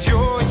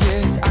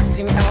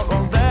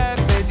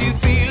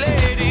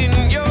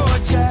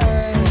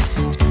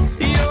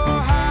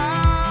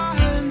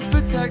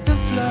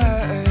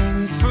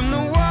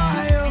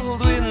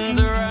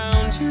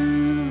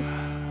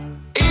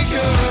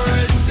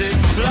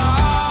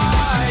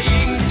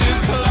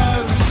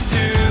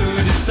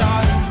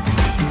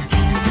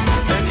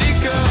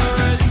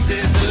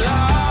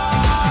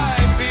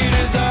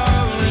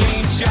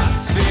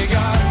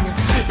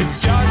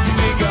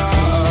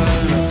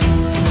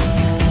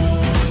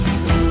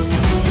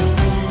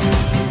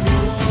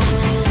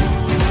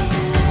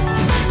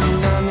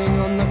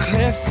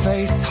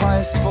face,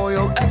 highest for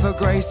you'll ever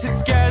grace. It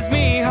scares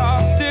me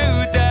half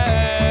to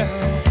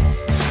death.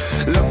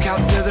 Look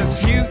out to the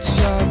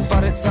future,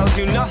 but it tells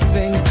you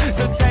nothing,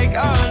 so take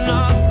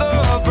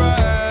another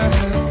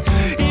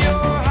breath.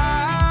 Your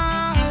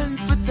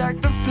hands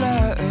protect the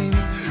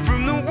flames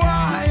from the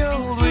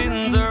wild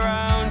winds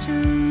around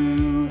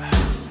you.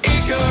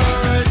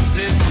 Icarus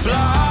is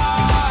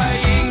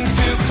flying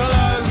too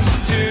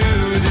close to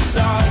the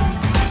sun.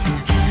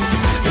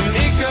 And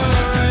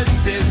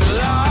Icarus is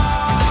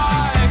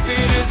life,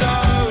 it is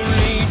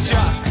only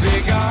just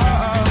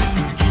begun.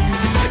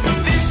 And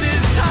this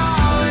is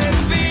how it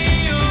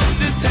feels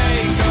to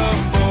take a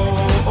fall.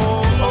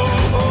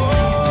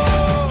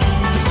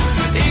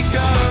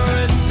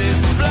 Icarus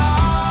is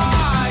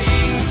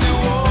flying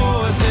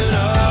towards an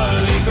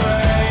early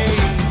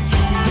grave.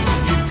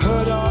 You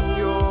put up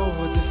your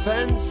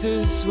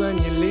defenses when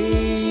you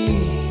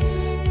leave.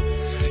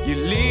 You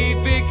leave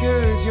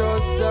because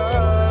you're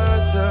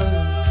certain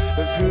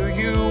of who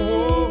you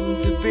want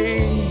to be.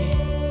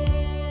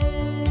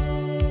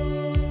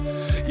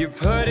 You're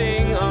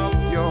putting up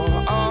your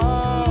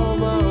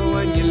armor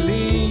when you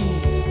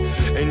leave,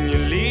 and you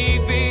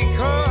leave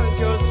because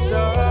you're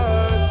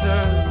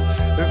certain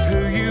of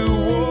who you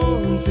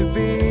want to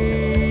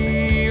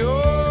be.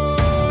 Oh,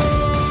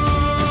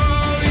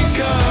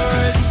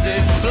 Icarus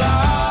is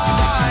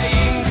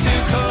flying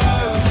too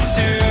close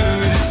to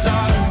the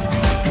sun.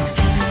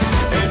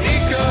 And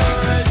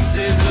Icarus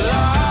is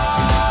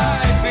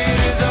life, it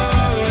is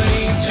only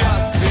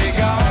just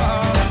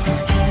begun.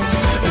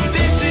 And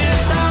this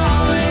is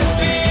how it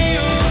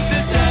feels to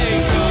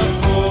take a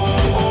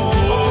fall.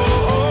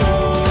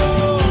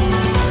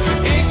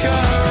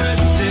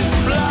 Icarus is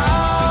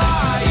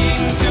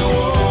flying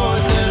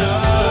towards an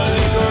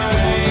early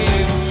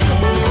grave.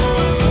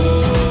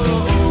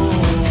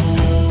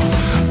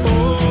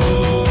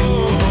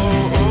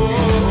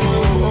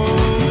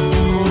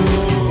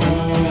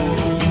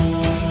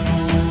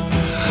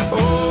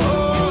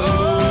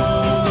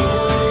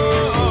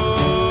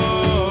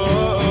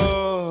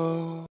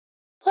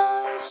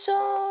 Life's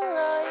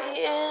alright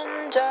in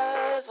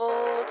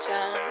Devil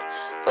Town.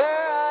 We're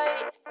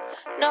right,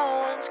 no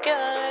one's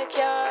gonna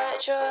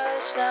catch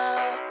us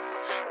now.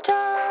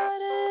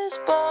 Dad has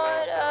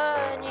bought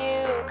a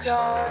new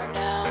car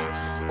now.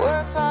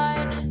 We're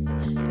fine,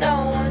 no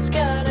one's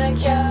gonna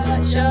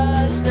catch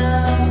us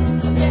now.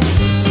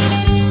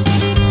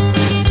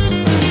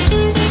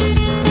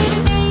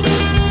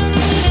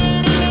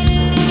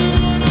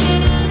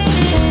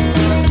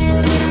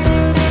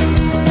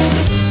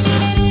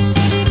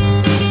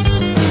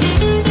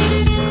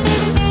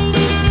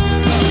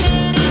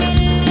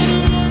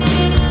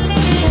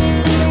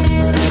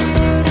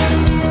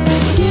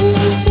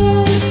 You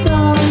said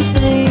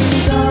something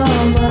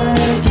dumb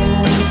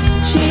again.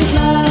 She's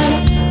mad,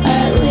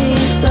 at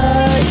least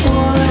that's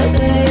what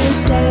they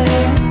say.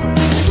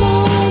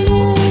 Mom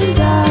and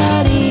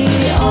Daddy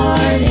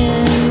aren't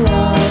in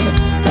love.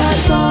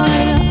 That's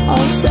fine,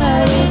 I'll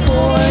settle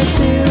for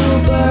 2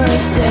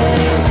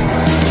 birthdays.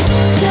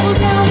 Devil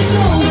Town is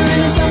older in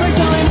the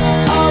summertime.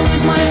 I'll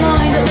lose my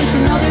mind at least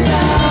another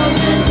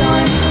 1,000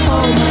 times.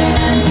 Hold my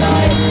hand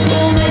tight,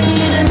 we'll make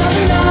it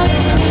another night.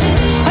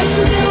 I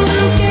still get a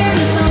little scared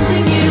of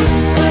something new,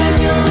 but I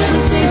feel a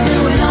little safer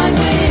when I'm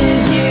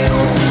with you.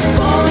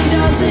 Falling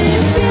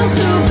doesn't feel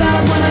so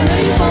bad when I know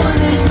you're falling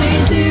this way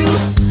too.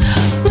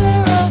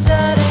 We're all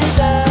dead in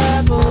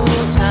Devil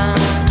Town.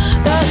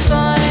 That's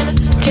fine,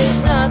 'cause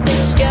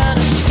nothing's gonna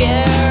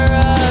scare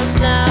us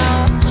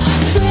now.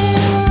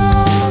 We're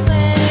all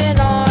in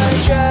our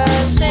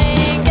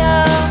dressing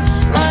gowns.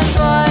 Mine's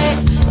white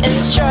and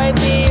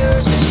stripy,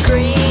 yours is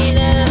green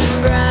and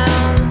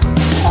brown.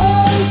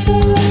 I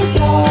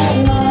forgot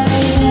my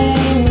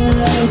name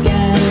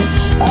again.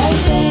 I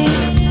think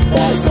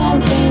that's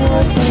something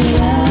worth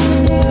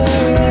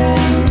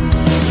remembering.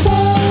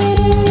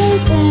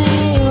 Spiders in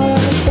your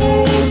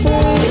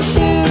favorite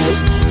shoes.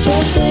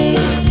 Just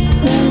leave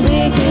them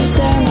because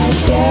they're not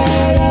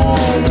scared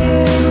of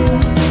you.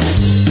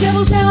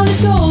 Devil Town is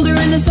colder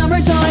in the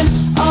summertime.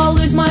 I'll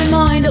lose my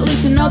mind at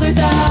least another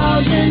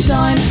 1,000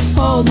 times.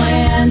 Hold my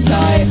hand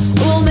tight,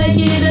 we'll make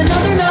it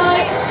another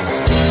night.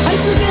 I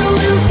still get a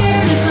little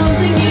scared of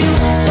something new,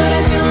 but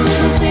I feel a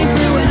little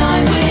safer when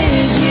I'm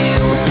with you.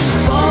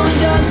 Falling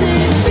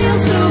doesn't feel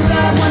so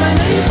bad when I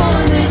know you're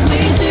falling this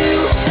way too.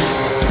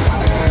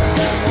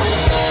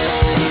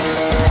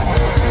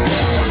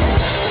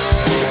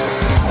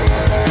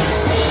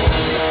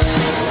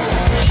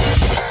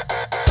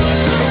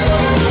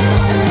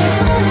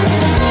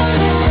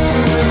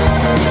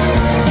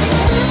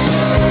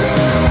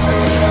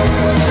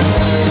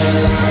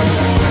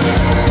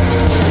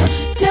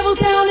 Devil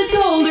Town is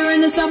colder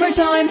in the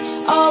summertime.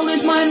 I'll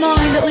lose my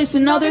mind at least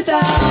another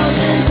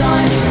 1,000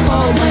 times.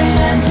 Hold my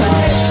hand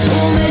tight,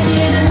 we'll make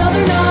it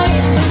another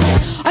night.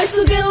 I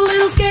still get a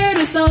little scared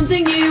of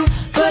something new,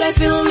 but I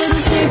feel a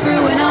little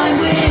safer when I'm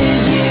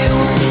with you.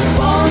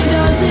 Falling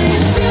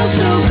doesn't feel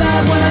so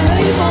bad when I know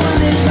you're falling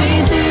this way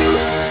too.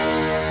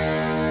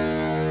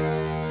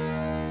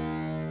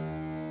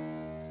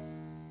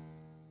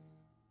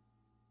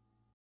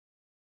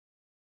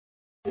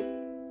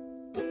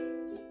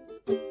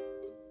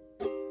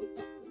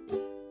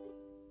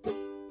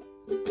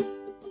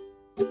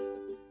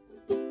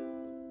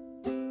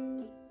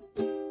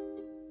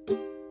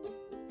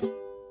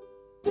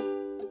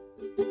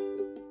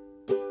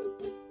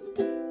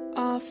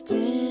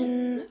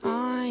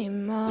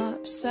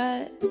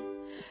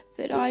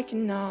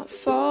 cannot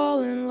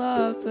fall in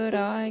love, but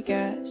I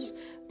guess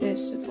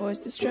this avoids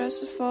the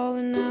stress of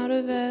falling out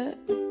of it.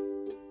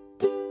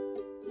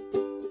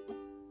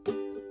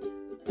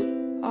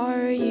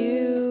 Are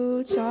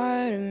you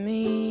tired of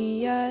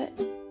me yet?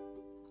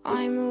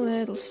 I'm a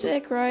little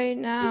sick right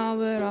now,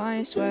 but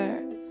I swear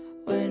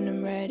when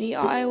I'm ready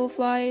I will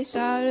fly us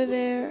out of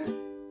here.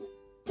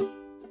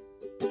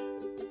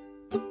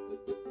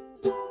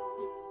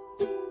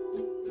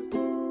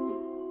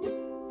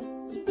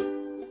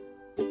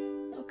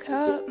 I'll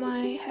cut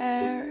my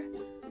hair,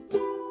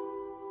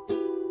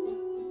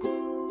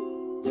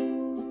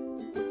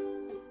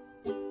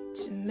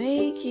 to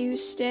make you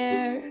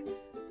stare.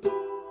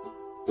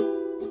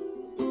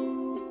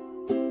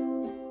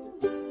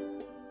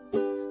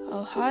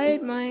 I'll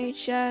hide my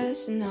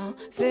chest and I'll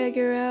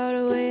figure out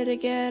a way to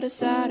get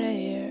us out of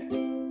here.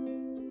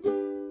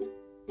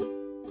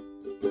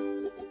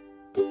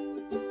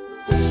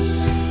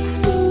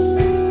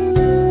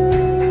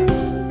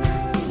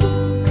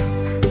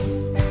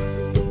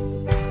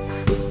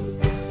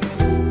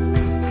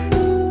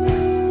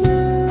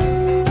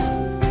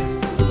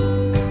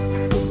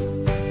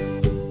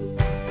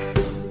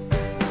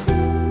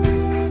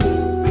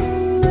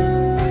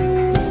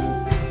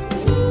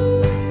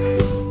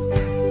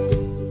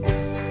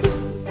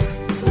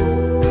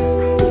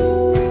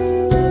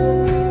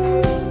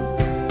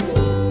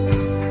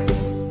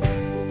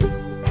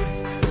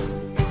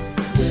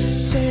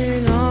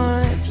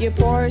 Your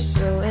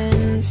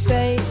porcelain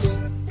face,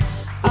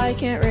 I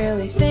can't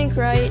really think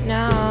right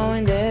now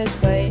in this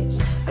place.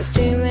 There's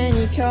too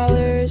many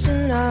colors,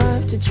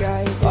 enough to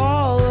drive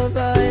all of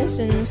us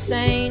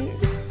insane.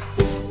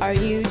 Are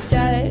you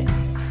dead?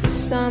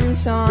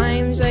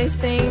 Sometimes I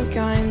think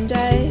I'm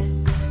dead,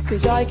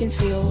 'cause I can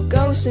feel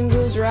ghosts and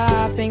ghouls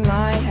wrapping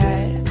my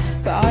head.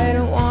 But I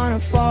don't wanna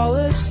fall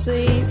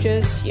asleep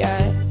just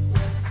yet.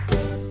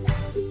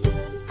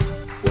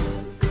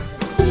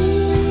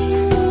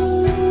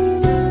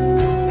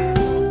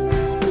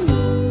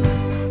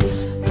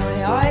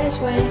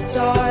 Went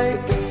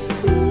dark,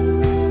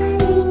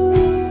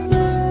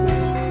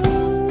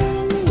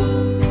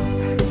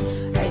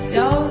 I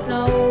don't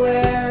know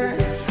where.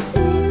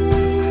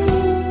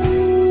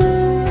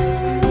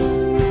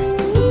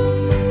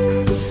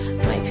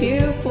 My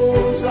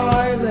pupils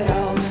are, but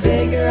I'll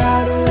figure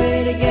out a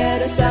way to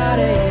get us out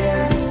of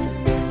here.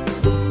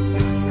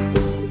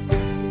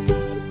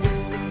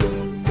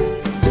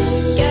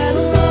 Get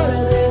a load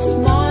of this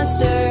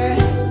monster,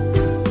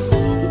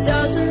 he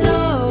doesn't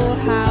know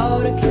how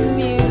to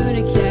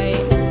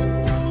communicate.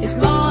 His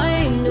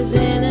mind is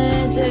in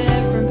a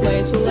different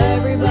place. Will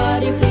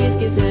everybody please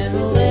give him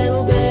a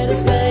little bit of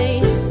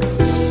space?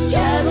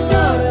 Get a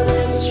load of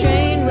this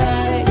train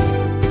wreck,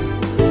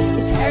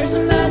 his hair's a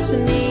mess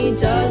and he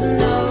doesn't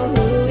know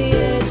who he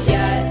is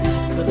yet.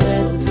 But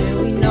little do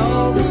we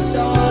know the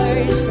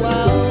stars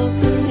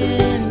welcome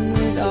him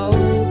with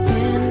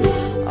open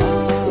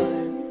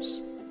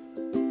arms.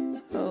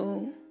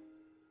 Oh,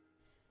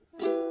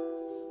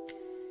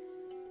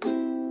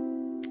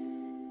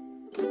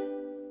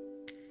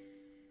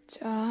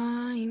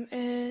 time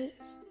is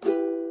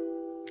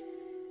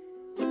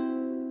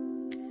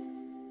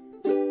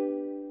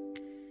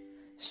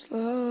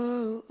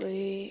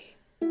slowly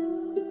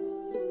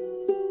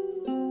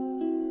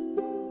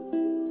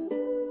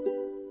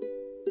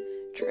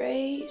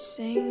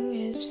tracing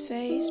his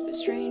face, but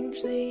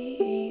strangely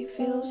he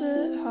feels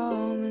at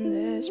home in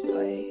this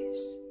place.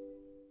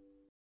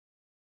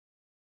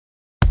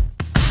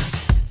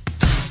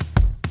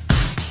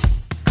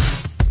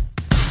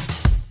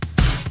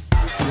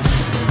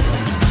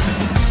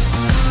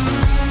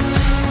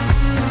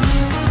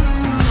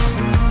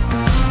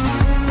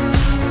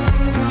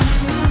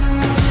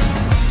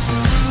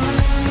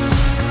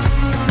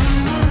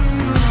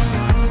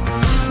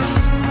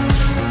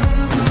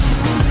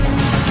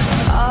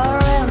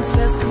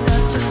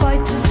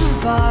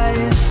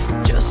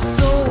 Just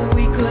so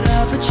we could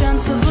have a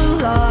chance of a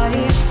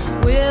life.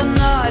 We're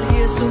not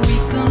here so we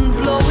can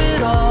blow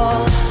it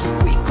all.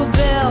 We could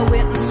bear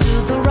witness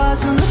to the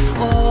rise and the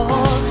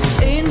fall.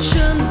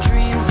 Ancient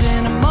dreams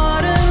in a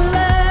modern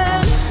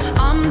land.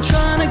 I'm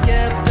trying to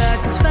get back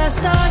as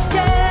fast I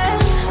can.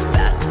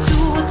 Back to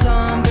a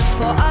time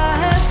before I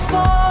had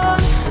fun.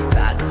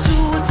 Back to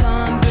a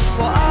time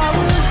before I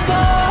was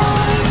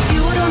born.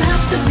 You don't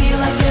have to be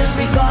like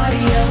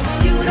everybody else.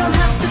 You don't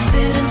have to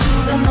fit into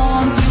the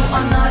norm. You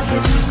are not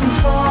here to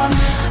conform.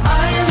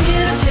 I am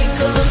here to take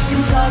a look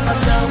inside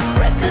myself.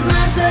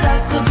 Recognize that I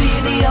could be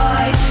the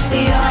eye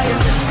of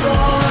the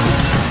storm.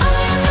 I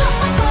am not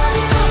my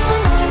body, not my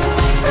mind, or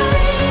my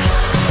brain.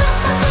 Not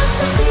my thoughts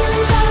or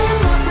feelings, I am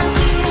not my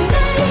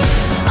DNA.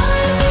 I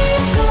am the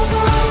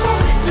observer, I'm the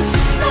witness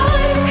of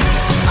life.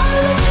 I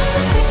live in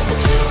the space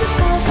between the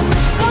stars and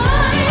the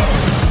sky.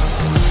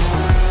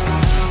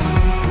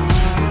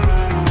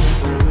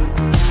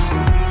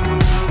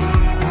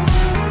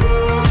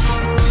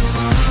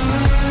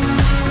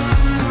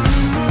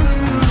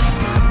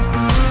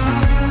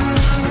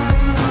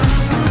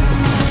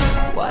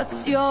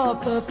 What's your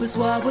purpose?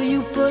 Why were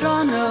you put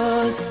on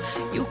earth?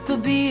 You to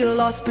be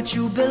lost, but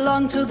you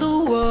belong to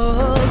the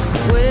world.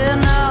 We're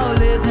now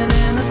living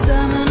in a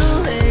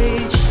seminal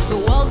age. The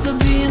walls are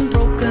being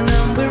broken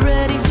and we're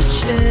ready for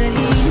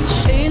change.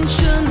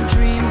 Ancient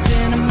dreams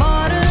in a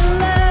modern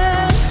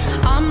land.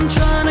 I'm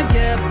trying to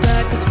get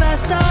back as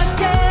fast as I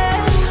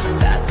can.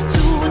 Back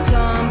to a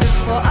time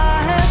before I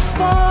had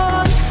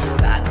fun.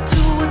 Back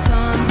to a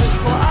time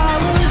before I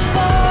was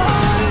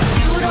born.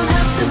 You don't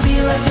have to be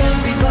like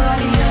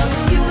everybody else.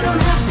 You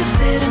don't have to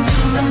fit into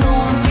the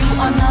norm. You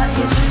are not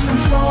here to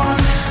conform.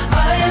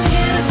 I am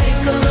here to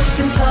take a look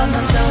inside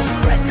myself.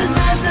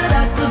 Recognize that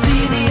I could be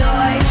the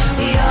eye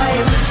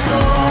of the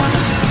storm.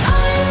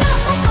 I am not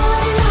my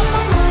body, not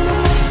my mind,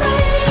 not my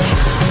brain.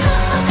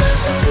 Not my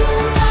thoughts and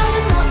feelings, I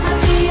am not my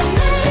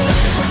DNA.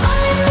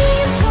 I am the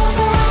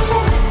observer, I'm a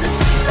witness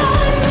of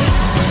life.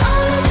 I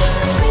live in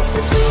the space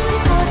between the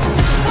stars and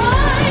the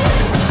sky.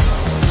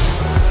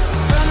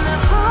 From the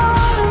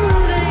heart of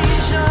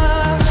Malaysia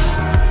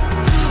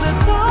to the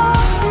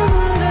dark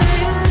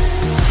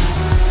Himalayas.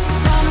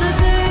 From the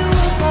day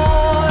we're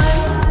born,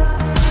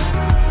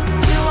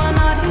 you are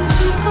not here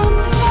to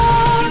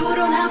conform. You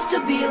don't have to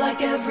be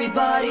like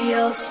everybody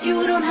else. You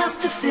don't have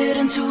to fit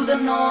into the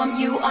norm.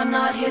 You are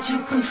not here to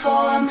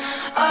conform.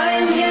 I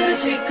am here to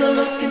take a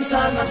look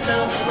inside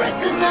myself.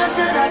 Recognize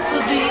that I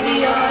could be the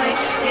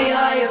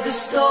eye of the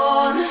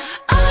storm.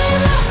 I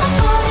am not my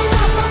body,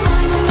 not my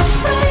mind, not my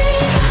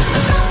brain.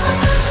 Not my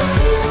thoughts and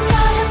feelings,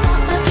 I am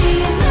not my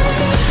DNA.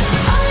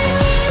 I am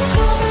the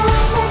observer,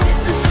 I'm a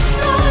witness of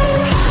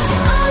life.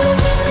 I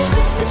live in the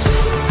space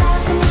between the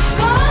stars and the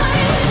sky.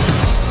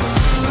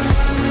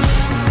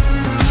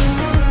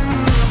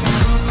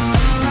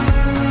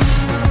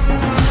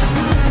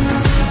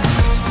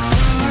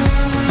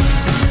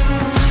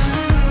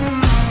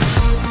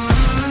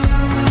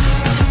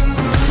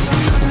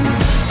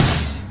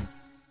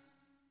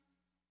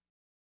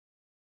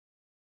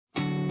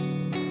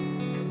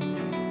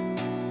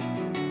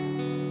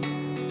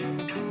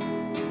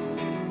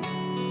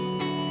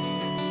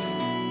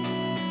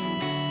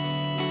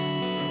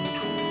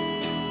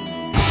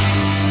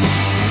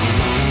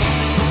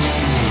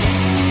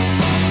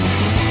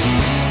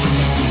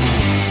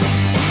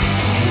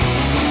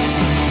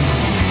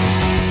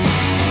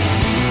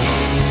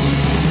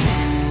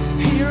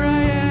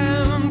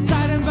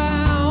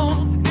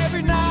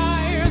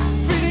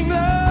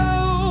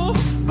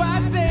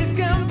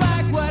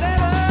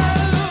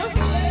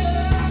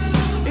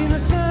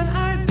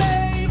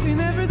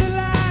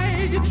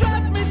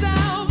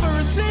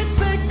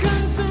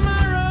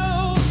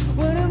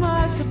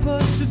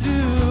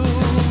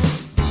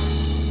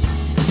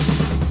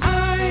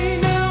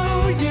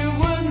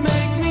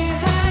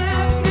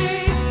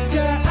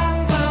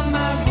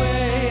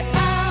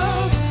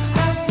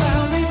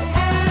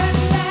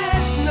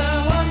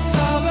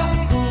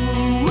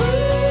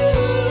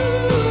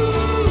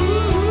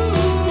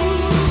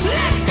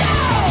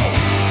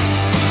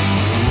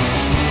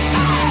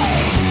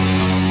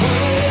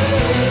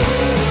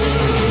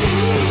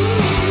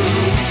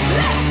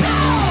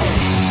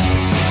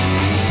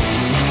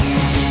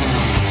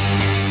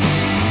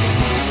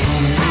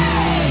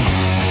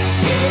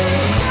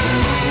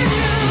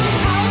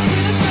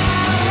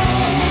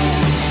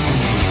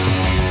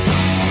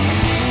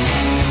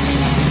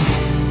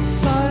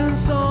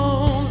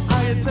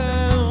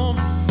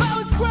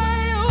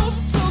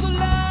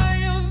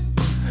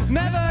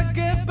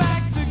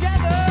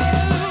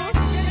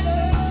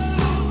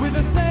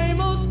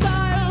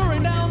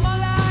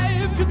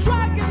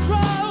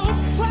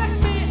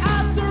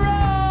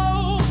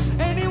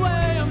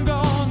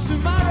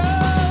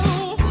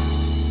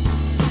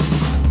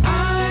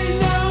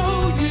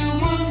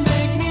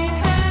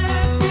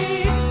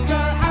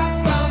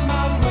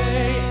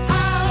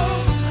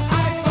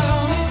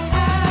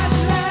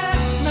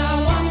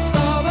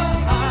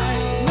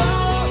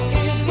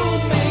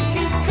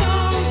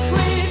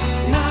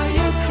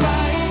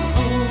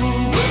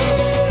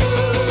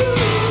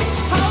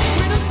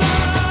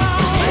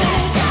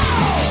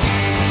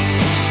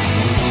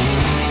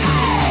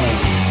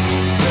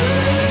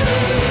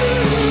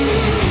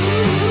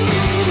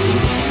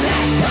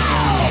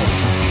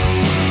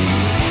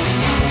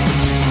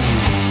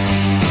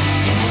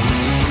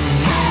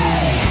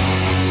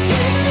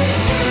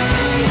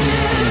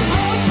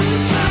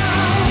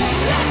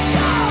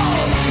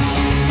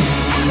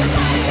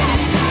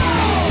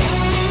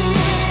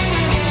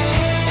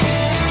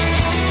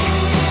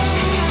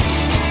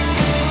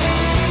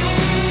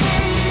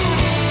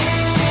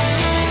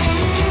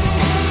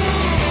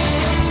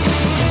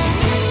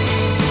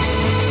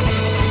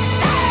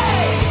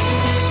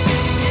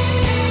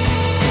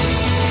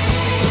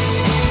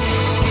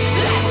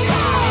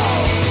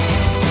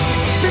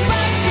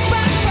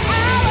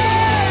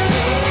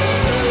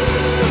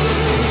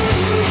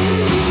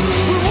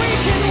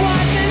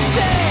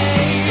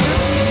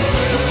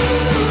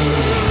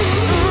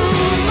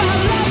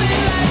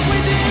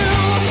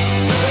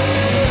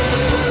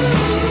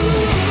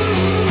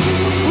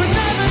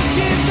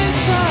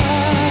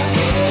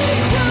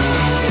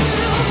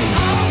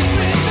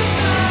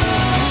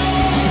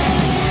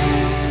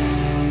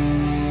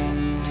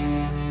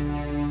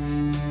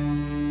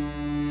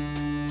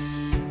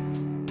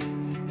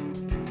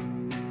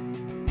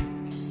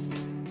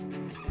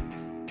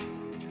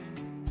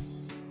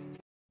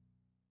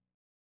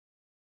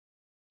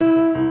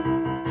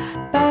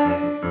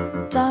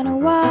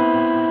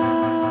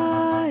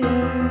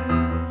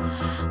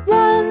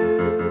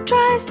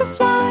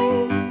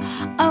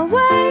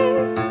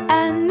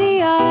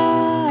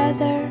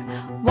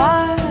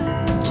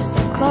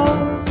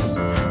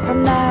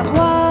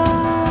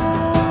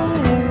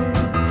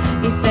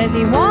 says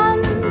he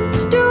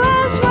wants to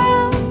as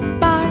well,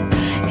 but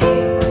he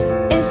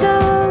is a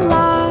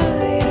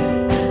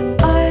liar.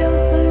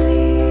 I'll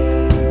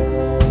believe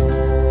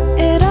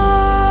it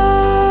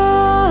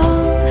all.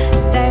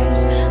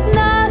 There's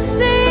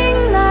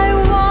nothing I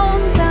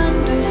won't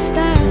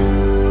understand.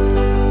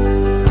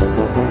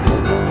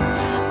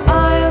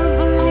 I'll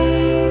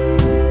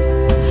believe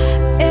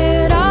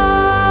it all.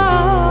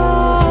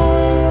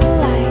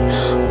 I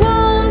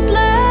won't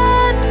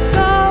let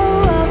go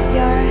of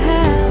your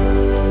hand.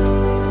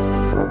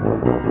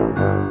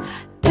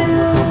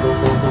 Two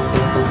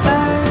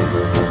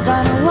birds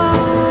on a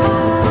wire.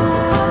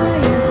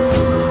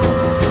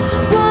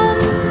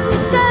 One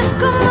says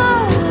come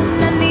on,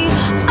 and the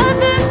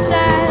other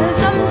says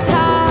I'm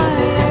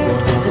tired.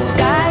 The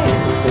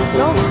sky's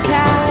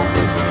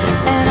overcast,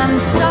 and I'm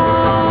sorry.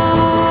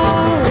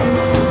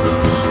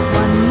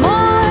 One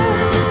more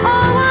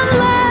or one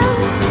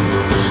less,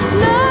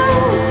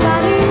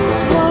 nobody's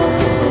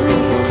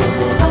worried.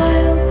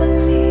 I'll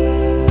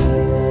believe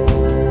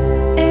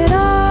it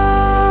all.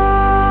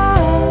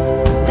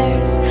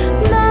 There's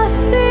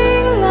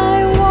nothing I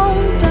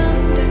won't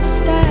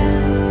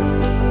understand.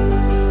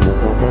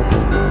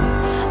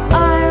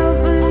 I'll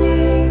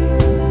believe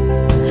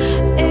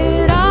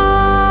it all.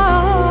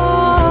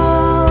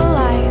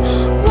 I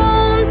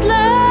won't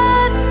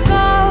let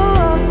go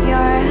of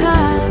your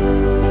hand.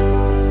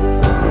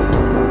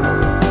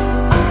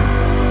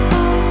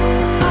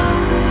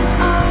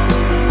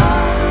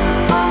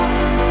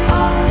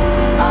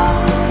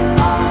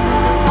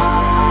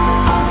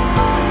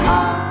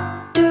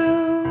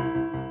 Two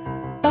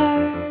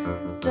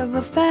birds of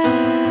a feather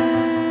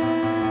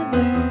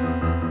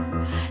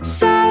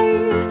say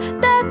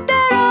that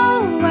they're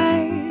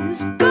always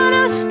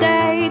gonna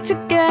stay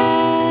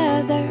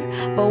together,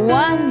 but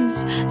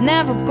one's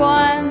never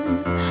going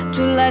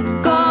to let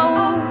go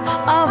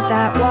of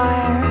that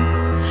wire.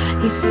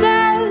 He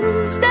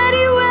says that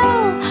he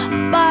will,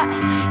 but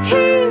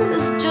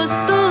he's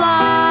just a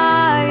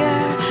liar.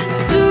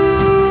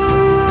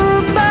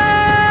 Two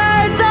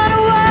birds on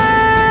a wire.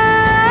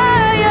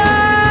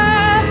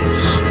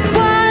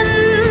 One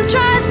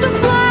tries to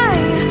fly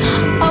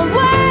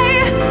away,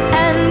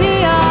 and the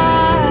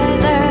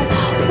other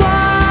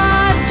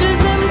watches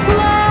him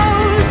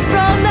close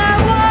from that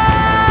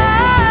wire.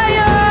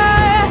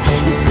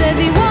 He says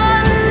he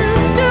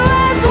wants to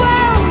as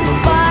well,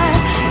 but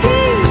he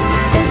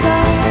is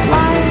a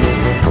liar.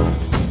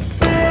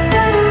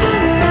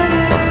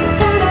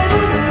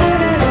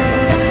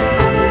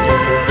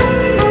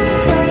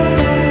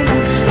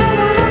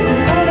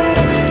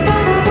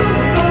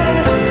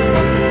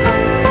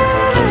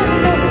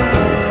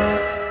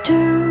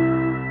 Two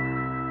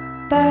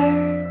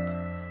birds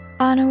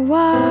on a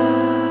wire.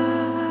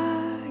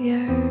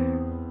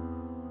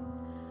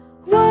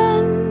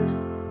 One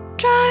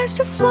tries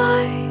to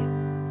fly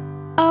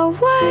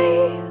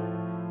away,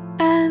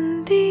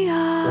 and the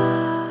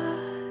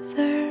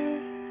other.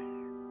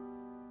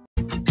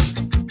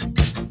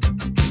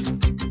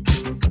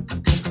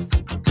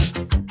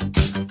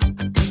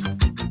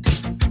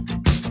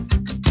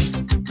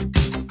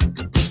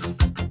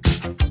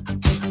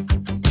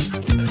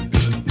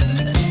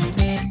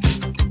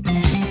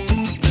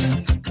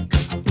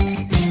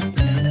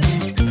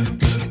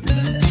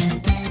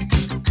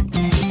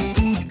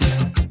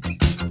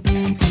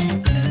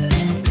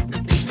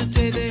 The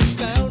day they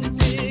found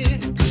me,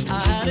 I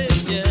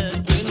hadn't yet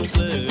been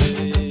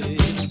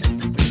played.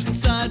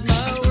 Inside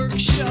my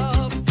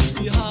workshop,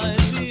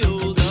 behind the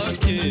old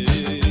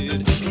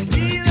arcade.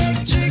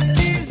 Electric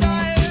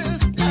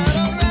desires had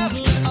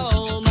unraveled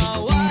all my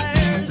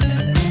wires.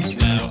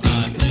 Now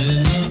I'm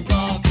in the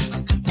box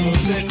for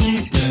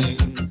safekeeping.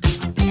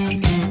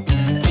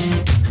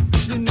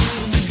 The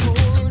news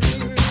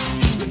reporters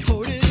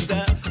reported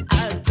that I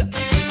died,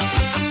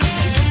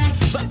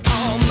 but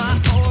all my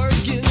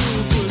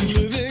organs were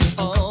living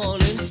on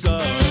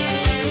inside.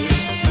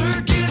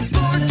 Circuit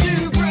board to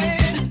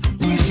brain,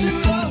 with two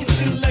lungs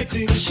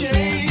electing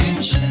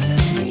change.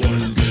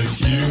 One big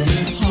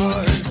human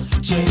heart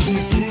gently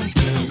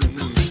beating.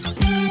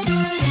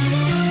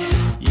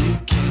 You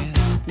can't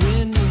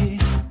win me,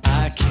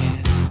 I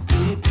can't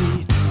be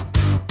beat.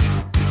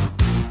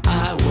 I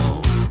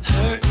won't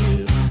hurt you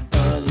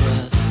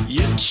unless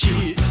you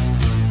cheat.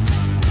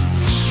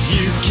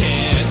 You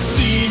can't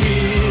see me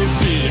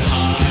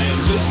behind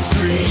the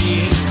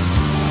screen.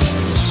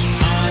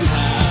 I'm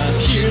half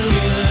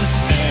human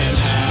and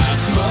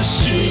half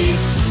machine.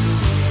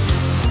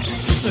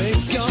 Thank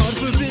God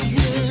for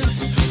business,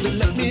 but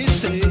let me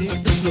take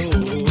the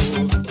floor.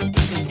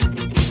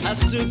 I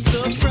stood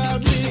so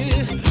proudly,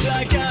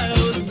 like I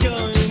was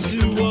going to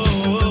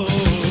war.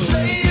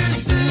 Player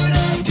soon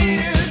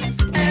appeared,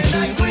 and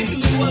I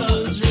quickly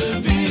was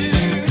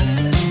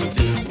revered.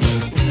 This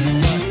must be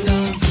what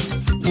love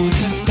would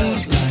have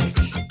felt like.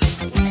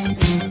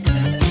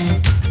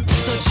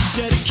 Such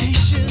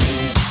dedication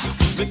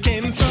that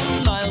came from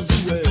miles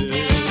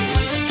away.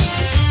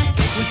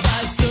 With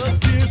eyes so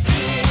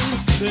piercing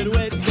that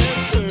wait their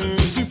turn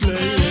to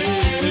play.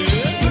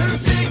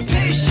 Perfect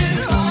patient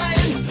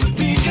lines,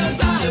 because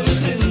I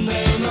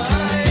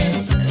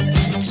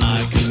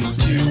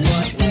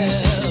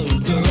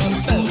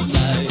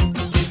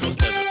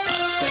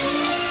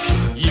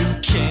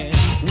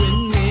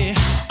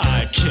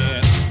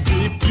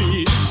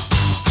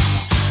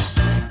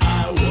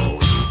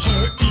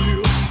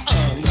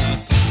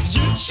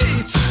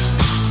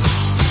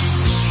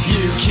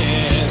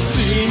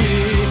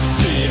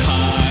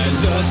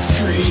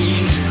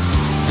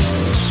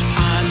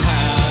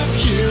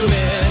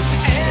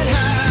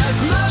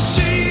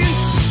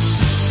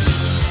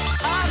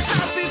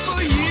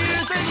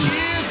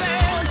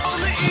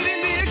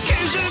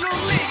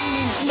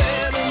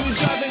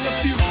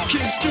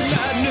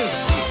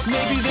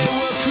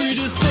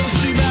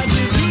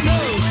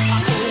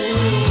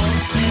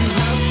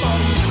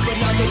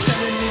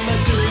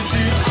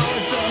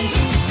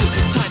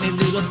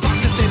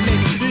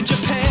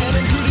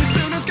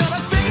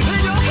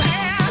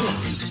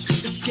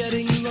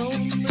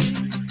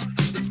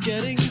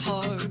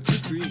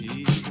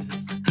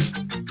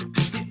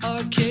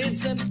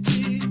room's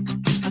empty.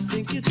 I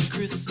think it's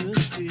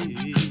Christmas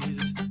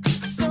Eve.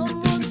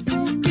 Someone's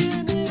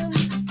broken in.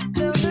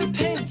 Now they're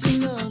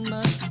painting on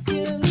my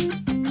skin.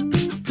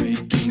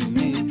 Breaking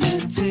me,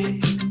 then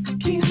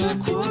taking my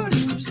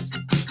quarters.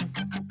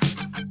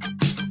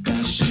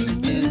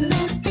 Bashing in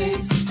my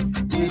face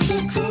with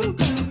a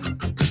crowbar.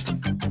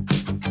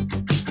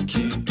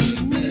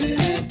 Kicking me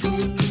and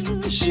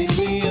pushing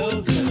me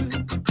over.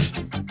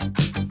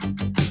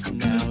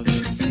 Now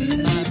they see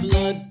my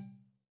blood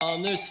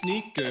on their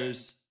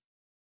sneakers.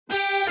 You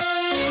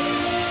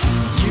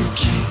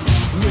can't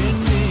win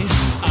me,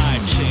 I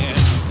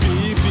can't be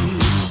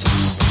beat.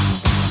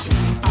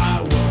 I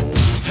won't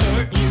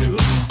hurt you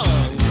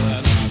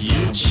unless you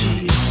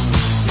cheat.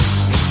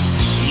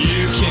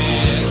 You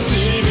can't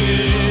see me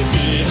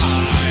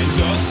behind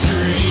the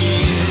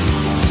screen.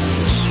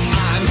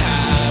 I'm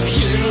half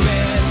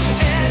human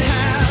and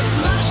half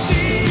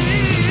machine.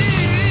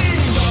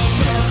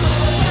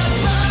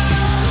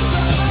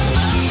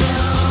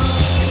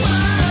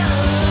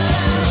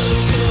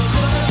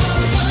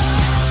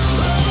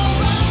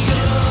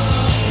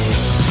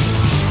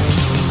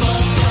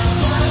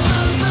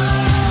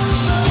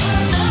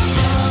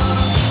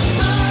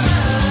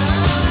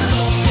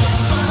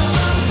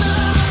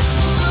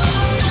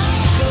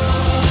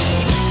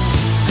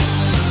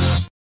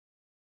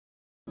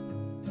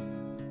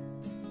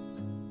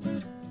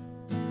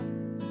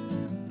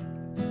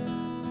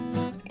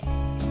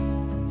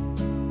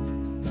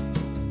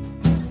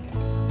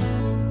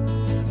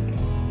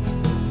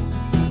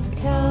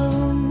 Tell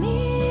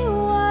me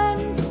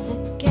once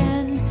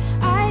again,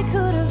 I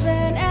could have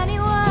been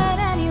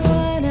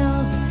anyone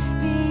else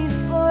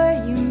before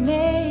you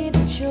made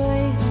the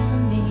choice for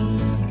me.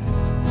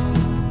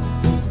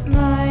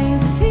 My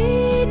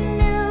feet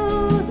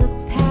knew the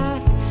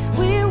path.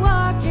 We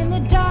walked in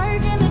the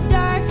dark,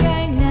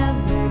 I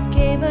never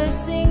gave a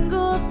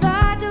single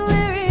thought to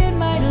where it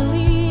might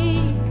lead.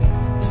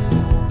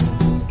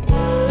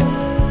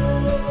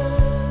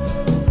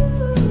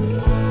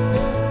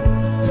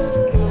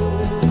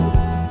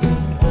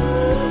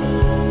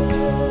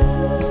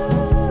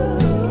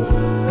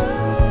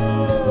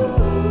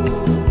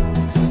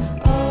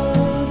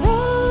 All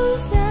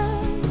those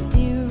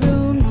empty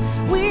rooms,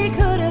 we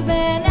could have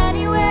been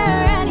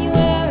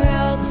anywhere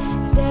else.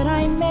 Instead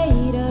I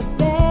made a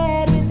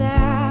bed with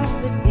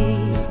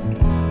apathy.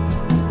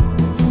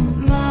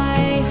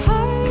 My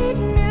heart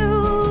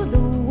knew the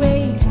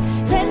weight,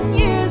 10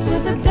 years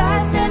worth of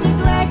dust and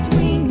neglect.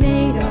 We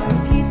made our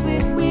peace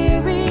with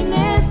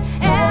weariness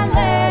and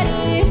let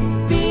it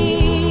be.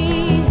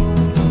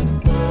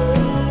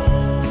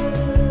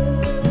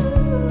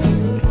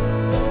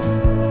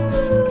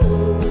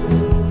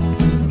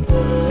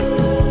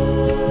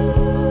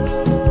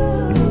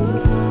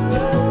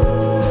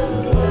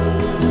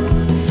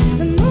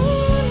 The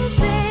moon will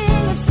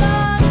sing a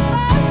song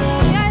about me.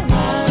 I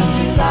loved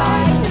you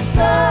like the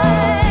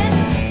sun.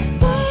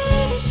 For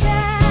the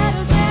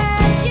shadows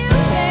that you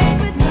made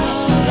with no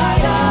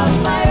light of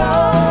my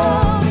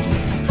own,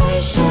 I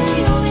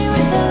shine only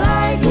with the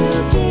light you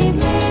gave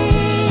me.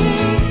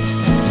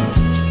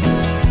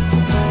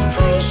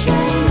 I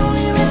shine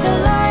only with the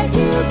light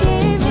you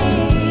gave me.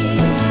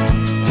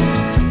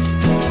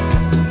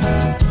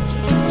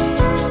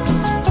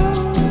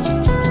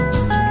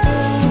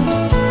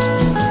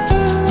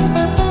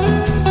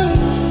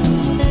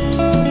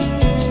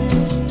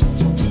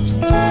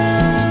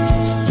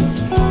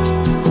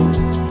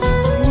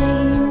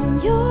 Name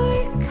your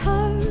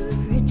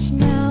courage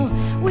now.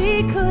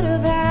 We could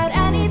have had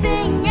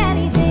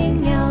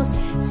anything else.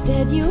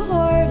 Instead you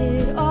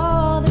hoarded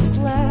all that's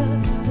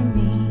left of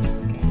me.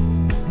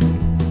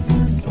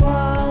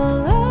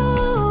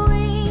 Swallowing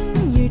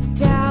your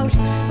doubt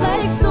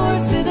like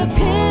swords to the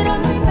pit of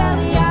my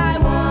belly. I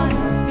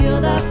wanna feel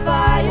the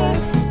fire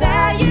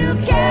that you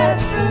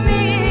kept from me.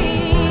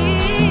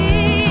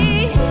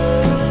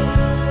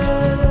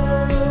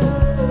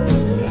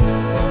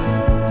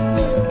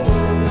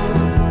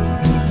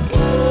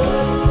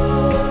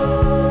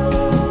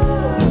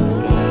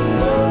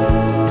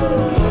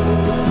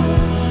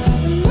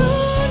 The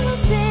moon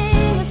will sing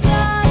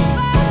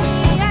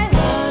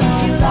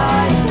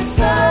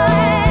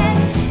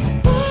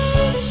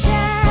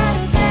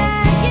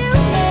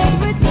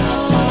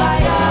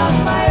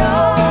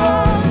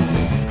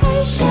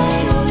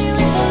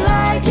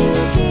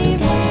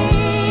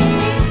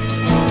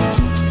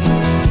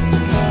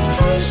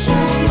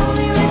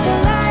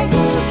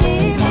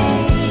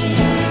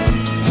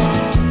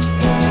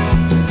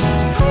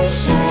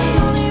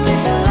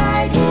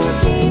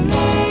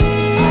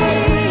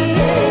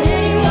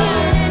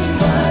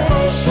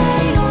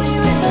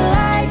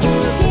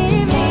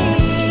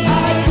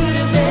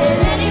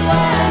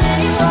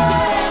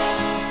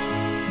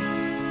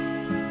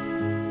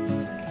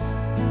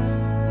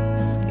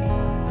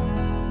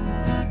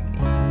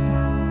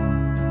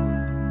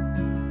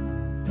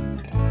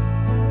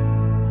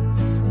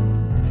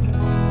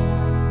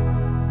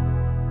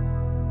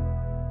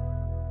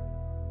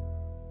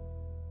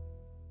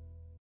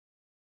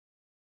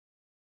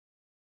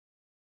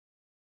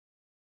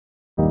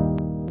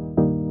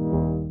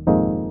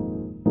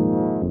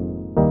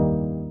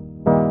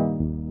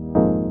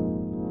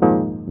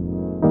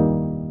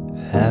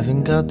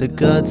haven't got the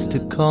guts to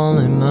call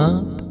him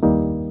up.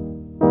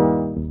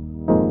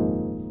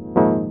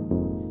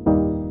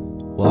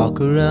 Walk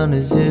around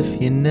as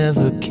if you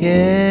never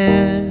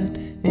cared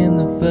in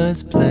the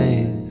first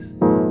place.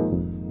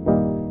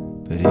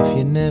 But if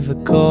you never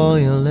call,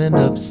 you'll end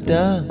up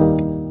stuck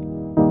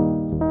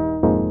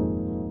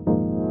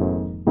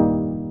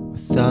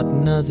without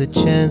another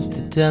chance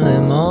to tell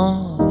him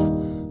off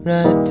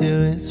right to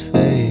his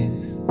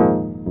face.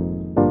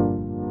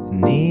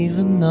 And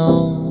even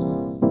though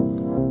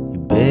you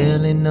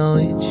barely know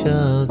each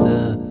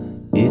other,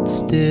 it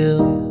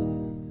still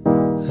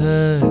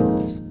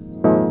hurts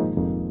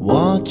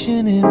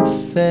watching him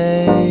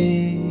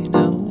fade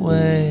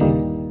away.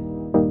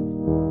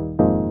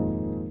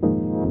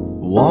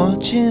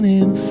 Watching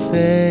him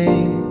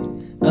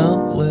fade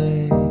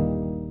away.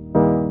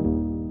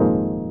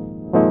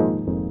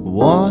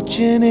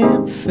 Watching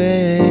him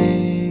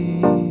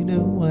fade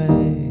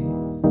away.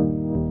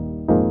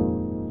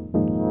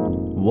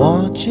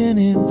 Watching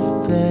him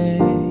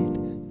fade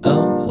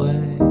away.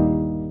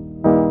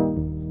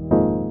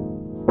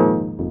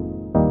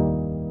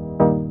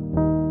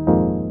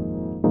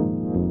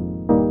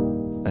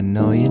 I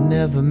know you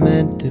never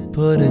meant to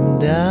put him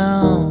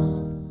down,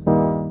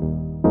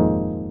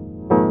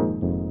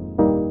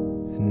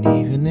 and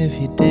even if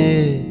you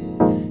did,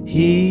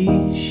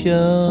 he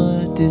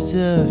sure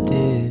deserved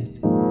it.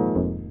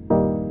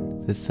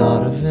 The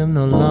thought of him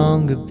no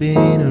longer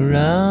being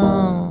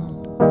around,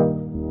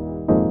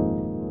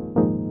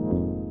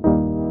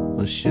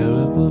 well,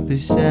 sure it would be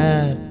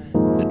sad,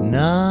 but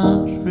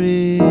not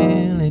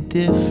really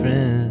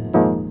different.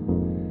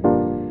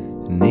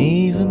 And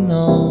even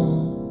though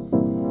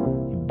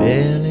you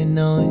barely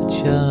know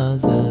each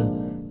other,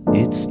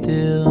 it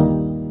still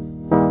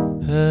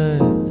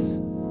hurts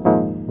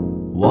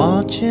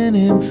watching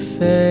him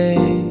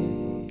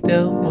fade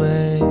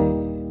away.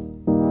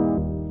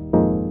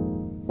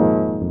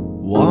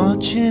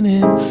 Watching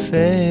him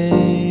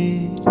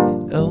fade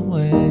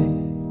away.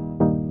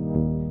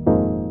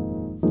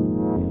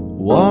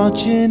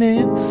 Watching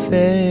him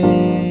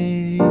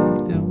fade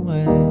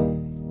away.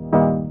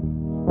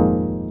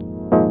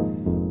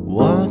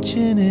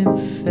 Watching him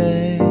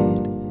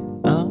fade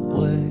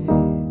away.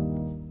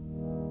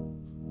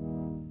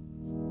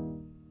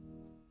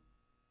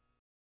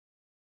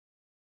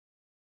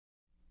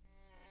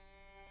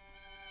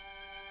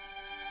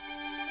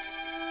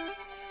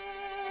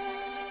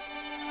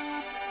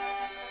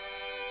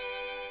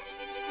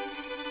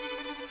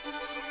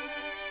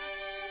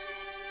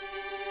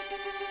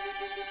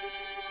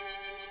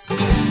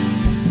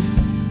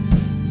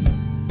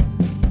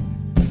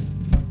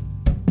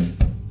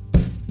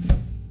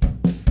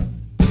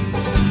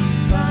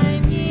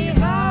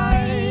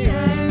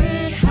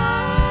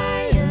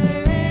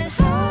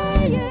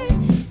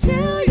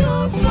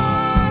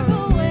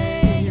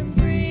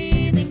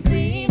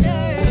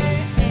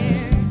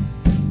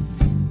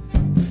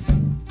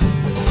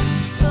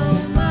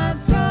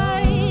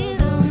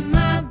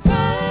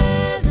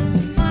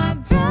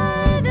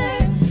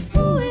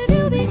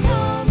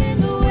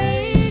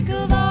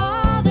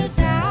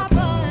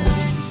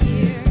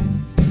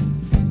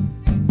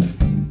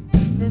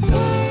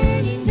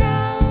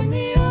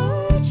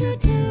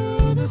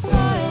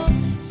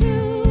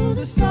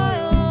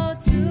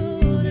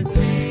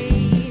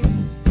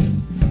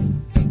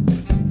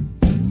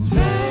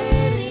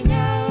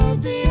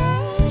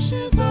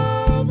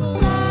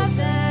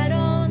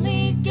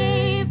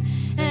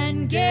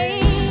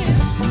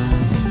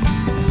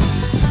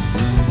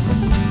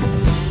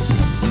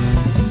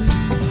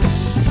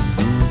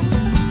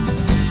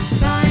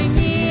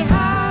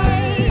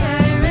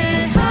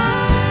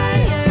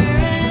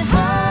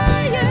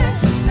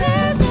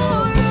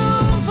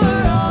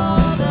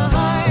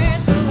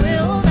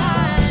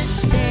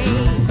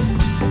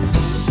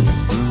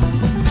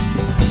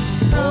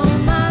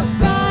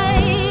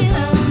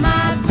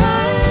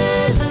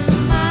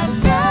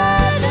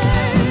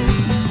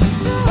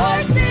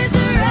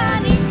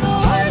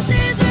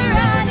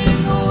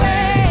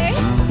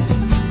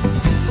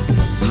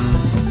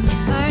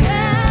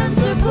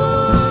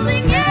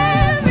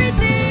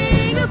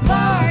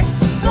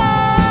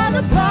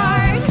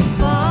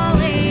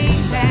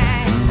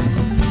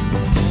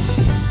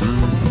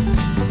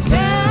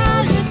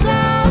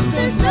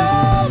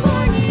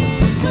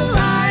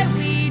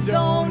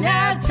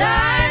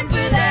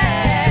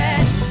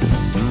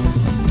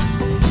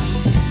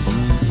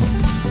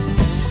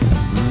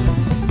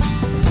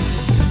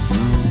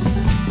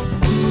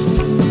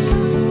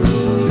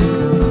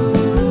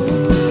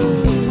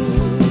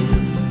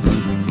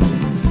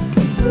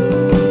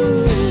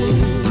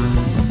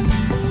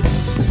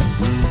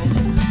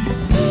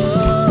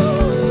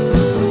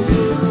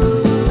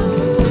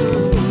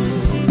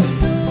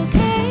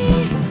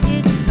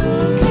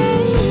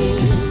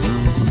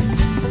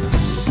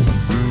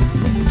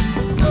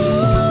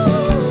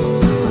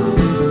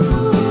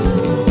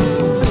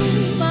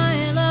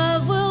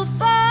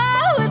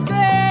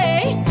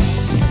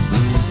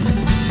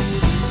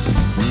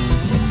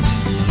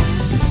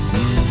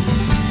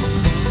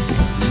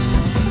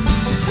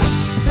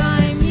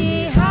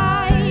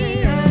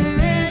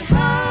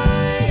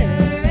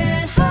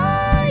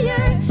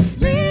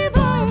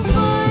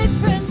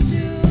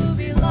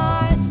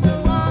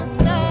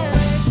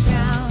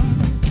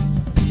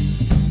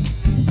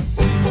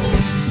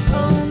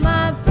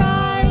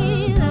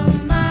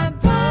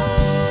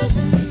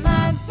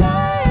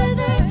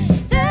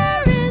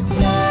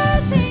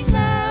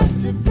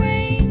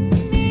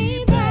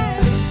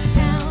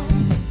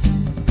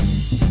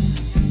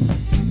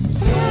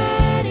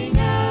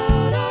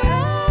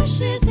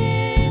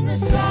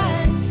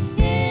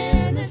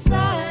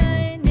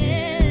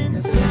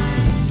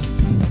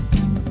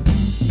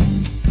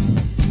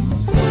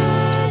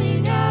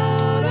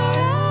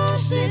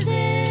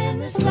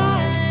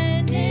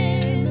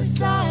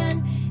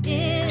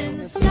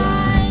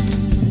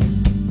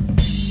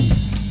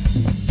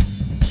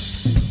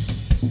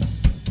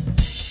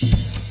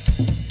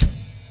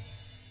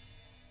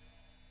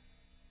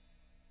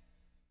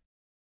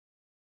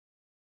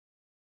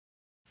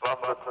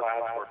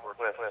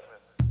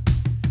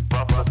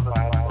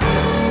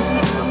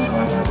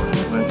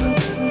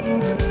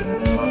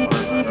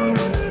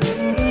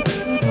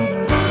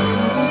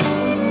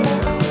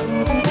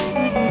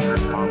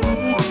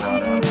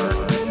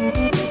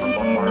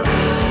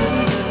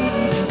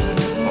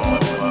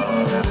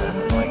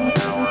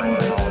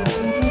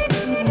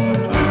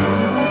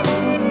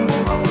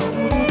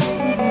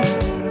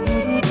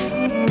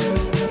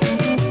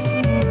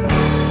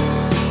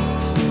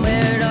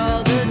 Where'd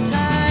all the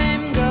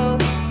time go?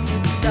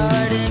 It's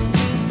starting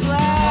to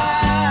fly.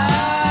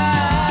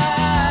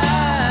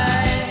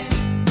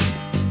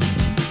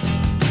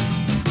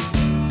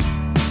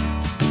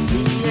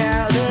 See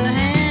how the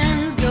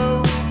hands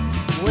go,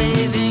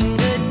 waving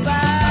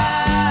goodbye.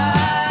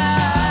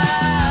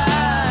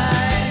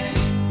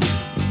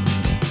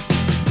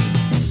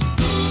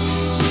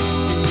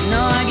 You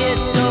know I get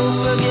so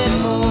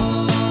forgetful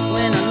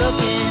when I look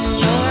in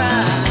your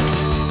eyes.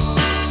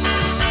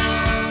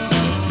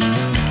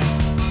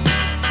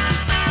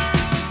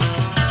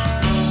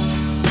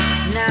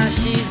 Now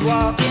she's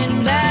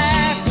walking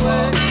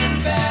backward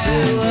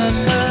through a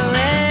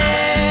parade,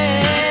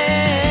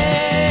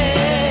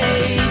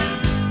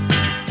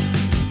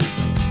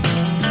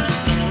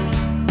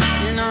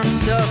 and I'm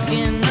stuck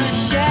in the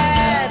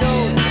shadow,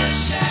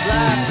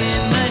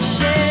 blocking the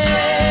shade.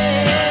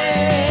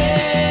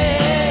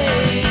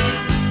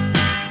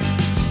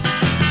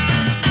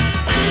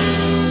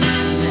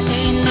 There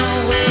ain't no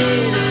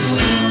way to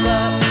sweep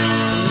up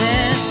the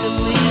mess that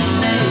we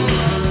made.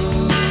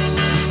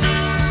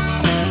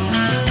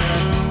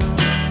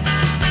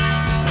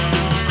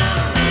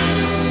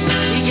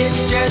 She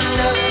gets dressed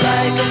up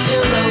like a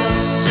pillow,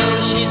 so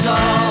she's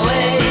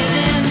always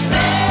in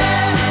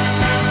bed.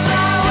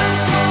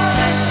 Flowers for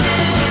the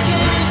sick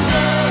and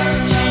dead.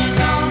 She's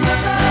on the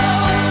go,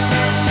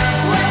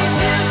 way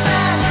too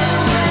fast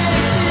and way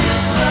too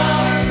slow.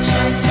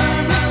 She'll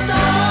turn the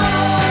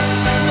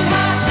stone in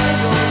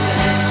hospitals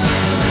and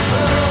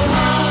funeral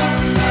homes.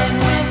 And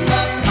when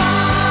the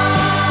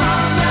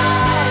fog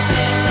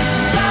rises,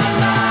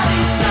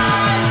 somebody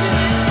sighs who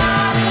is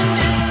not in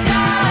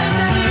disguise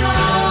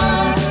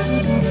anymore.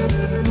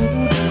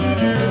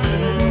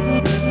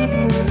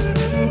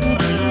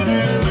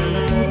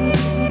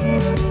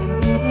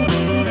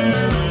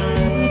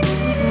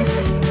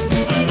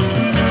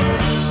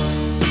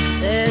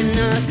 There's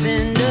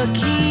nothing to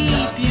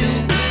keep you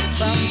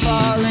from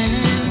falling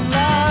in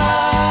love.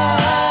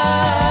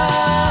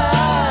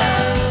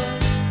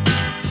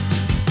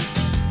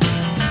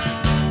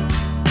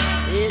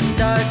 It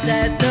starts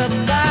at the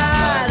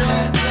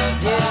bottom, it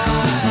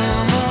comes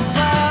from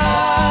above,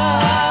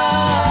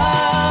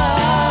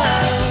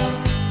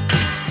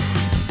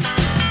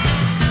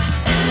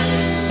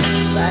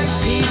 like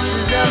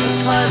pieces of a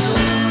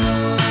puzzle,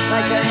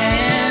 like a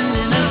hand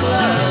in a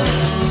glove.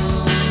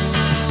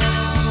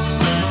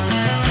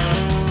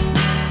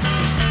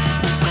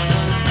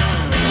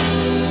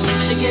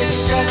 She gets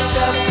dressed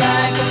up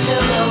like a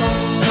pillow,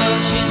 so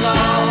she's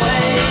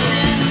always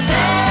in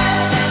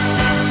bed.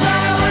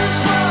 Flowers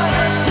for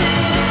the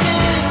sick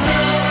and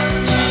dead.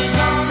 She's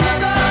on the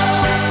go,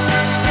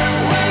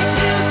 way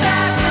too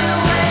fast and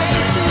way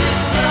too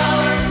slow.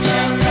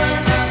 She'll turn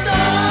to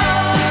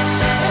stone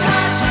at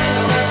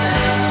hospitals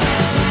and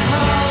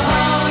funeral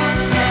homes.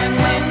 And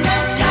when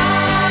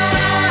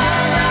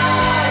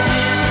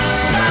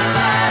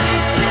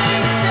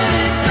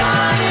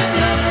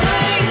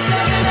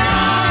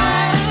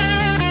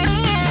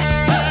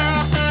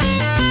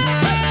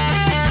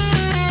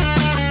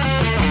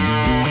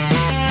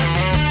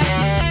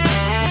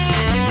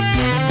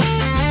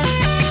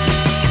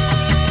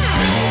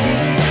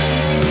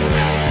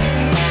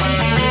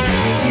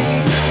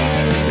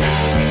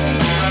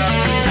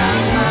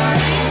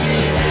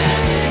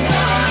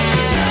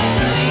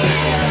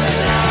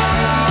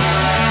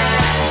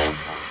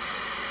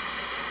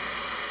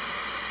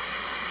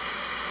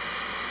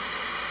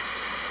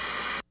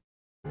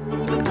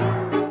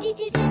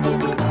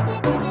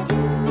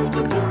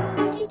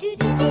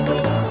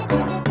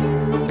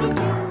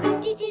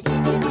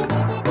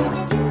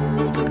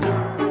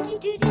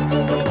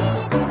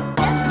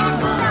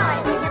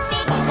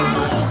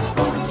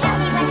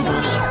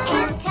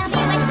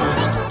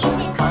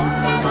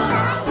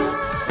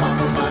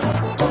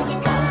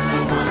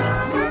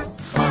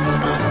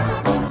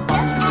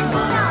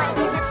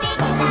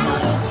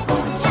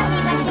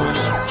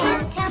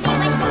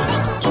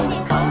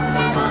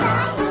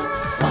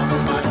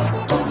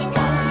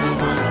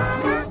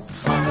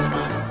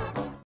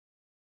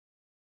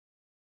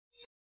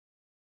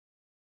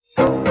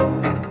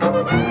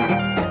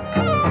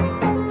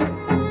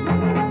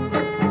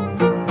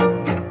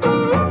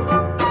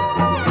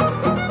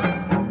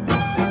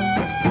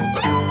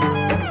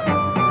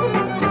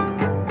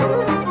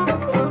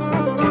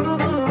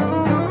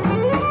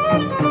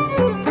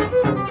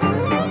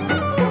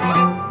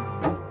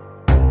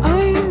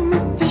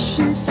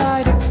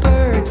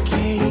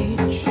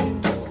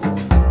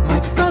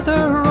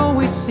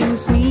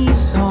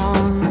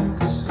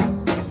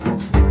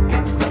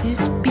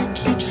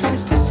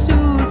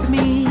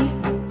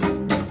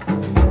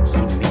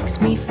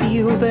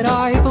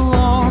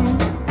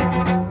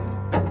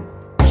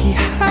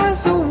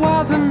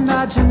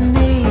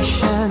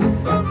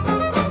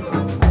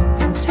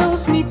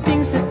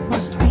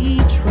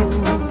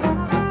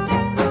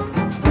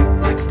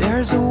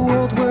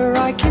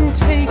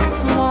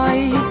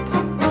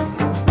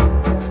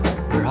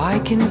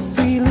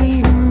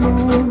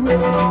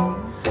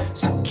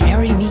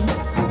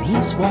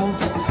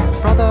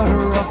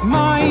brother of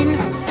mine.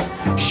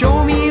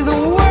 Show me the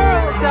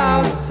world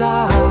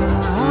outside.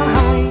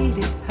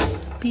 It has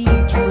to be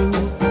true.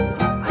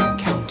 I'm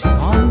counting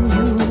on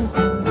you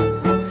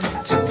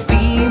to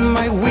be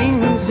my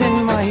wings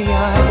in my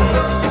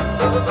eyes.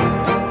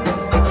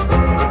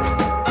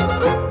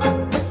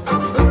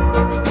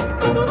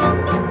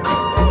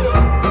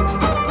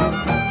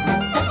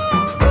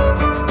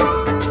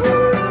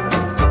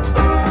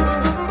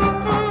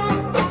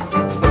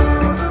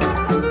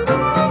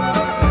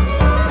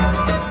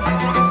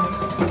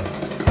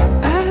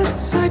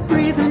 As I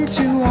breathe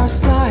into our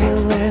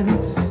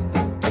silence,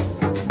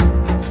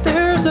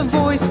 there's a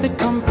voice that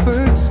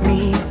comforts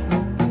me.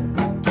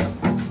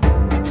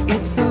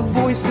 It's a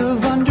voice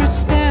of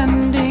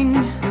understanding.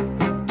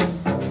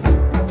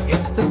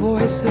 It's the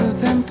voice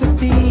of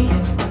empathy.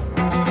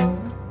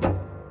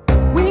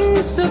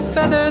 Wings of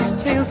feathers,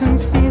 tails and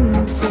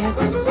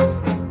fintips.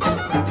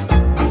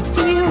 We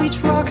feel each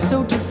rock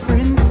so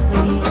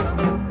differently.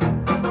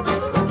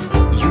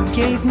 You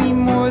gave me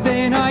more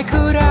than I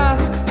could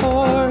ask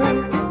for.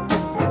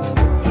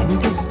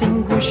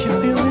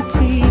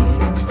 Indistinguishability.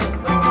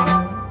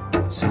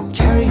 So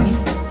carry me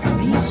from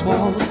these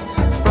walls,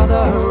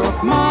 brother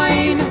of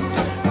mine.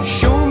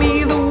 Show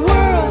me the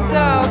world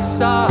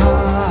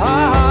outside.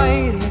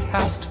 It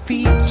has to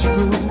be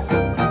true.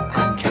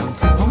 I'm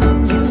counting on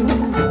you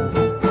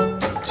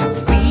to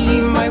be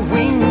my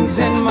wings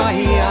and my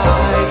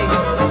eyes.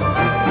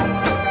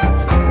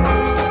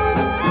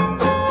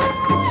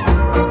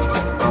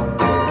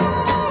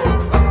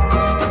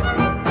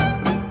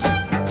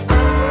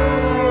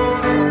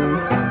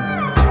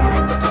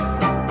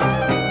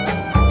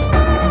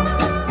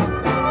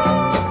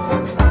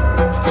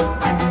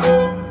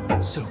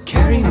 So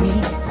carry me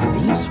from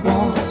these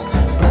walls,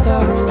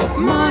 brother of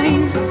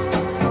mine.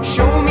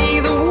 Show me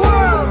the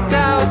world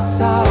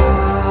outside.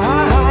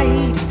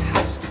 It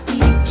has to be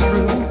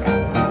true.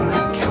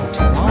 I'm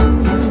counting on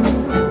you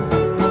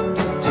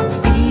to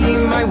be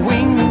my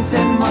wings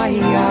and my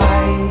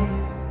eyes.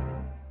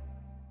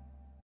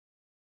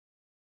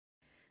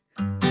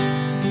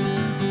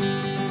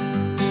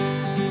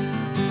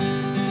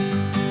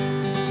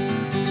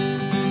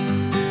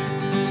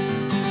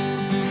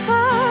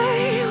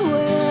 I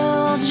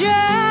will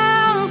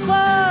drown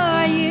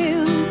for you,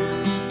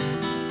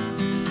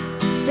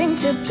 sing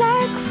to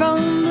black from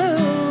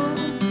blue,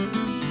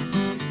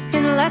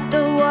 and let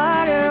the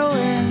water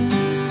win.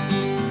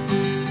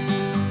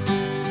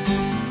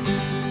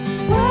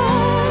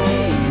 Why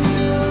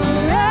you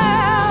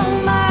around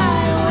my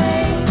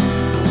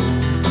waist?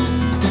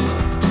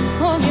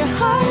 Hold your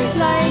heart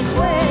like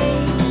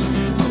waves.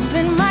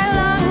 Open my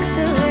lungs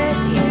to let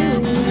you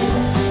in.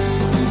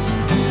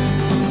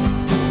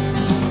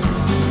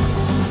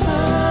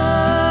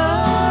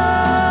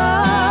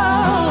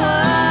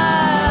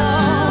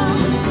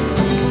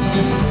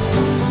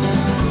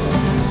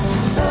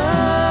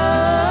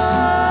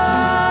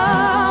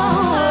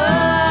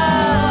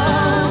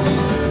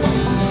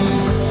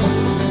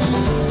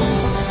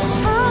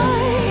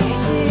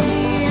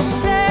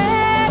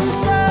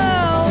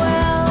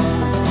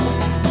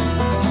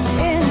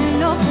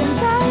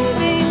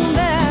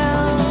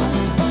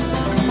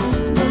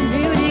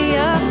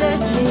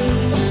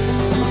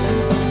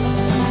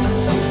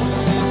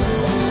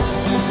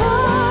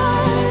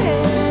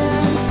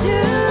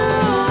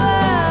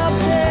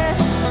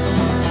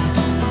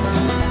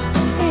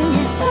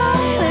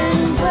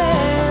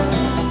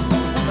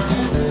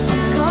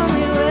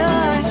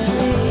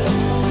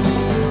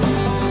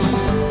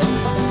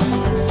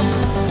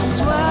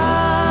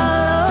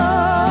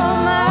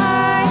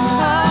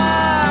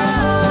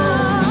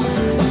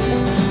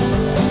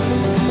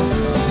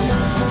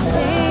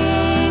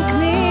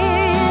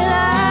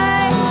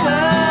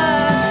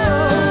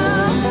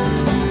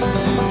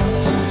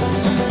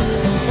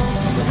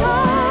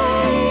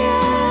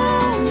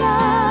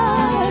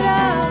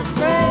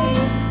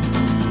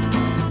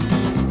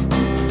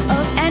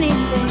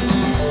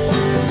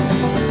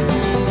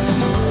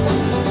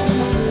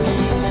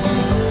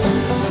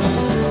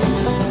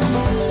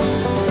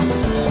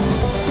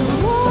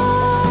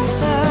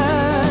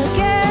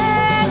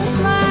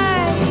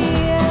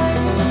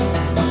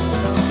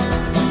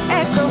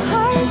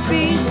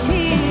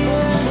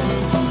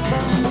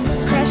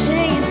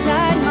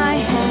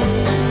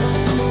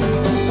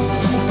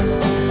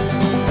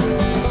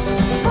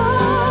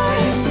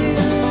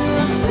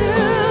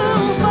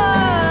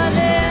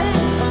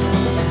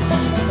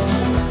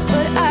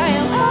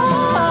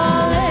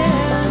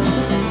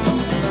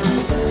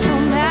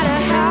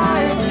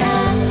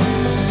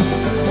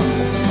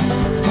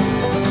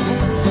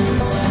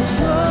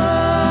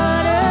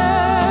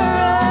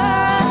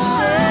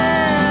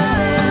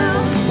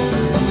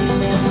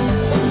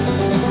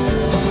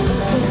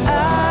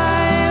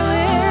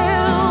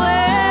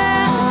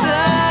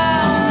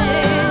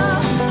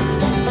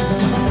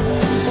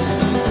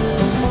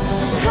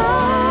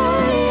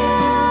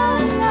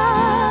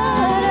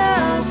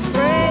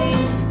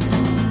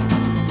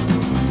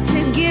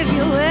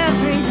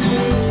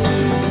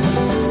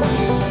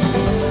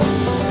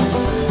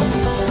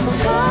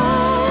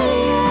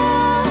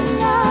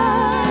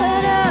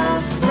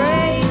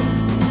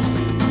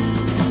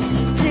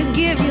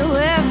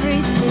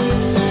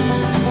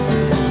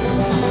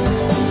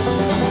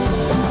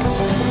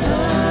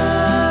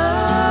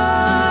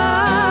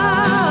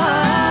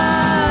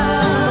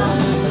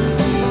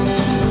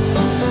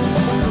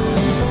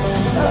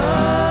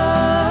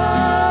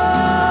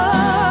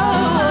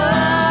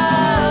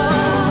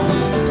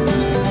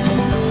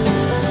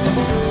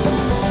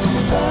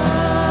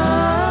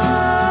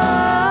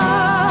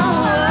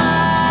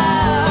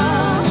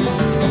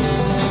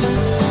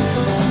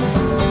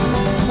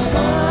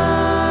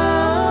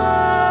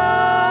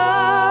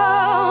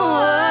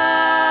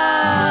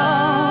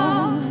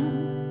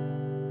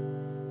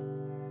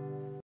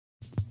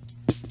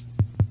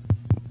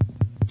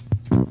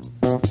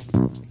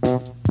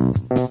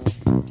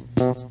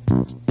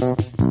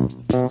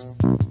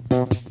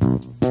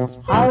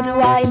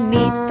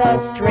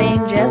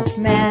 strangest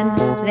men,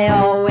 they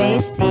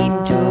always seem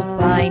to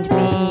find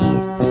me.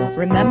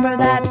 Remember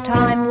that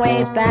time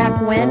way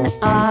back when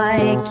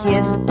I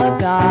kissed a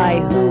guy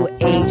who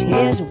ate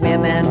his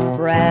women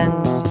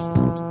friends?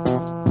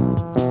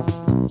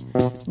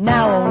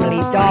 Now only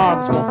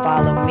dogs will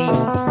follow me.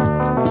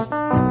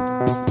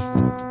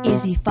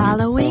 Is he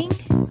following?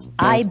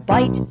 I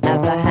bite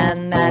at the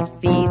hand that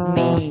feeds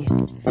me,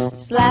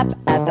 slap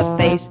at the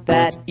face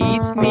that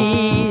eats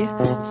me.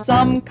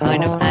 Some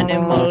kind of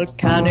animal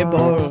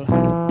cannibal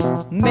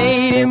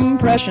made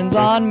impressions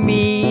on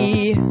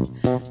me.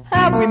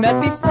 Have we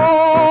met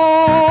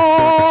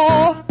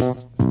before?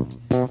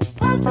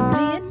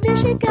 Possibly in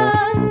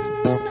Michigan.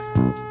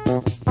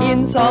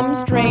 In some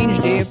strange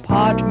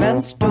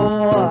department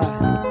store.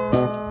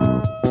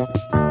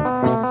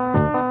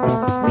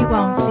 We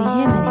won't see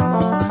him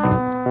anymore.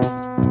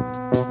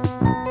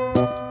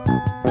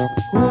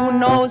 Who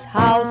knows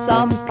how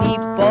some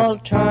people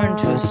turn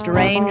to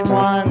strange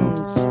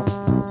ones?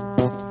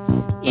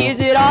 Is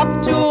it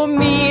up to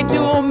me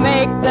to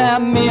make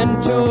them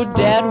into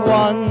dead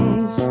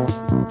ones?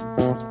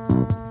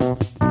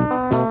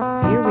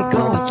 Here we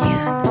go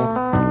again.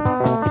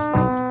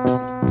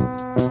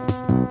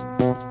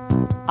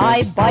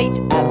 I bite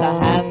at the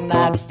hand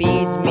that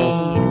feeds me,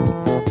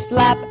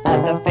 slap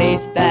at the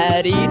face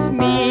that eats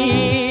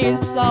me.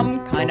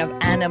 Some kind of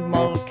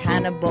animal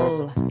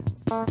cannibal.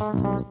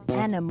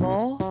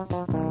 Animal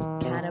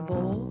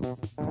cannibal.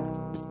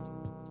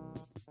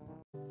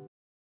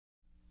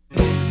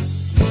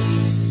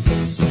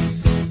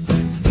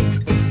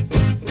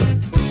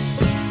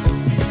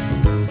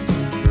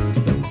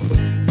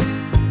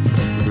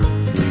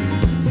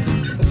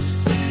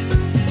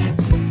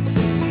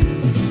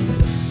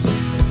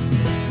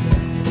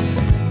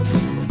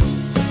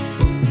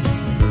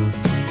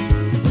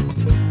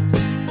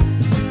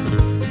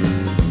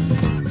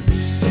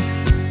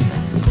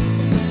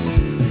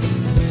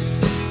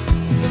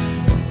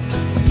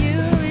 You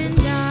and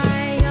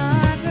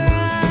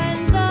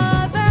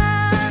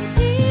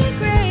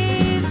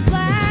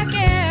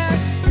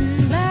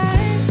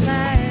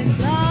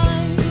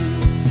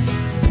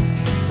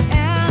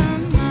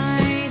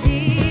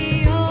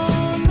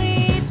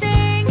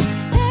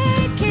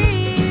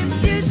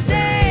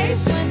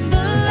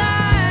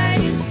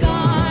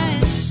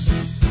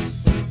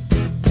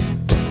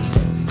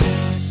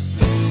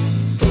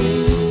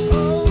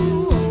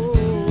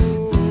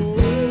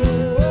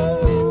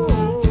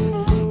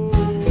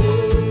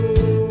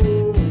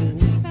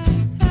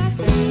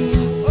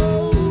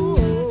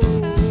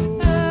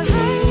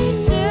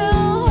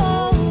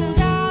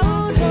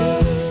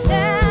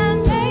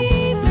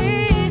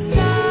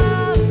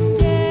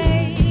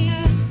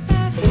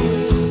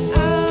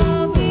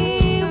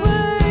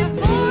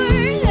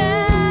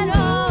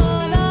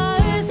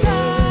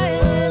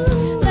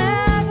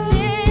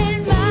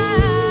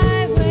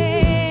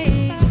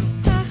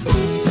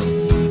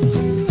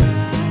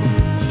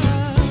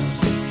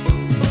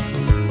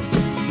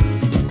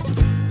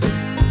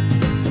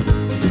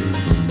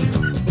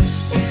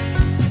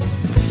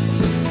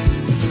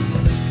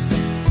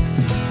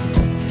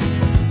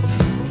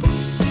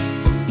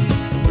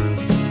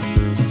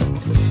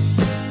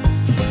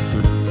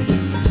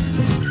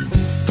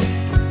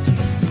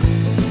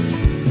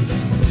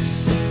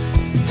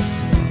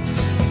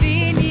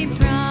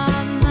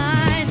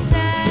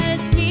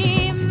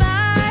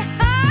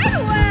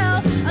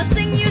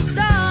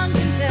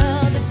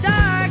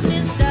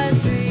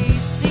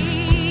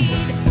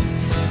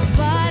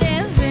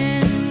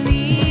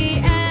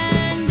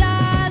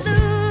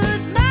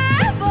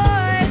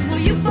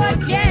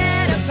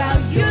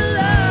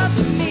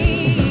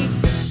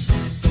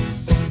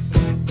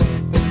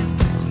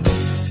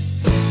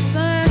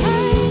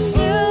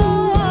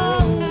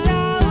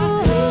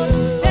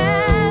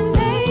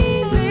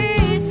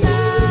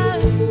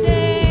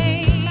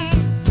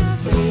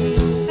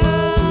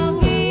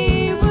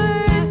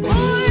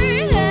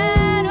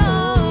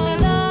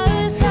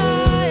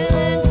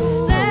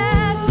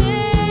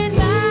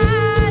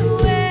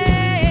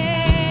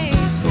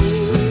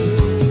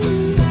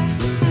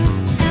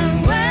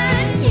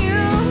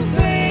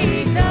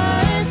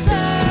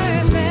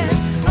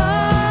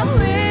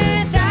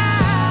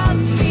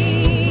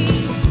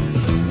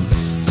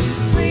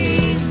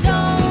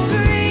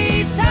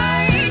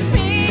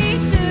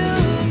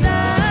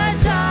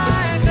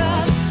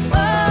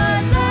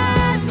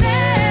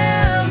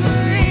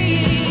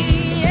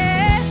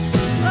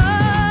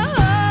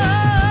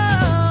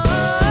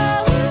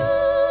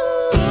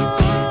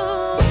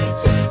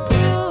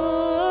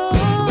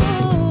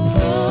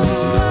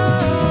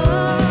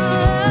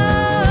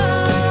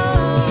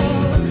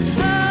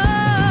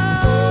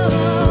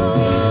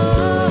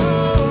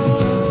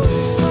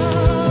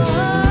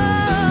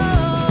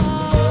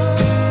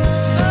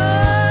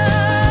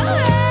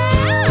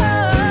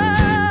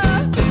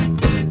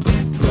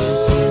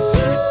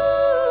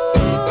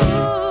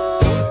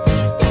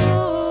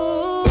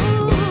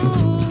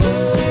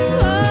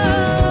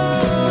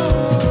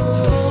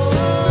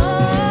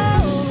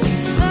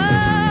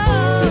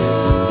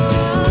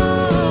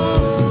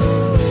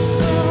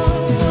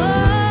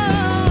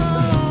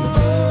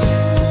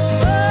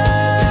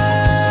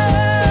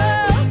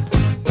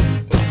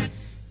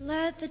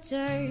the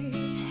dirt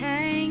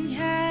hang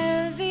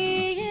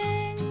heavy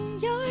in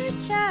your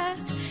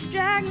chest.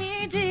 Drag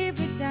me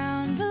deeper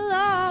down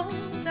below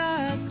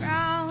the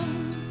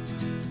ground.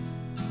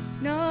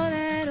 Know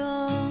that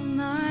all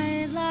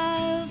my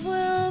love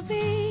will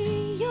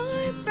be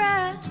your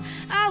breath.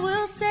 I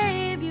will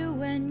save you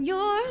when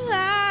your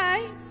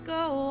lights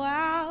go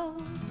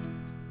out.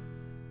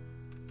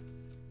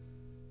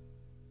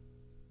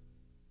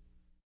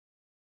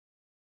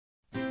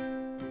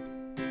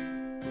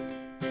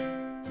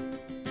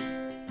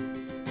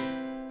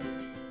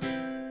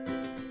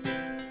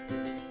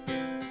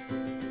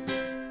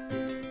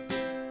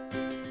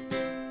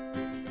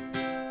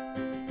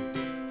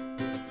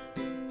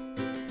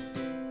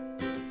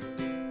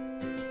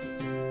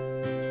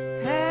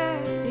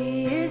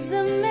 Happy is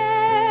the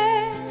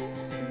man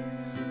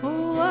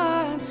who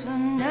wants for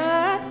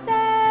nothing.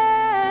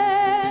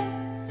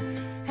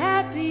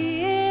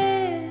 Happy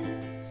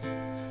is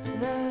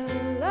the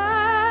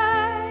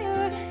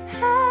liar.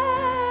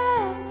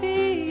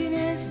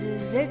 Happiness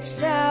is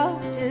itself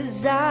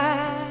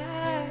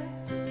desire,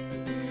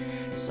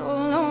 so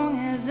long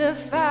as the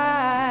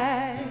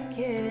fire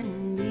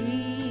can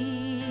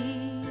be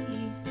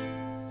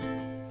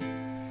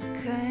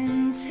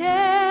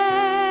contained.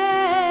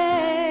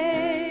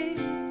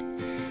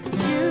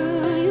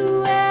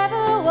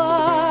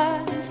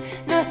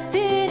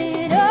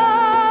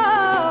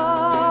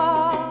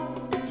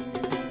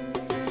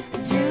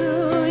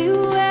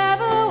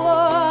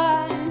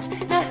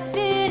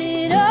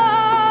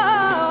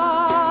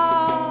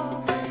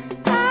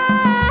 I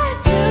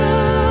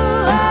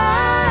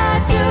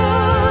do.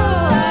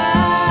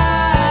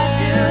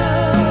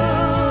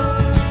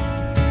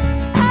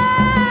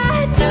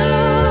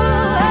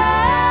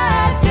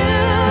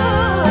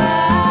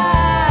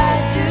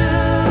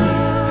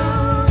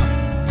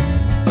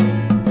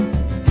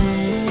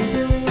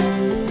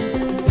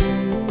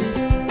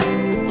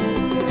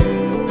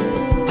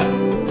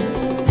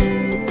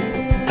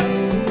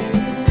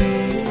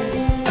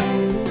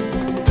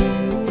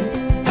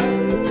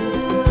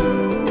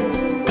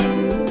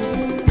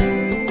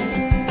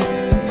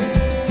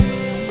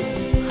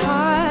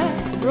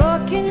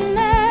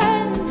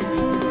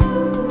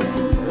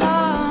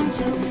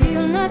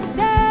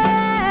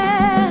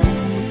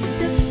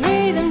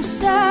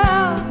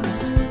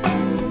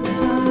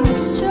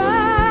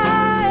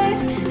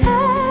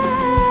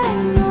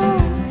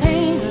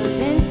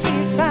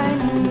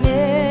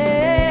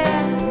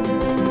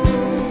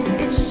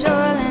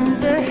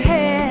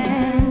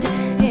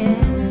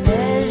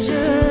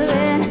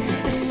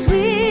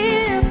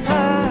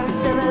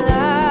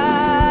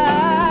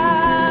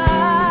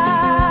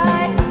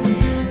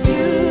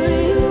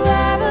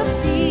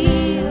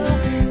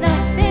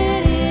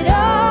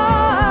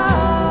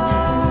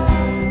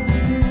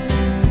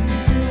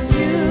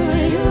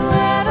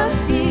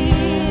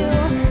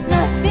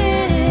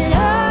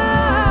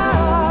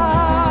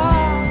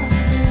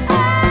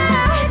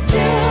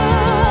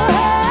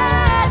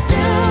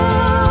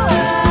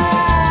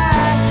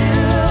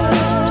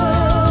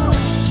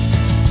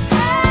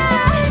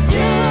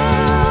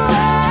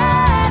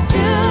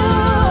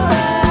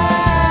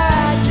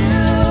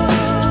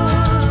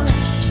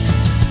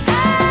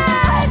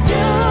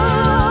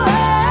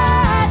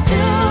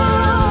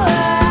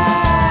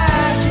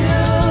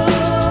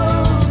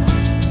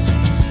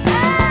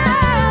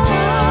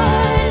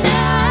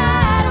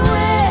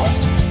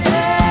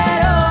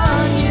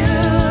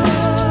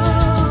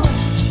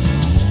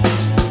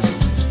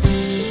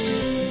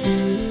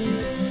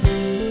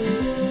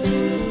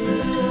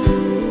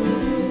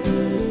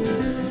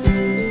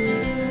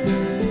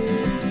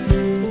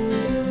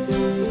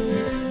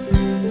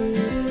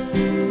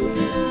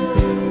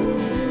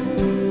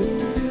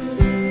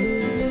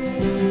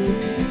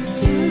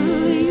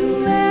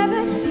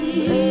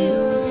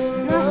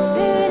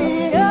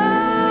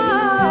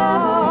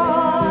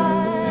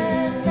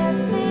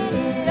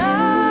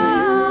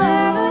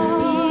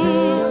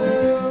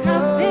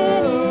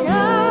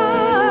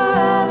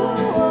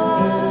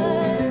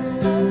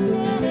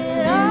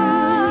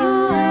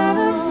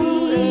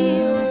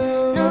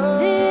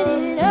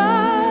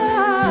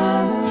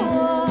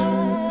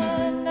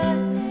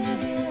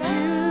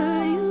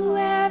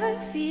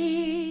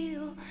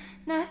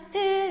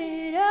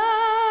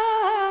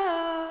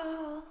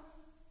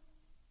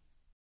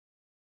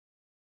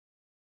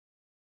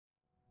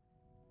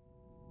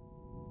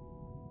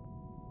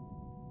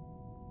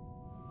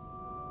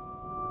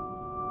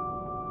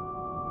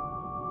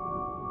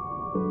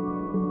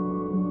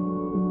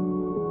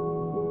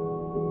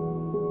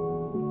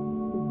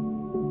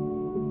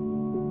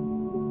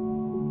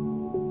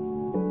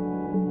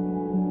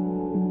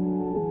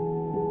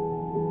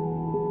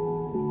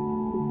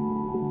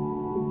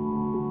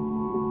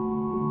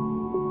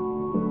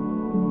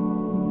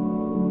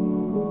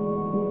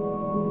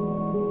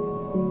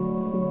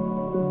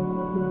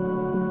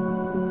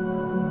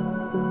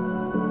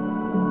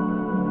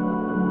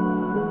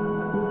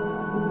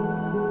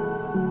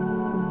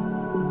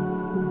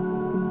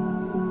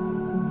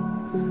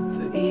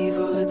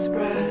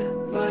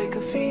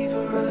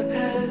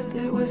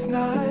 last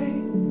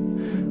night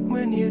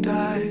when you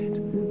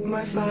died,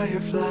 my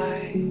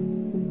firefly.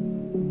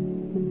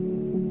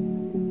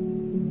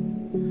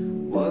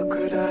 What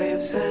could I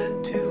have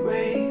said to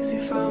raise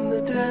you from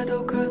the dead?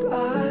 Oh, could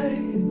I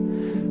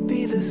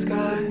be the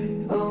sky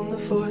on the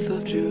 4th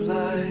of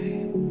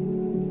July?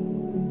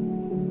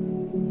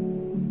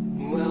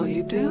 Well,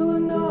 you do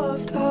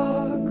enough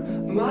talk,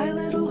 my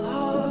little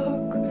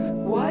hawk.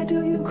 Why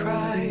do you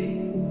cry?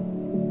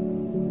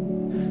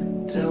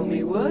 Tell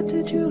me, what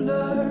did you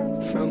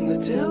learn from the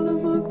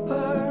Tillamook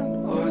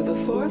burn or the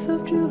 4th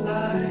of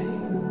July?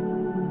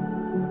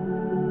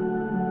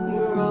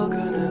 We're all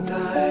gonna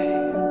die.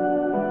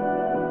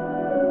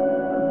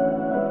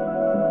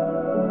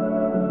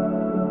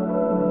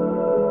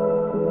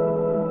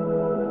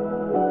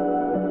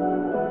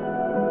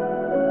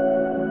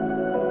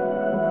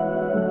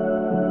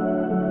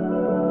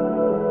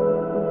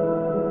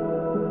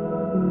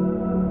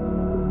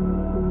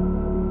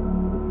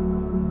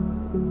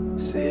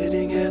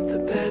 Sitting at the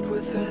bed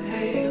with a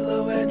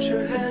halo at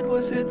your head,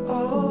 was it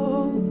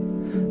all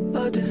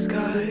a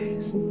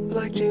disguise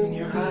like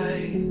junior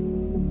high?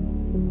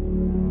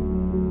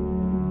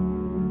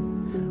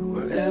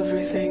 Where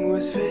everything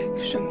was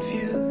fiction,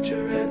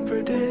 future and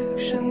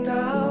prediction.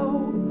 Now,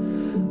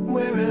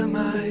 where am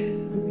I,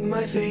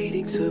 my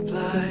fading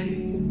supply?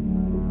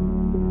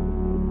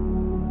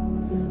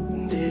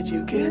 Did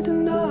you get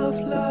enough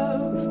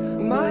love,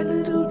 my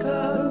little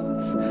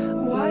dove?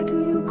 Why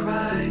do you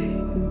cry?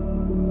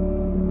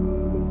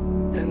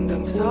 And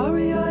I'm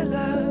sorry I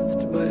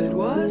left, but it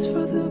was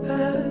for the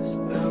best,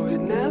 though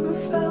it never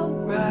felt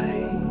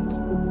right.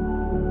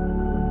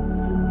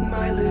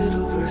 My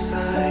little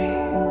Versailles.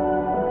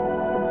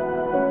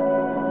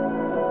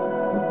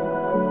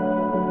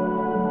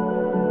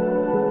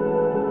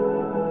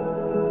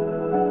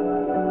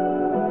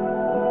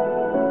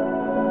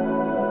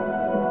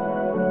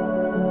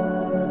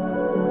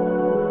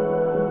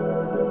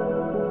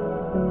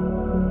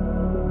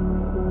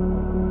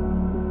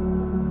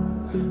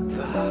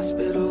 The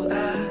hospital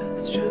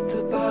asked, should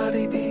the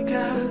body be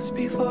gassed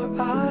before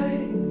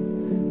I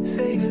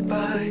say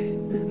goodbye,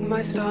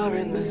 my star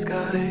in the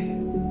sky?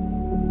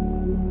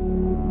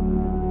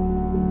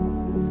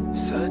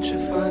 Such a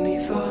funny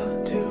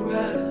thought to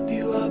wrap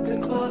you up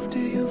in cloth. Do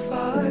you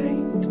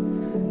find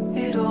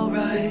it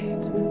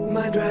alright,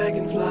 my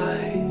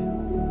dragonfly?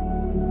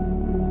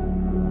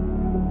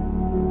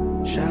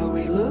 Shall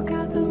we look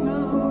at the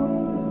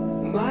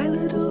moon, my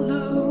little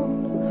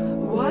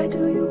loon? Why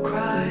do you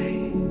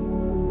cry?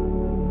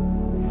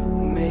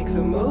 Make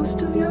the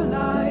most of your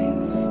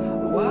life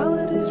while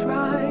it is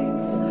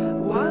rife,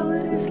 while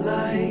it is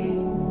light.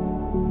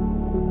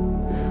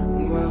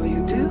 While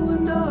you do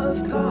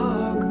enough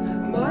talk,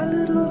 my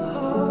little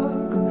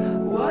hawk,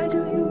 why do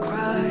you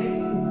cry?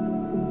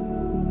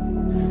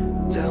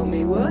 Tell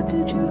me, what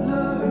did you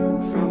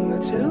learn from the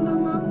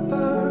Tillamook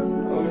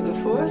burn or the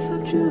 4th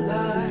of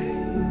July?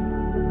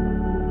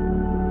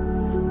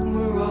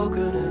 We're all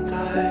gonna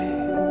die.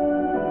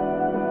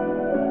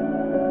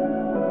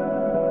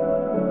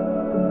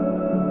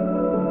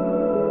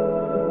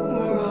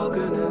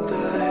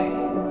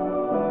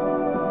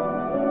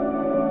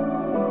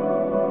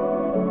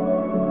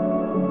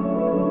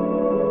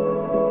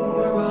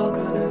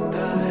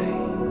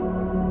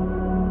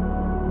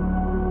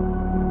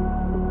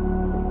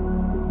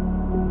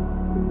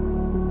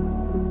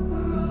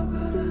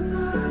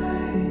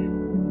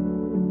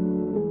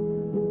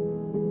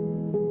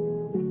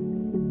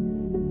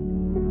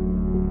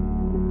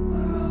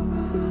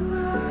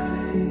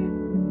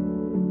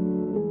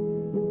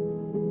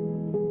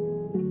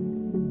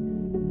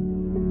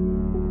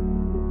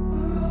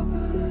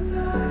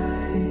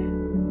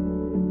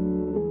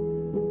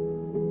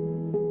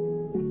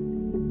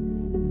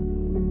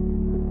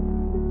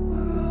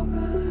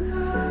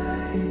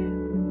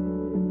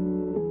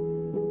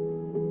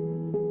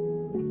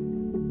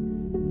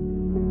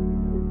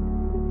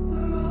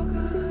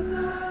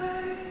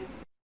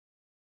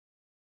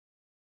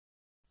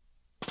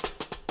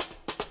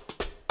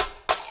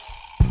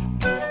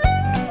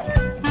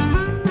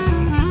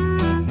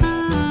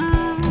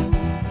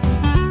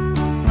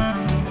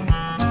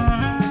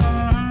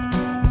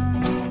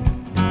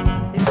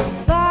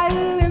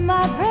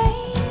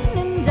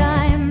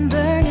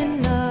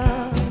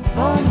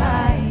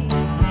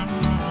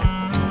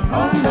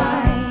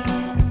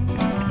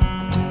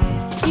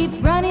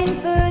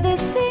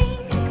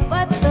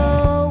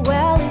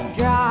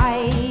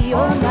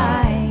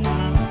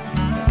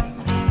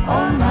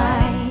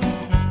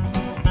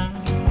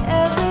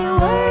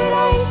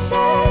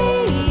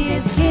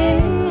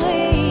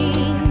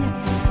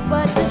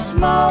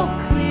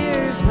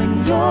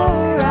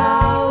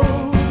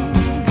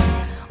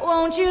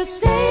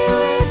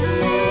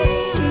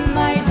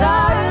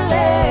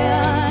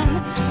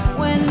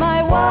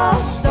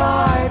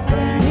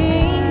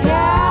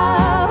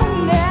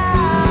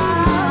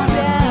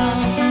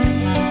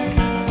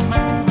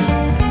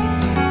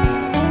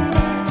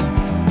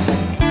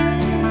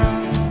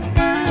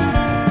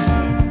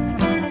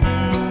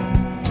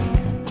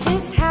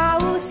 This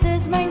house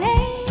is my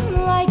name,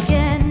 like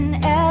an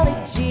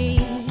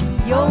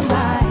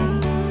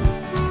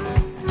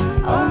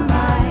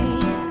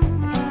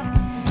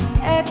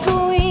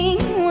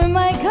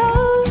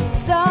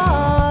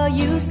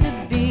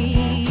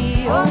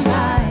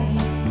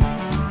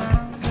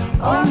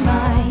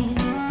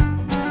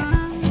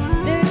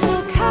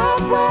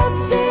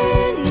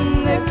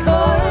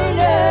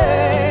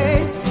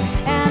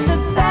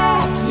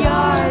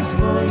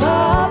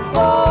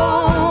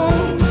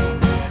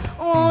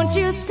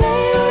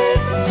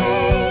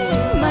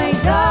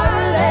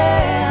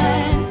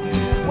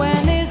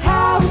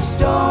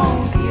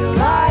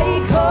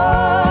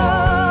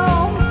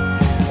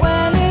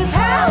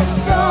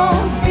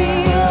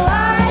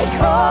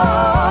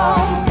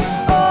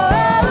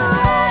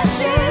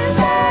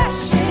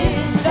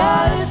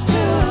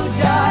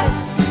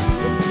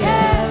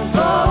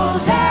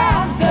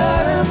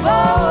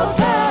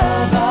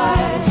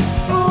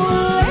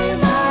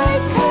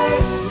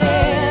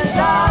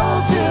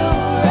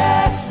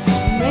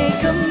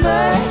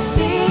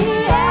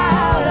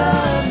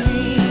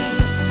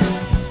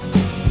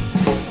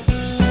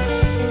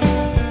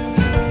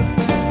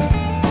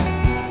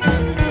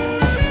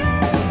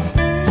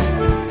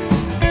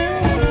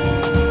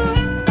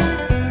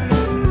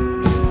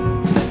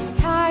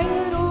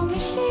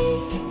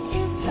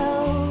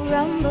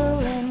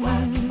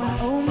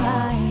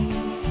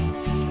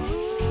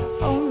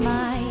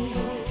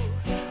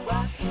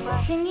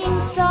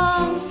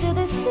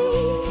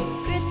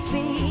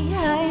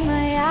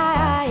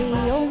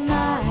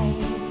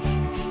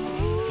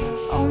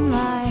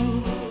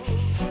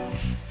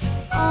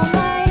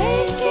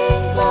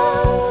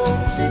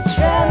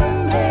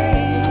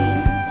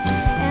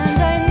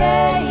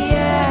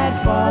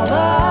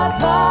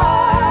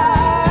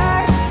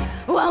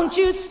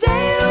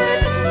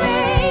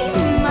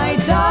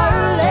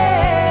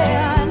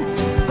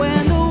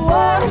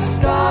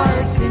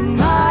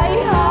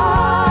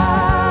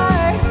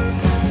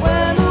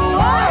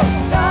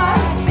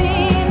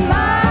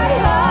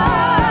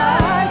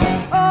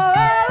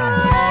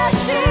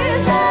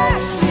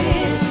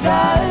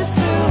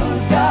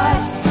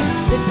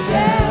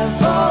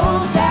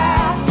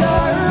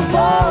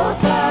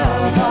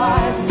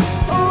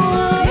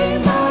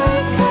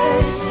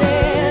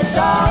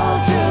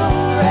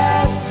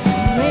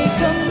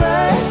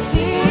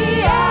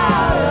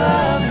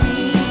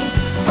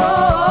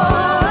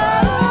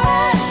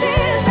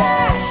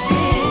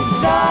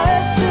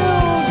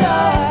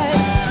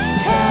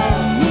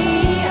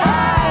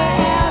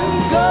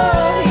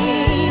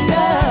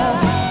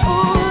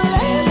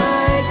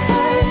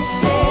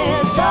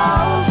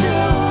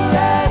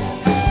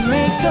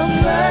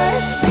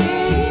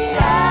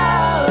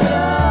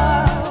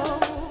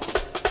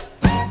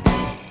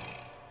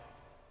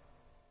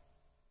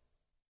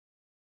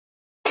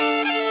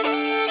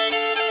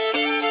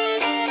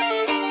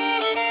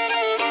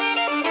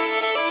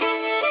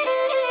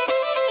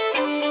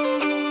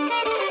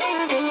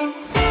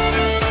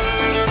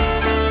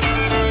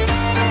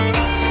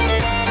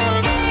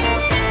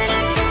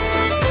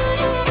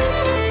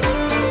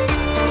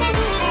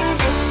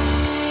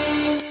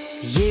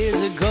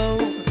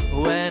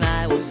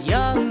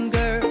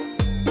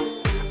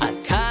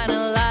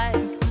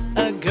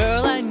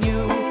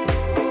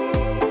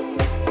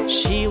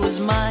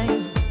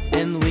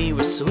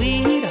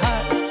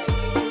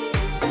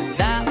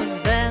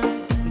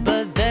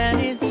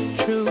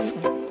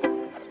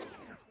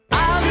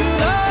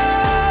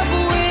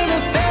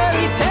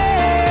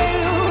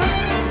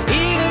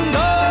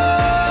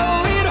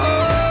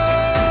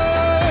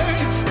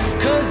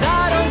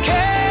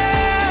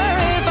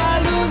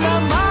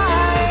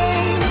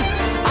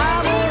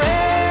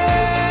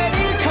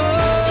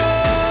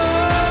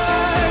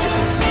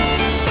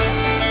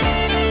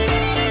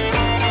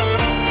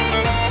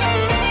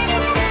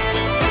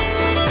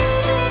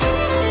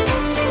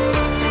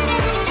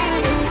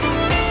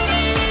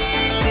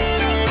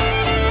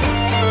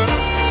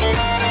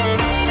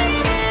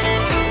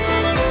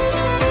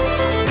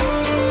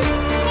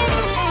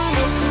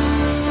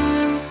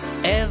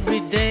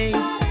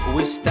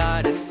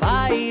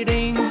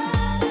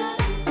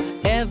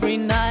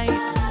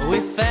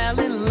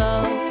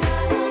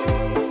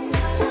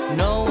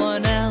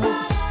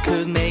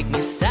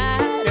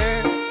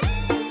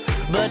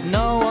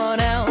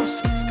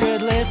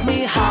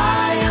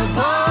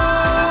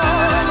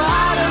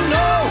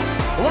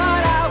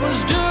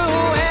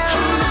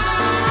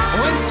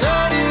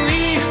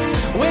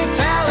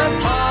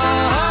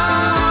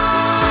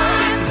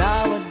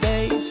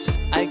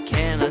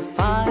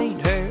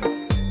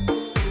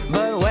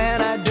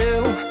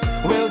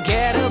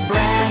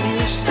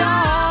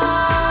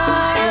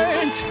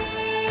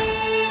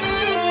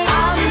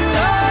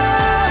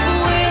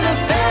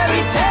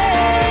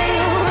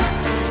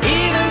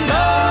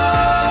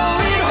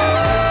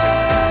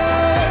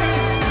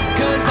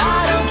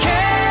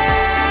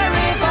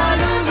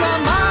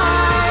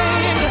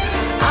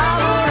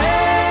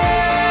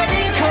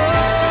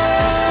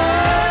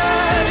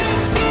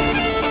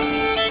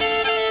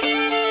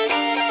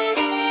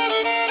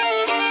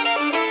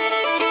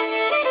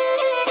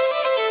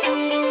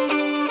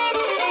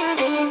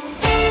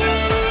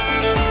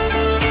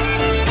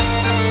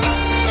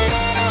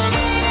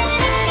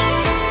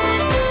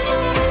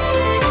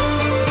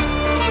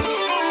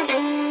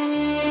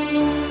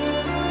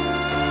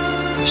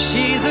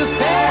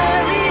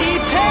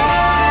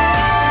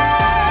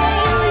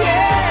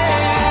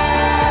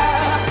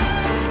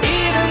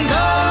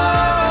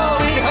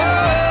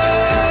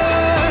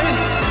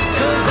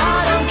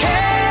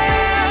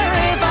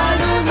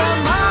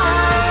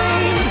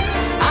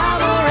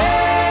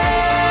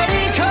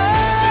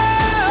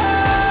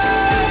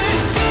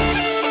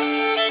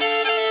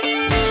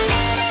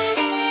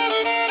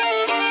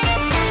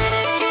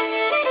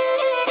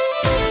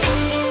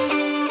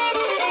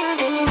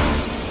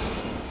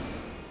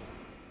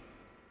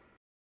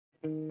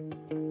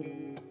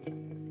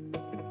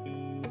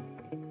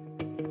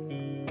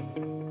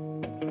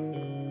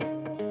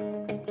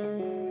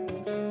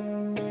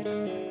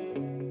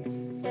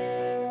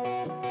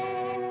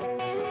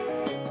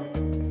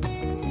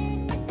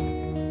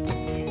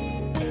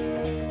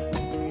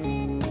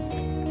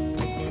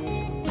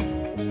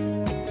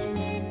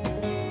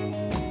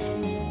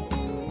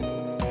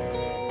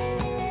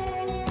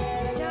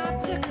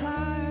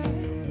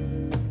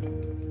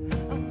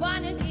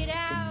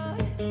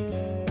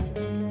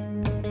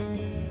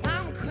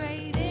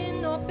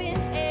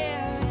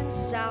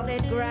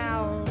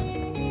ground.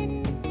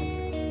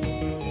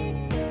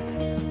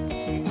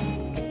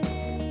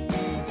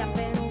 'Cause I've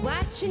been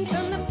watching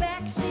from the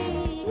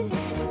backseat,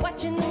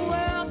 watching the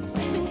world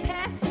slipping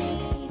past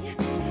me,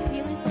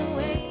 feeling the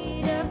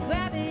weight of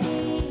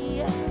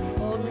gravity,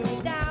 holding me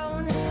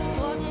down,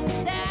 holding me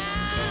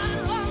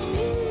down, holding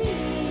me.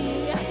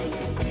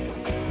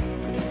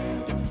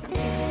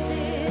 Isn't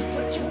this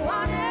what you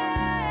wanted?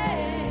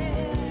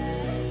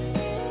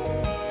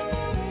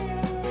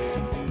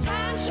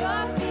 Time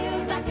sure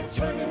feels like it's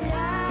running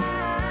out.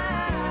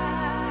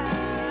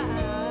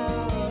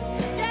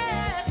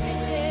 Just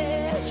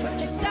finish what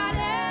you started.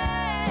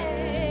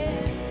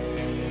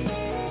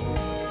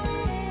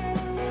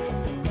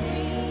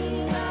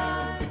 Queen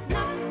of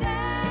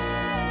nothing,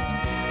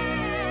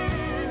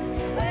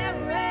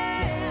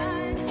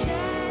 wearing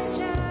such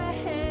a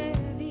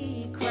heavy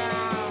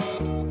crown.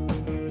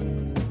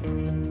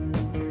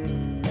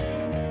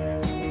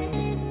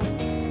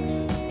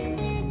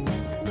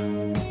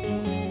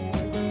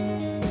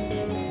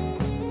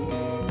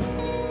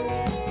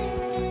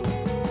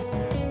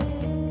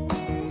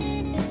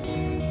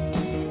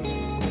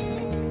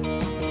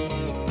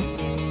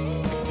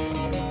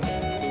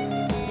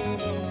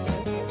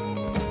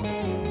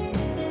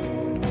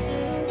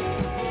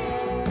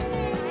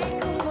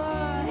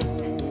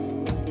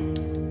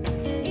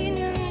 In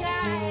the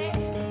night,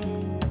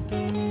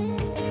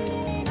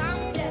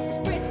 I'm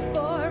desperate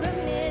for a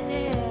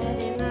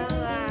minute in the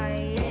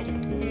light.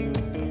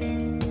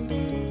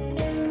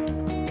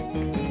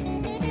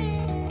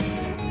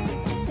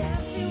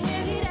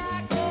 Everywhere that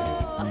I go,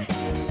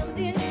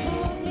 something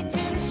pulls me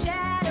to the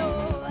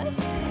shadows,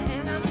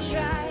 and I'm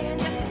trying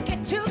not to get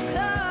too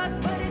close,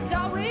 but it's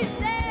always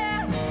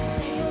there,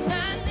 saying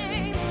my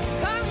name,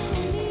 calling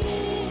me.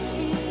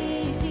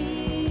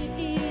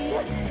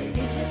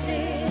 Isn't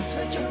this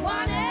what you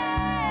wanted?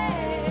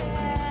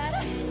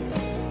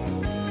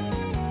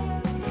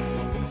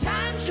 The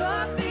time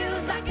sure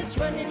feels like it's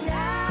running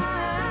out.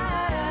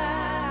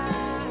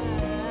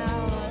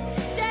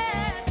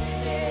 Just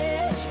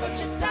finish what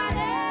you started.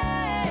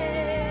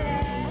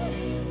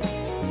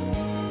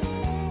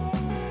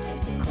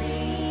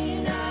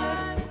 Queen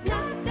of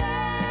nothing,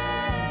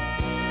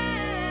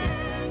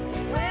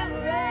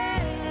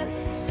 wearing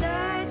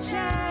such a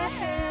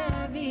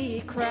heavy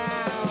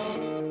crown.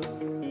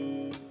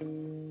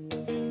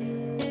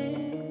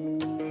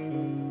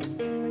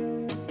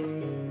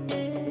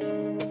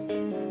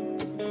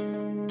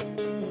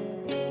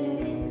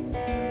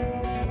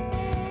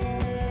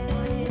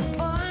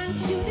 On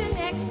to the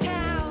next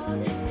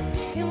town.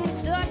 Can we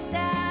slow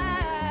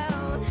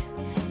down?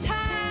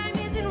 Time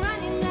isn't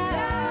running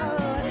out.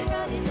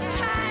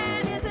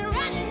 Time isn't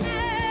running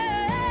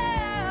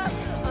out.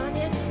 On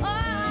and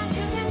on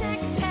to the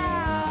next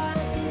town.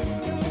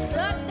 Can we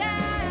slow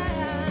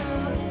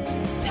down?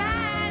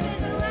 Time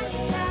isn't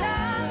running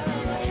out.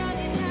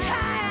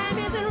 Time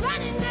isn't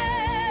running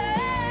out.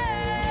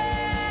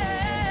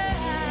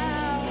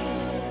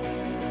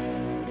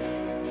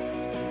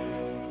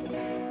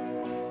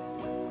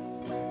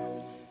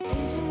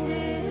 Isn't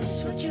this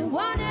what you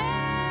wanted?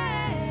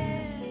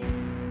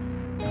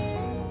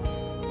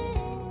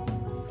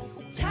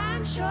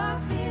 Time sure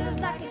feels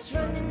like it's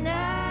running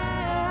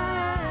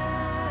out.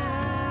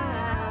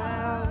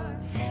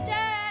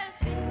 Just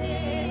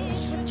finish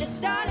what you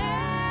started.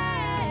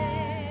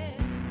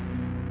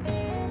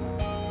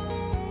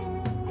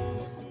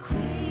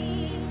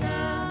 Queen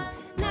of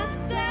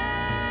nothing,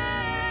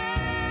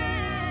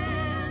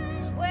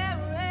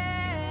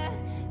 wearing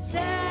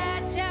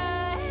such a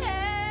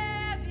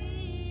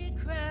heavy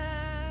crown.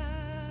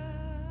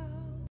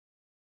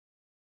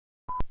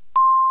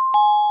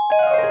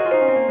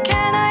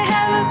 Can I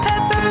have a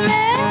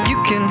peppermint? You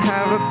can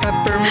have a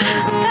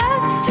peppermint.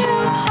 That's too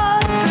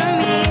hot for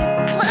me.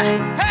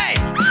 Hey!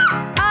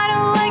 I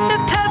don't like the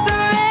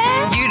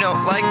peppermint. You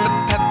don't like the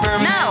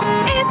peppermint? No,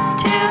 it's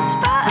too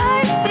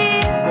spicy.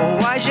 Well,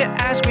 why'd you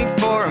ask me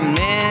for a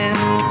mint?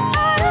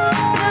 I don't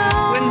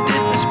know. When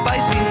did the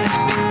spiciness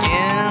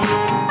begin?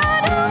 I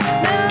don't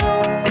know.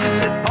 Is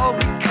it all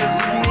because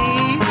of me?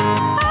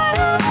 I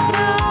don't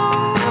know.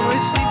 Am I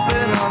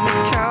sleeping on the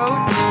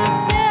couch?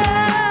 Yeah.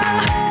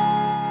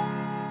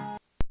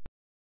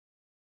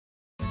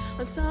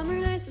 On summer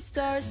nights the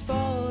stars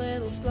fall a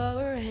little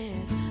slower,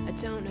 and I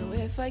don't know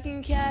if I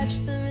can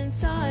catch them in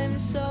time.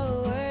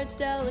 So words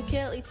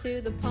delicately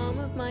to the palm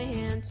of my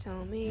hand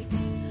tell me,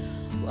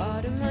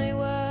 what am I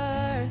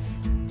worth?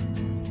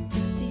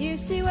 Do you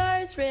see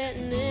words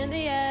written in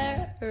the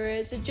air, or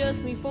is it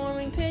just me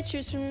forming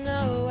pictures from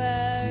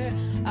nowhere?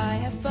 I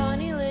have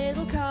funny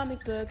little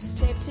comic books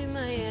taped to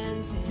my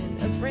hands,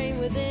 and a brain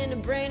within a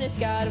brain has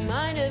got a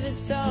mind of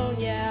its own,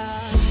 yeah.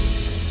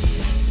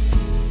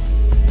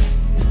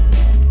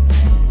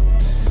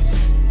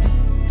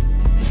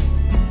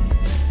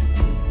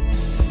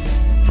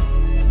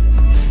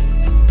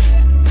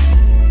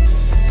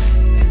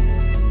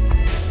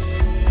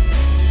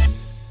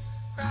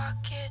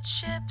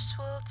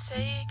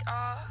 take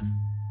off,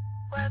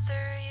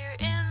 whether you're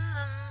in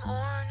them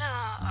or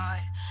not.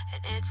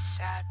 And it's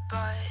sad,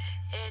 but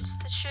it's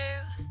the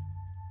truth.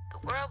 The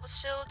world will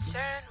still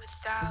turn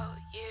without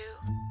you.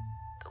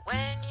 But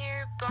when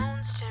your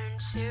bones turn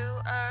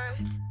to earth,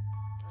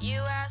 and you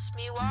ask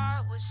me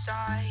what was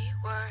I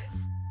worth,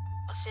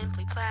 I'll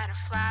simply plant a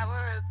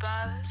flower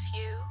above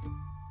you,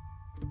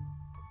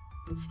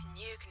 and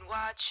you can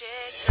watch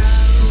it grow.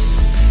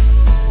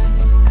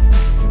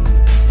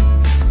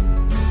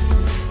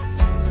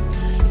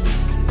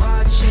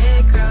 Watch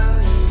it grow,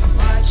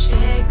 watch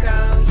it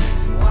grow,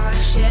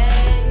 watch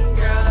it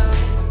grow.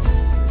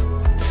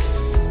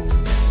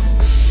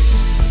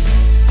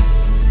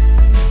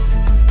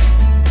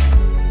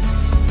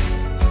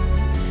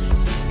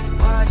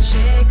 Watch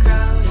it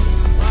grow,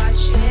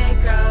 watch it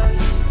grow,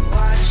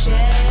 watch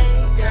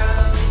it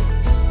grow.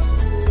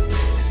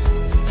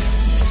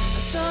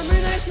 On summer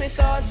nights my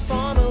thoughts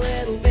form a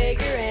little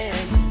bigger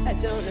and I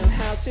don't know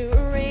how to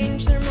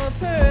arrange them or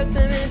put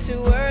them into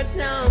words.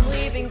 Now I'm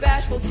leaving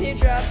bashful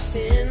teardrops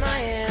in my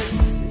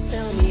hands.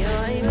 Tell me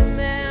I'm a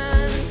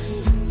man.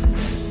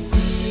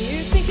 Do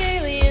you think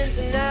aliens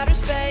in outer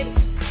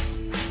space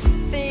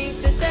think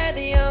that they're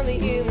the only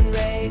human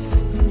race?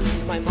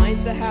 My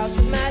mind's a house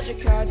of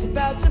magic cards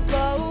about to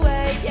blow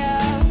away,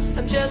 yeah.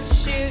 I'm just a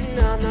shooting,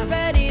 I'm not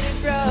ready to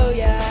grow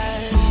yet.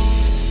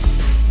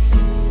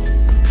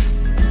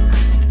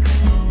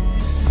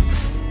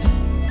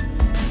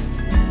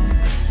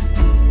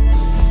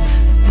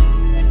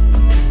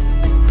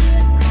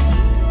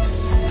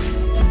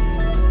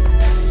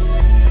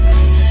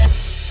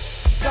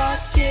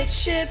 Rocket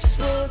ships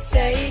will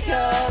take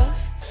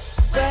off,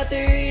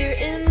 whether you're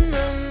in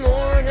them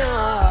or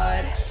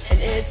not. And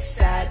it's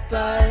sad,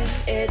 but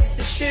it's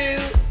the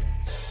truth.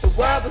 The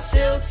world will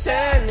still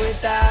turn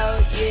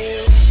without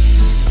you.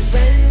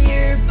 When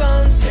your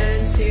bones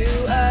turn to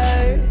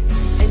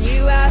earth, and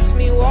you ask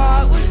me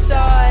what was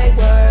I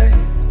worth,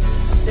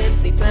 I'll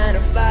simply plant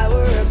a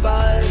flower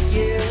above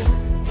you,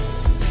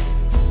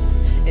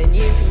 and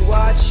you can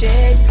watch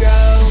it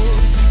grow.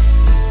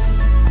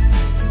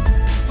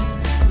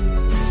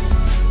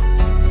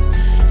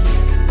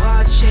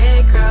 Watch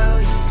it grow,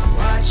 you can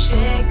watch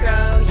it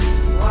grow, you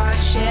can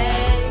watch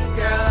it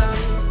grow.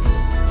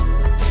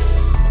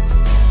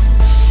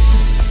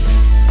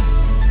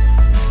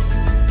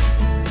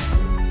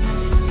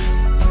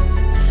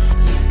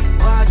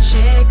 Watch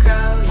it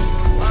grow, you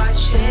can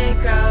watch it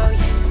grow, you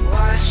can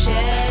watch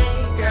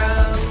it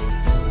grow.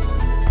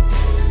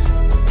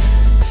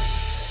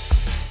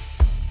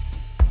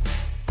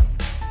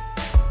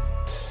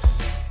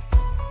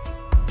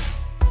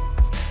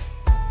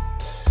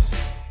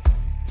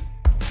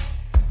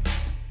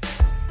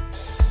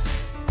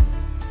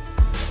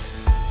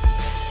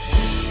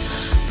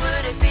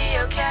 Would it be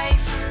okay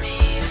for me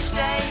to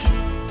stay?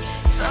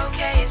 If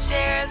okay is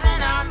here,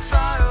 then I'm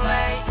far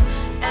away,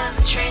 and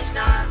the train's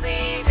not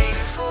leaving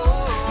for a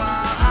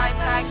while. I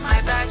packed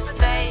my bags, but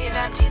they've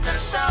emptied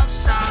themselves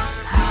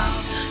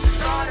somehow. The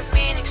thought of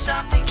meaning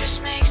something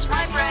just makes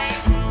my brain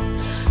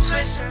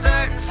twist and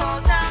vert and fall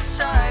down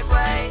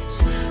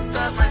sideways.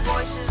 But my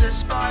voice is a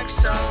spark,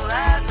 so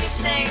let me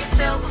sing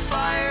till the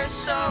fire is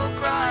so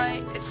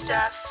bright it's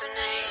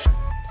deafening.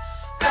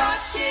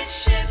 Rocket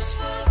ships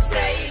will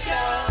take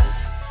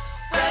off,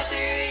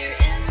 whether you're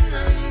in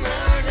them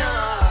or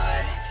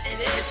not.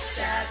 And it's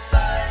sad,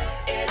 but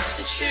it's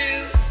the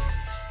truth.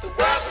 The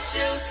world will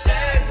still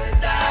turn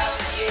without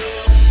you.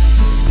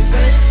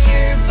 When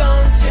your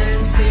bones turn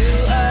to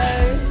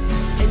earth,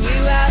 and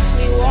you ask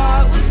me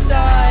what was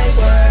I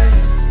worth,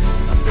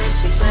 I'll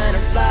simply plant a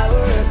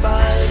flower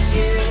above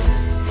you,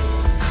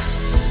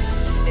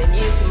 and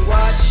you can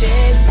watch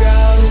it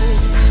grow.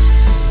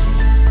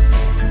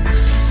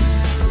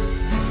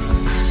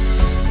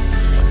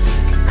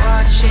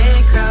 Watch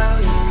it grow,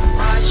 you can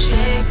watch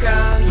it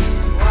grow, you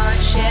can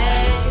watch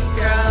it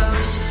grow.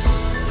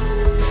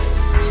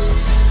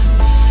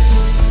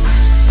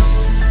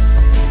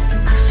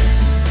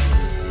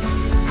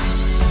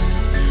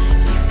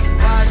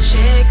 Watch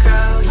it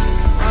grow, you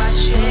can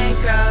watch it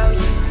grow, you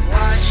can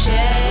watch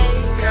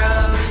it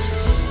grow.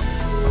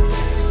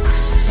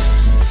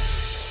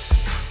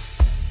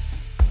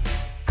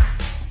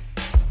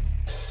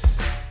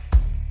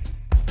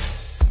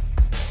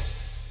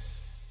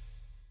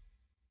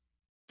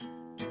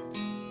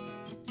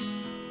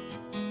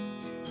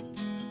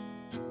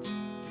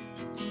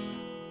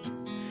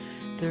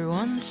 There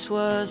once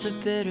was a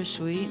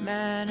bittersweet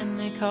man, and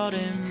they called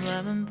him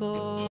Lemon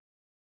Boy.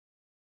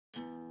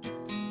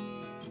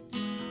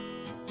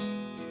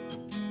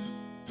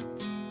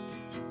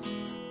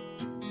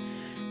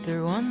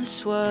 There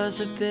once was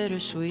a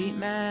bittersweet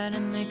man,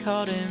 and they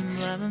called him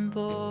Lemon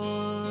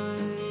Boy.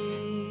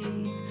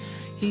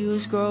 He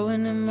was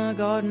growing in my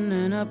garden,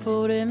 and I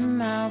pulled him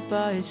out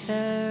by his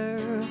hair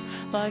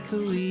like a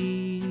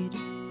weed.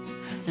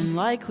 And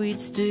like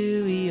weeds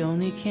do, he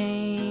only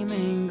came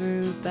and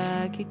grew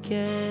back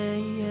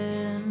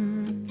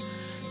again.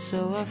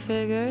 So I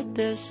figured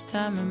this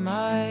time I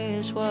might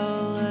as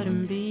well let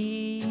him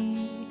be.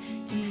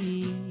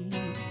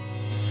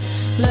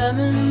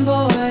 Lemon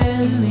Boy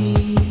and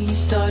me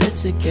started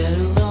to get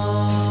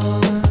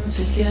along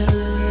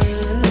together.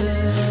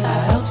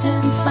 I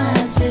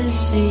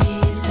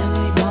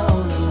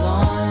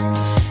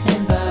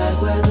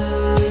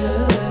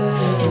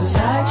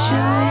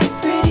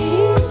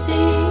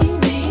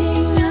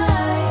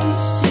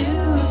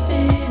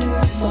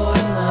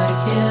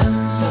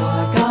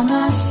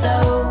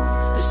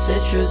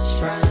citrus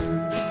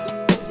friend.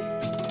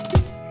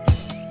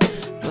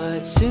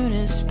 But soon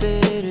as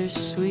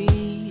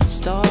bittersweet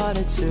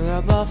started to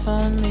rub off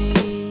on me,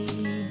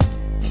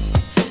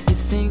 you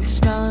think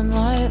smelling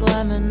like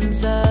lemon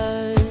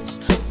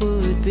zest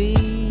would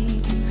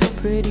be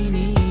pretty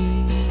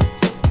neat.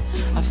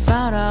 I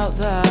found out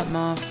that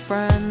my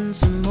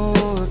friends are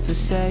more of the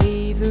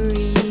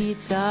savory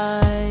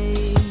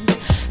type,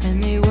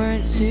 and they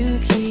weren't too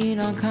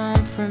keen on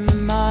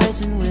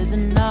compromising with a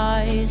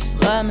nice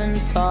lemon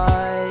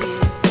pie.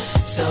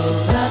 So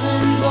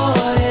lemon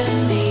boy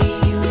and me,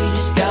 we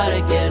just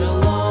gotta get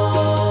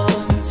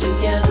along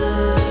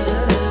together.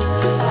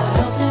 I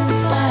helped him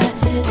plant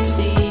his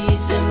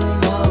seeds and we'll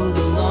mow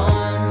the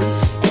lawn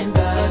in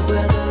bad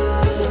weather.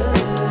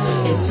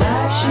 It's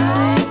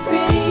actually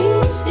pretty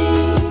easy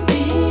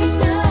being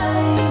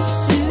nice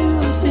to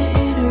a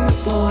bitter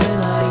boy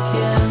like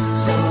him.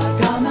 So I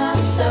got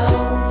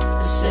myself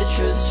a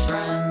citrus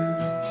friend.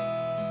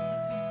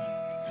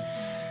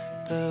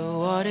 But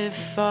what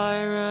if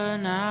I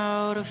run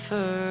out of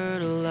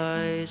fertilizer?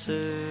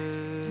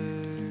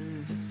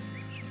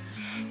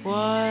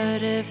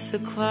 What if the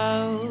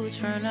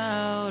clouds run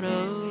out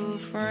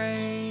of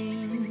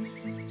rain?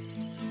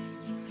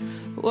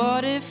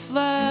 What if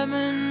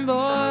lemon boy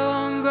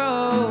won't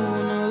grow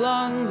no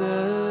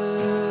longer?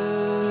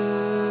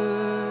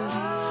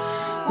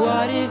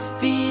 What if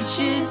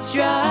beaches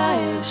dry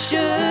of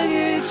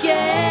sugar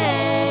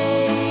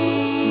cane?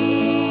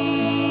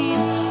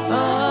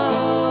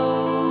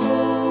 Oh,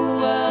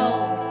 well,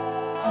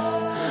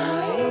 the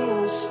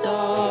whales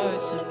start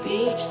to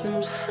beach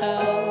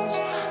themselves.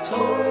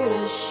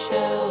 Tortoise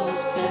shells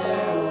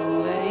tear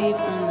away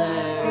from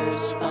their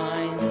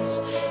spines.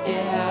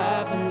 It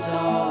happens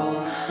all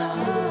the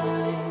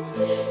time.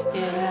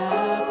 It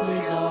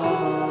happens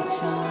all the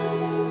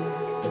time.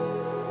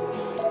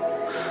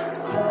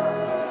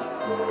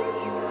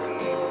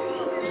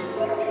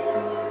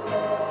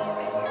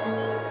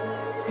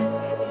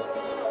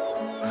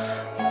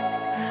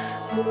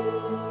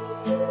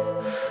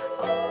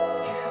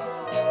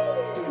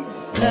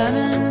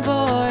 Lemon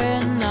boy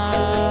and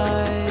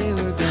I,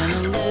 we're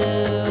gonna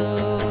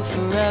live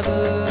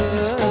forever.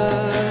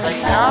 Like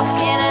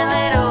Snufkin and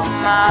Little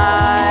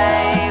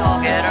My,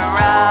 we'll get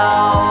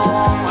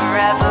around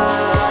wherever.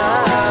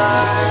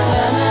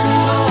 Lemon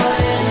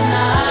boy and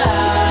I,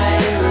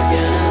 we're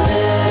gonna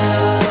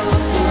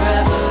live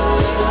forever.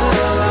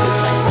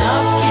 Like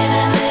Snufkin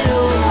and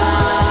Little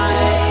My,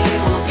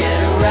 we'll get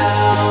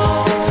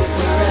around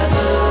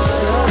wherever.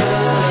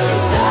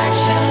 It's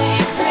actually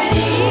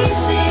pretty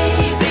easy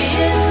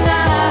being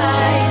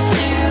nice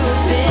to a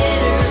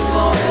bitter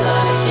boy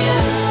like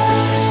him.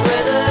 'Cause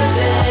we're the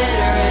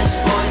bitterest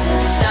boys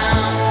in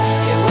town.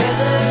 Yeah, we're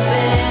the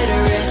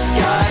bitterest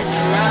guys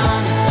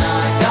around. And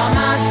I got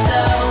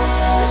myself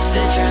a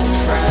citrus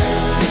friend.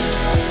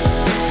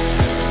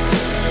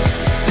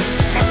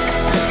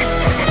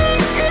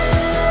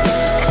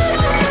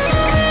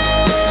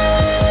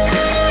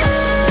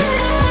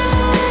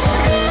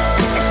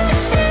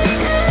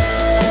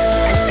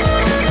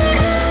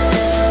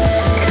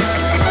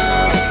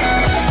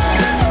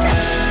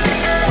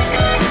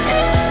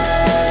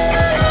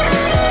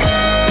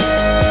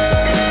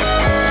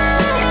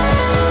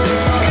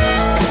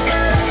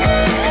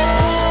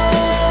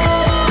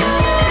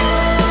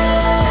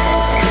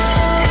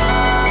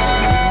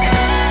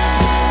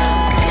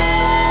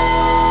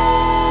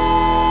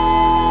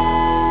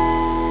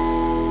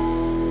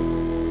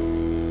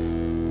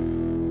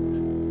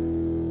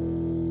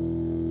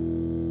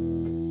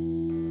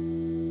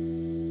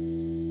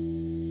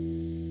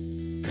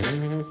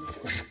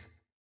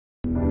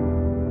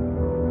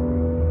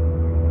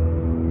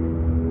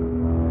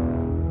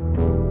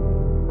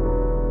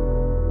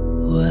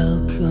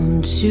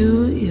 Welcome to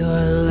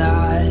your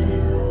life.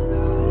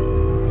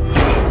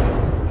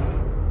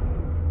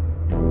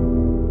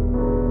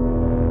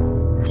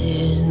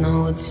 There's no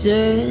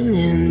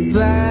turning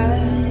back.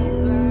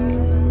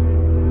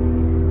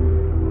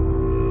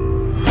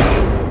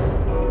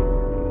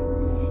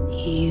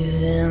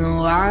 Even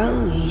while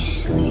we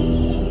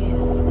sleep,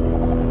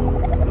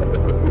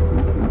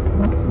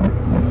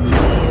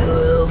 we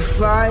will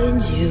find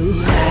you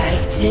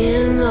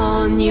acting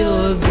on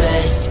your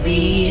best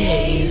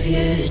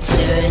behavior.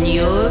 Turn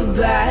your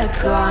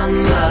back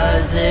on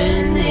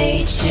Mother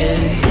Nature.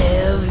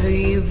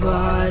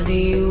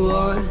 Everybody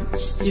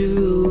wants to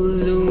rule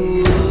the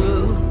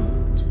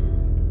world.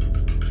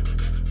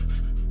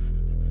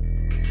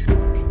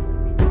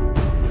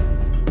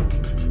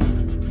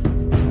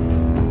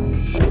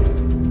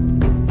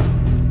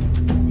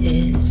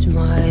 It's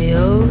my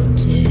own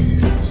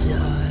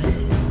desire.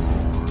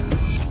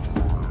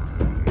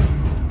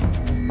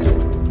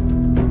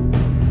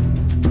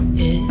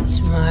 It's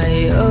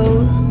my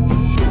own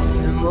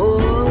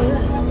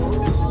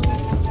remorse.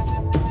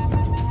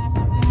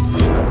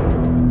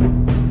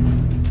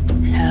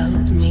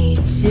 Help me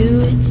to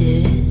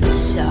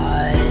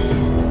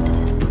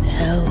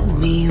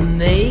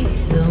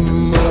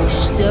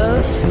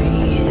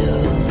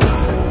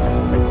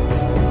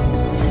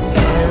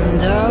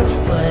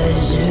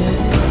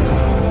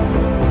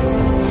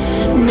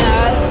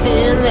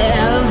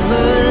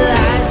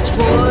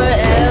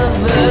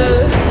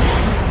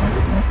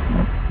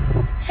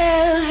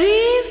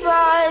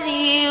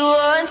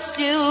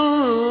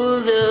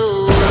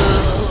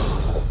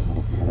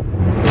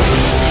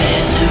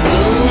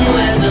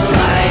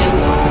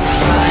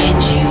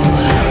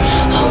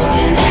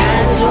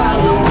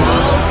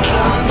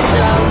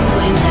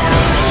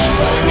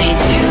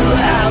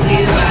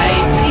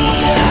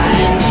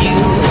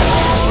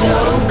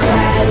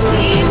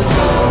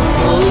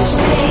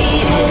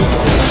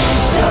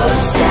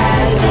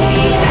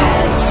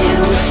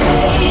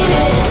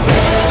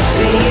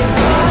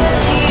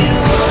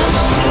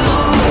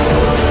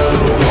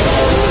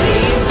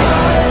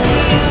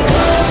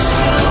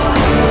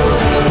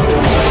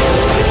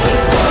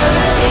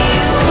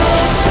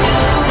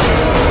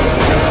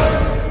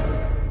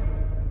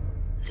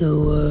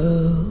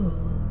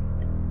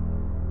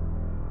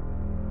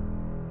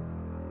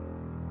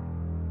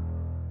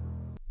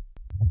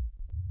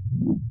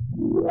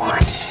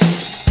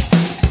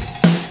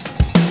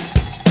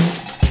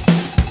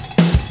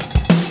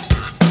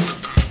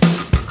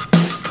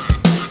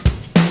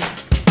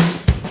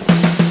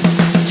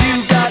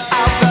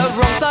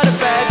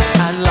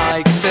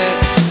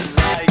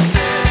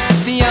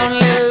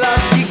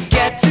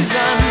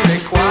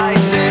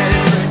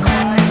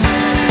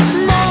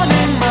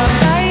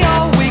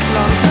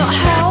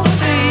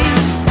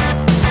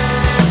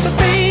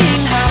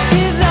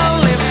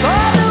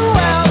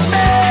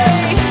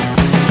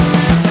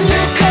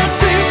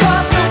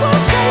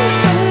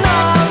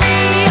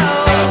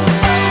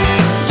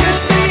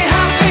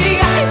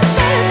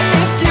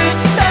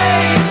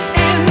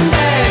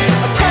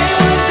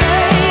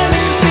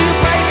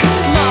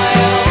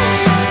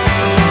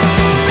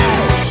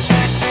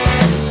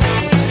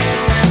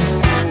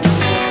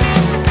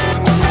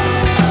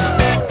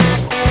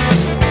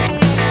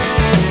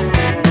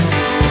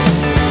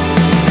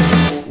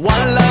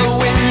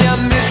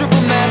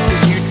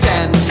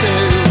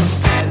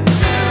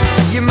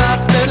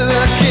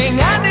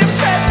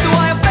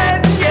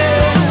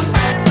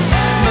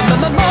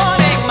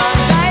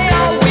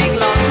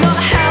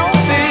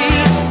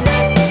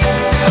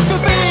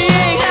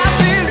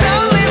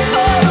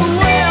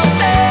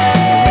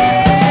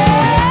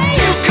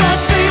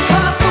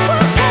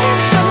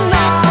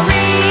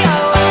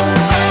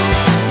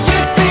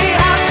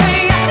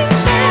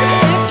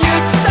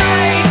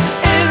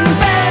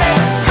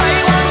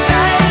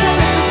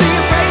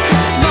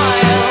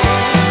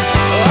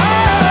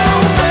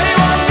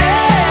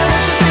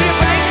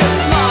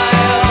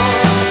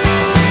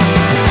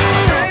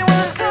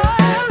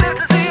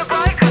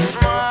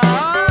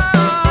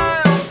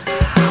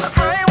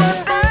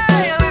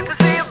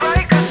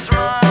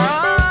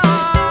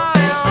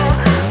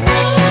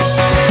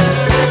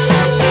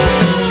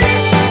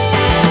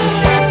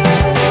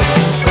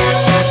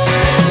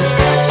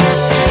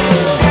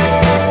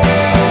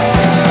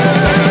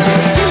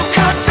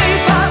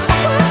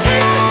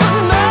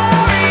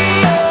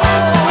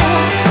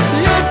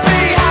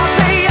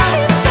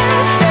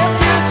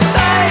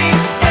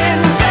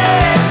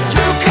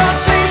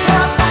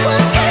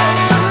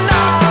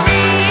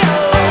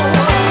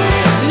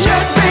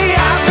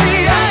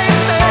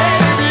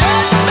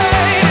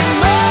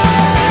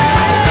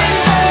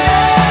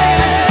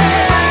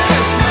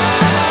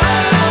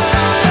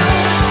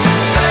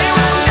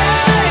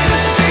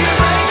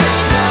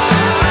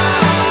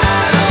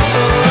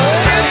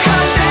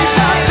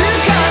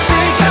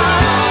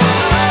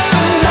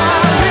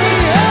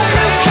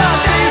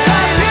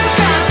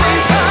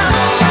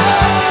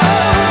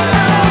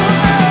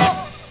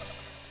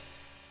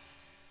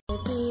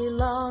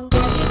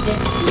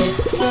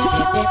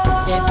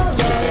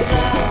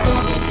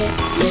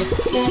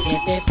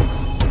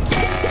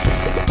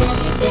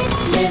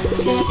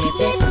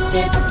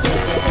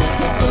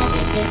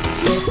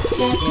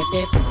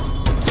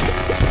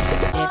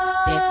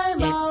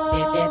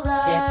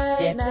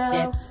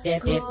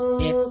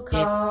Cool,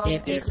 calm,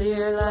 and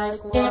clear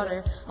like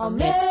water. I'll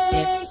make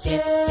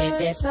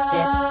it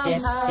somehow.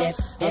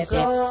 I'll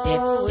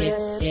go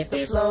with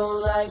the flow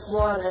like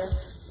water.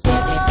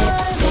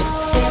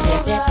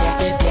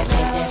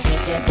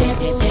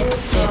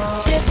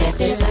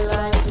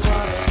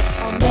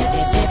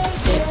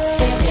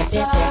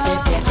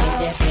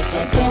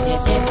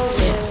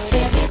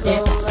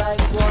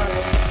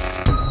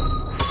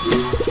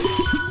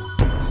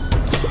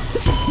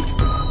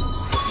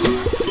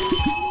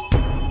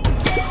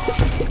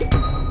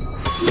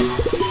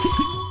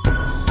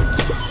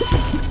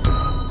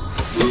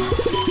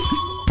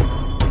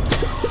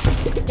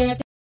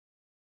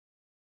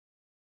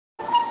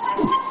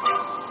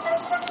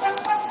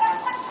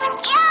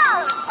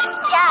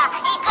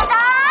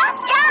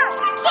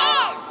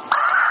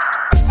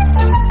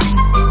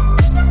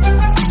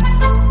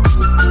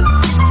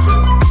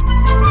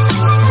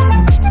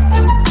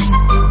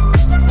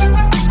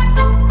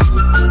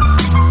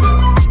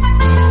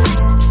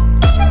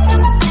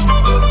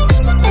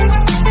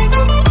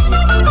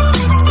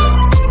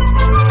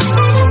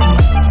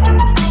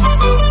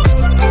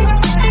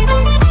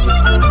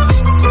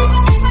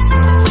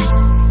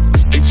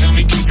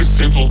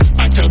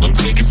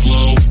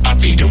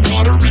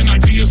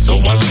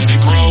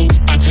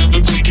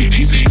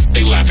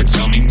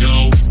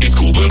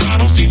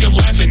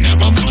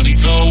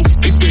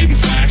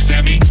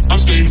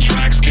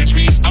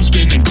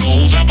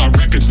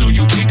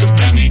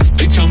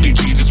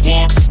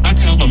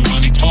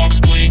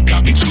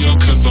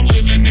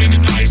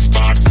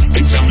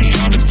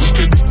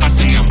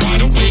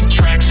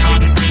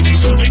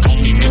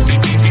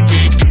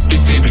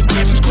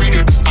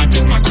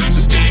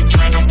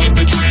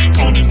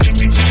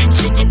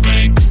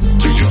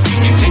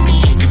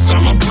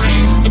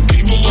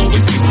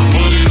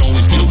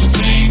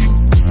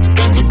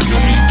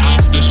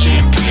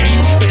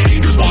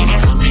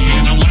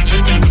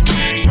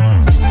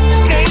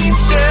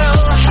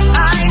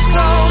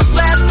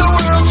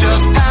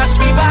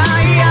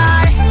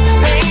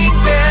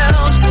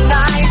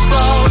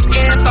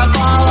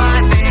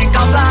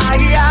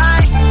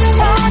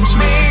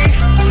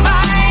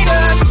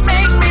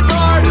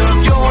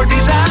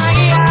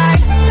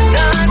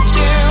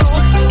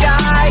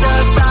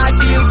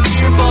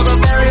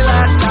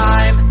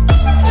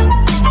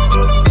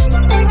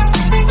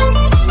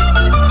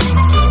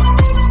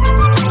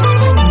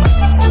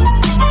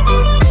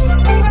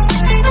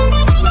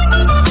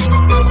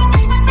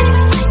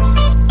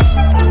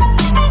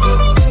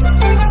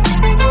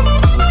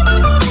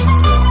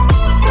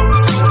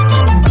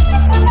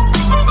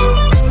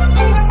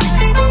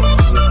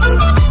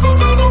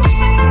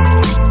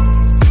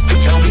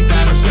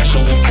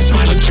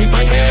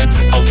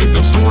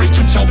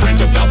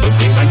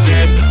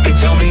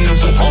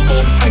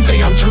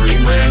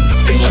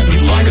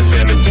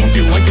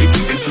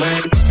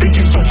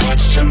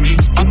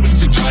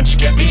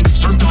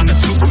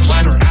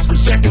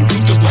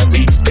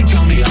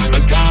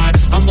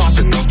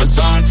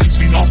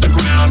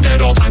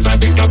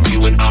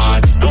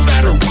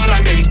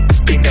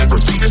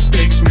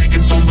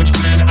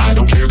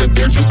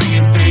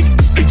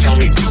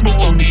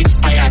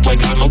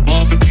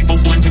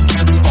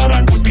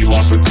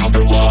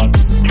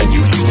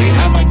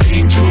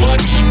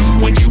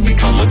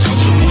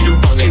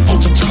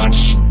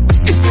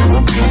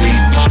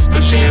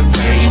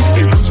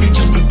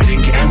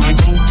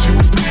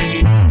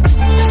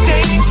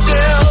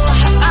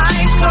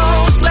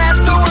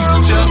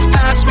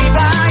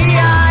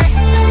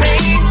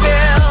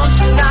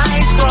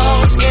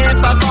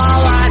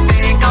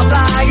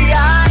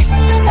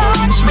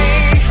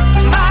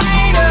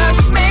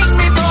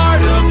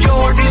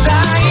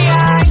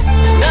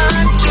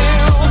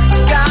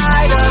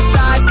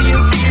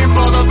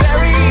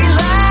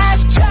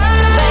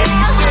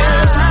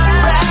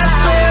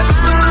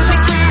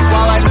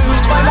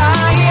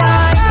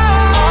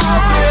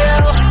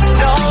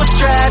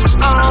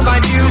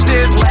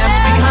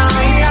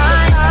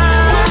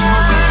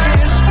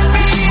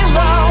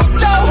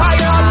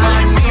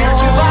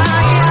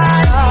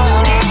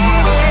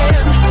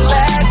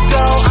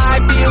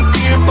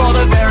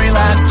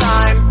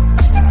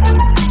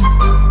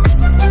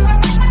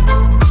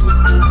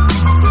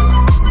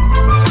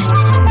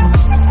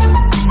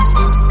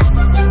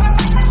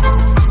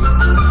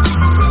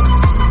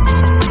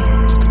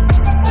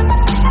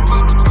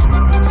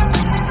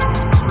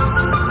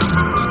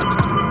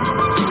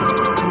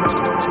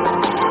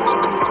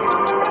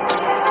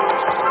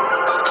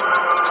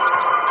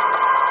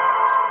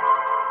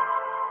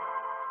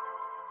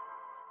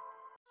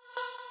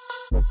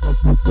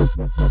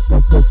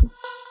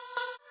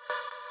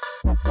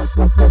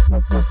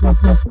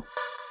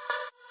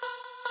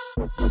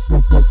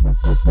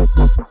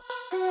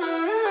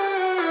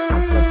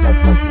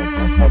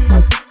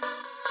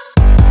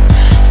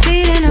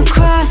 Speeding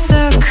across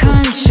the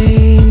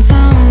country in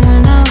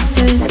someone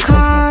else's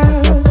car,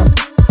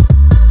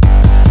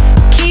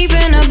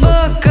 keeping a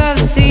book of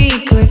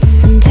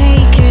secrets and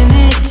taking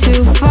it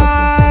too far.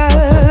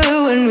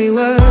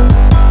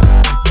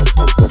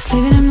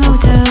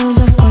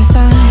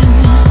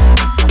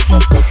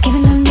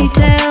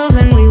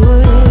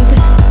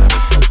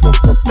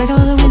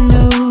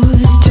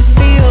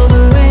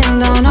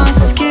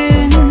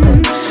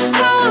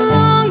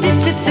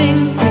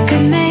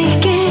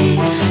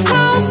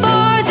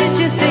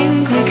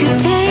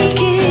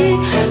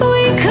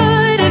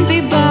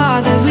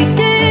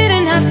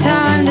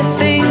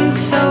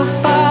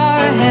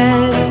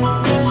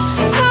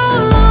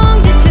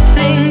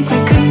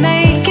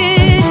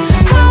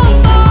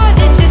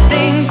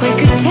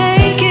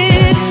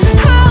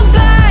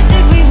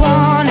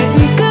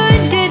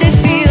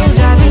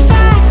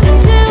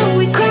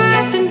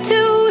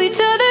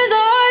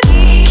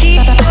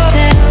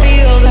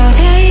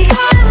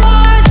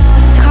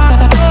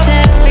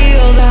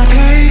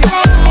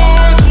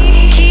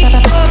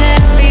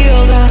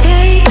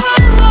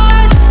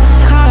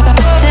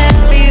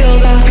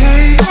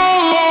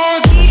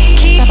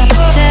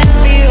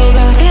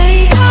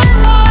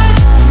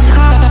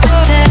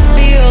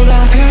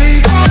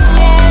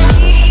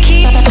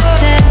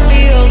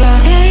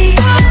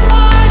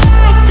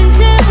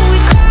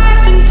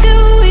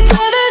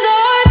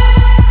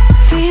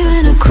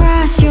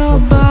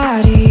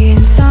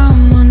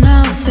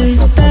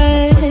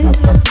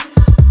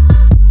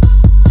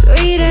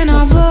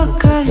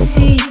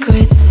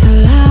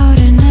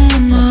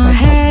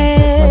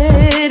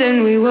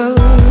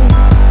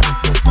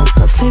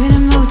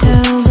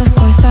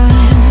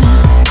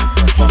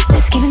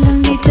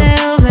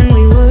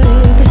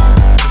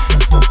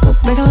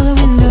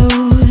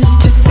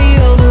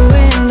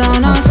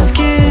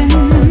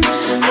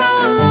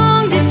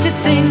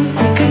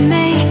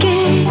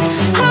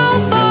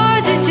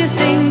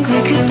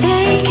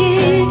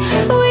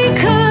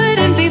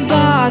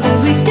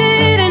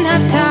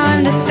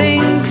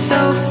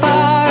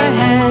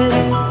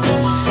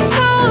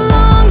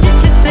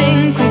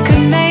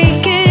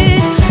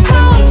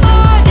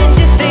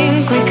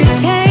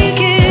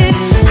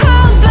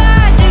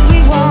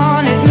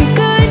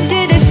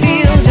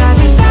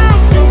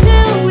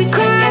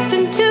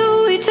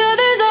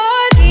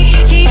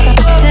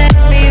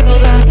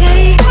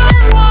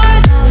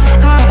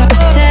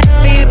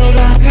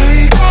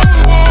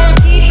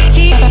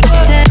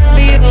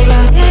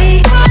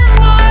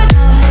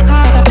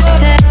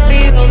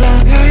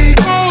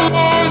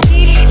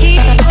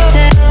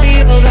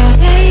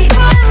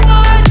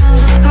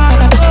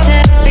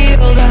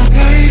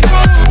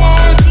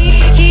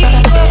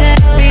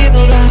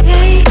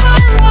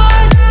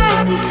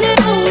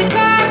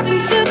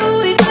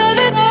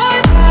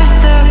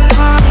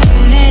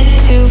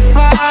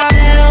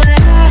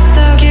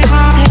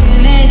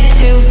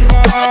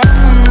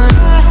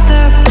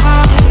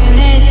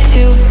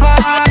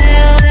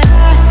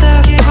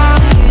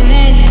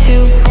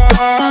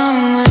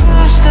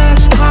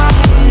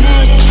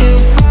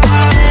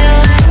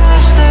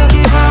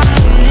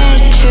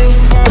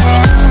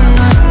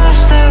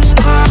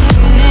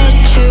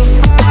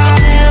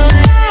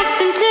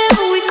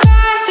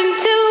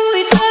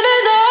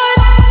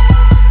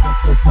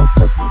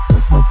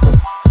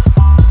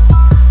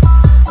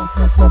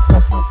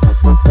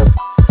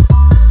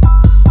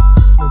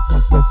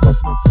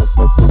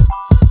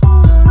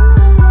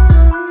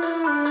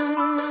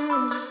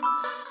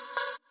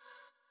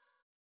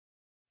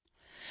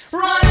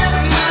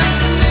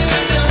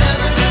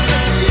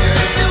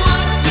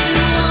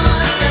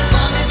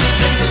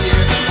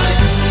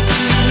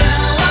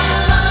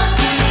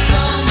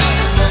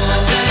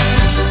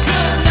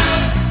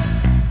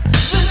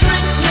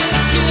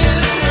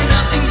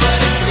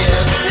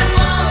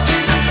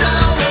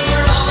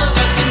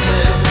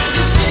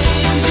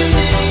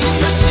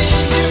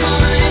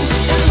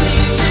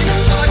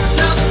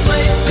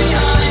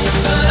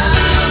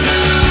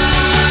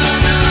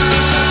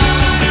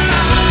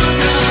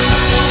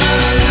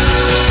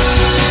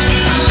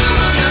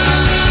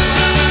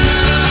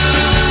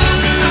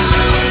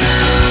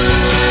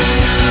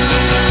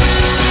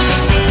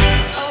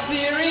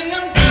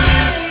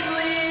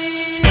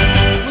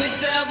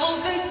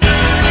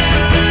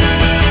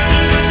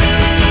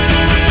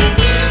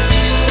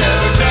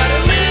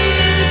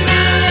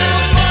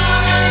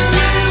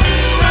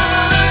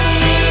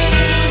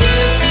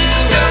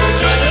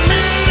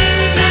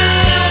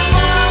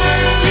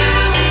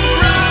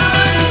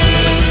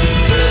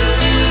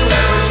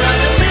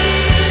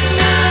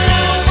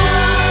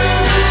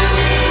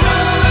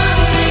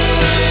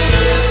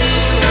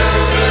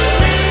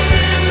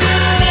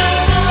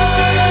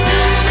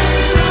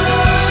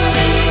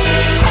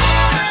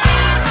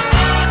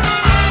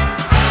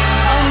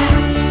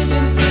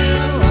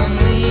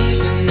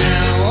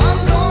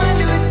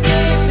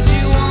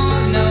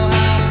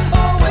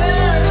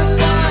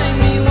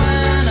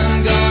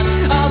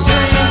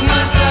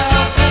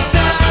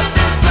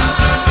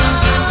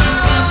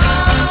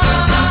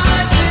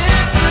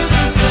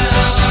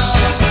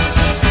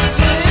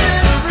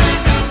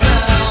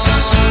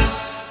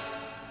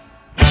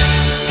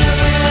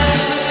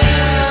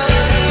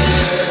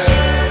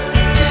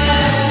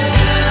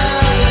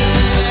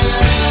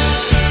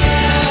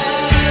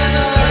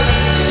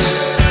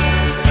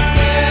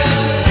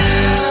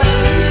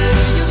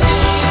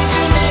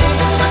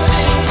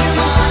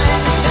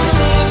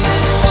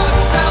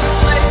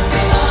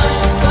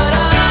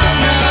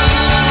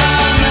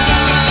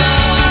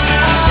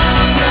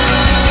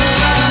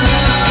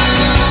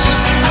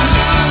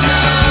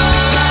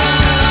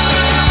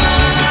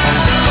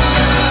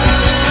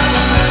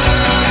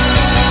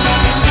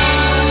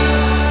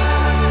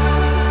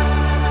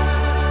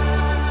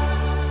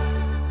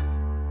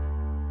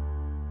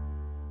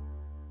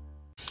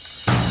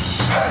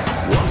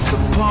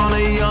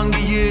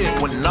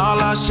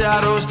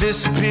 shadows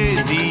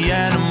disappeared, the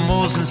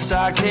animals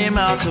inside came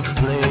out to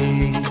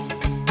play.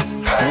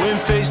 Went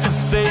face to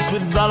face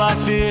with all our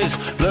fears,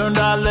 learned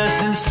our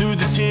lessons through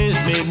the tears,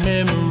 made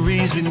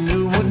memories we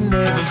knew would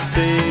never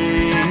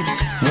fade.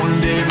 One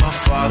day my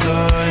father,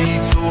 he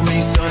told me,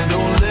 son,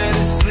 don't let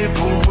it slip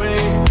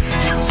away.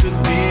 He took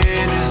me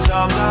in his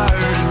arms, I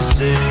heard him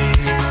say,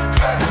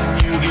 when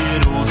you get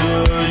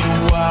older, your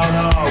wild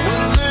heart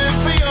will live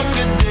for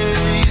younger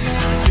days.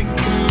 Think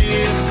of me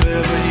if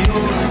ever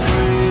you're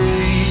afraid.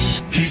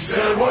 He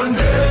said one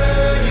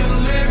day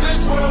you'll leave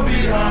this world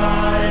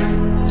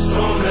behind,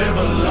 so live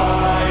a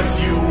life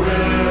you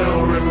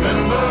will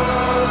remember.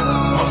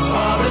 My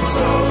father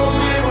told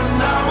me when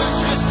I was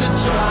just a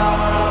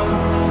child,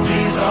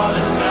 these are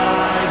the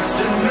nights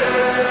that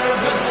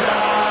never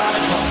die.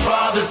 My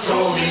father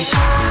told me.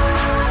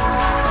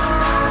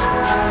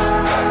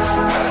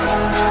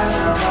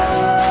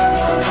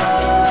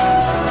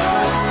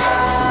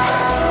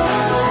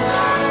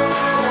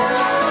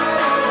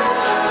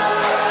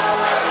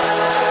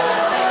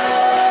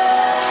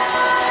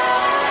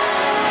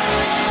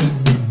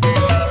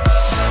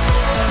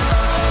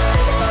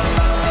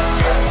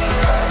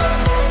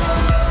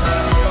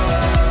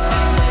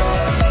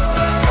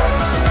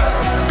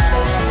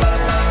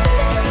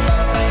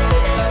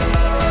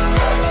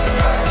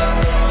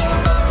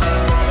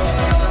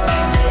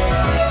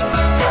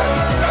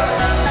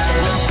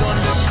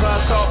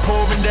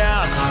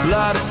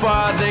 Light a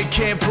fire they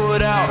can't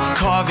put out,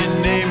 carve your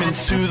name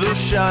into those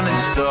shining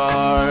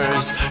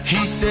stars.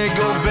 He said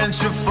go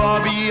venture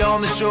far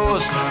beyond the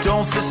shores,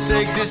 don't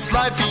forsake this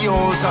life of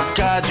yours. I'll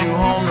guide you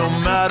home no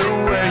matter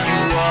where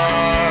you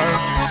are.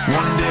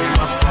 One day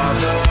my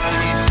father,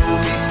 he told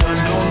me, son,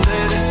 don't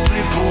let it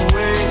slip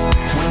away.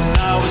 When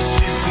I was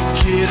just a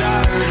kid I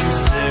heard him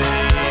say,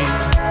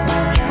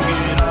 when you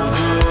get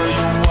older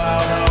your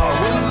wild heart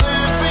will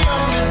live for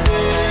younger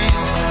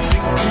days.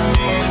 Think of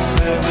me if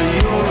ever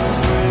you're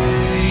afraid.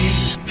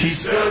 He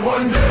said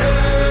one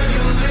day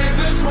you'll leave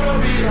this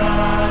world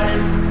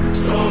behind,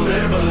 so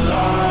live a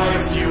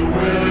life you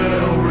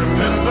will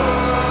remember.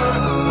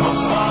 My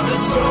father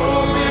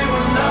told me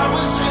when I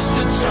was just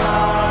a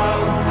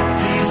child,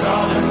 these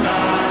are the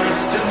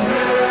nights that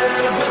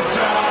never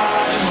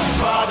die. My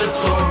father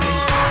told me.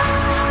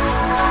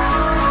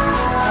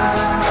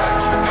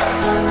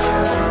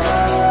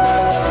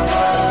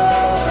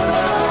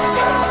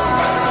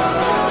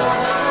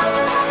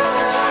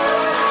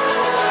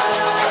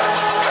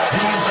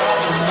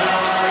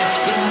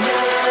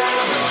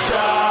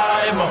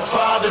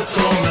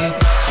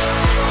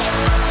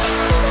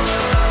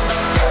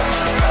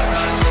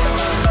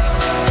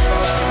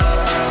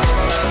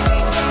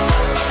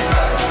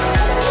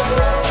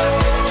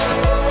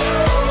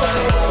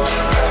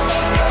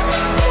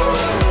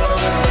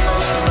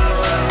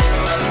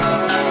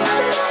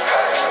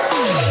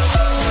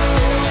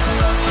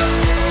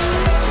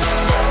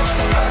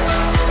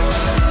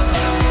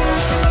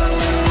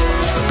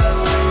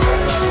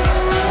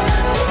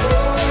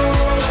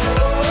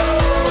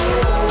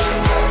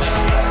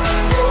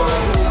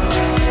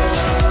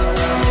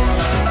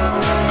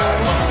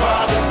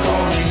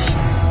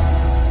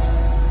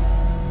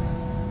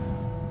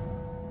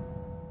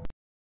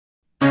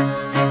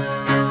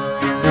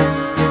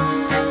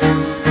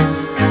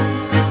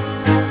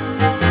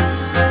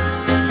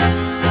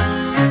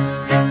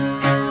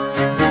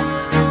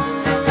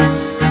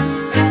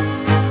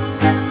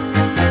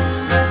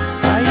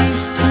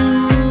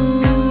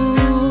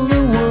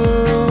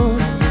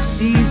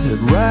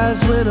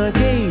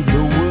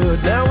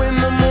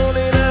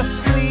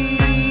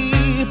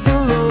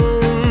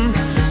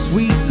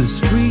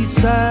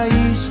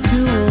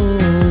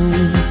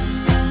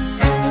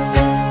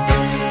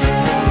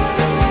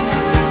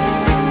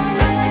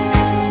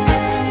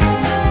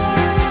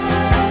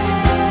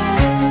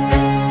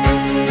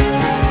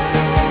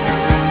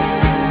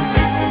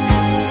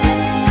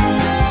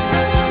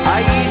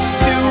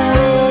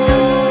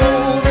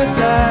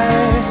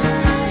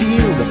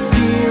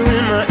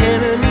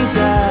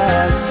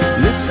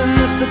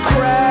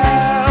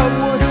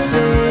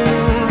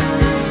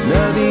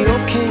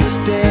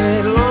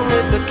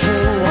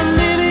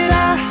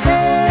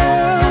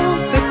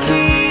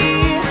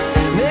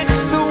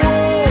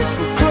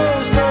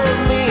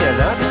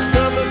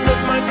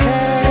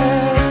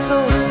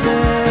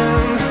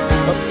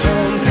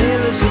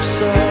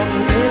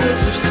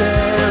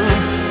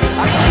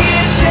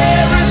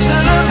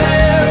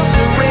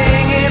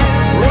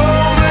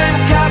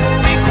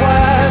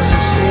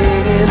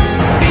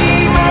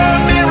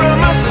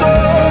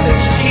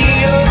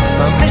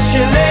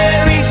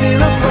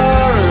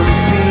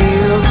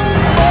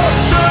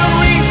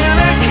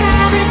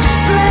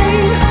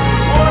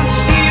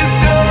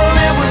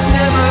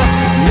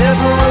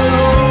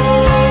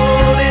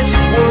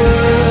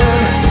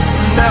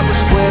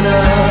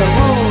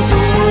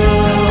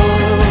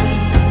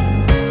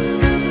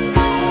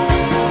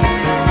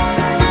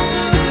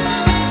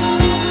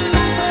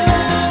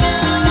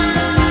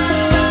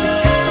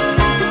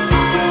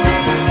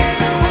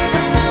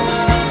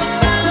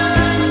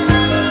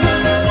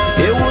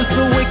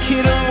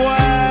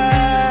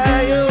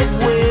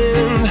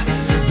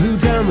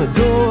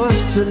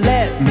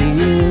 let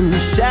me in.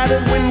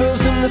 Shattered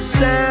windows and the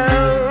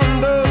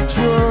sound of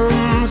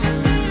drums.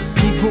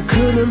 People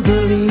couldn't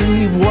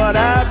believe what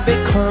I'd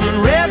become.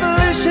 And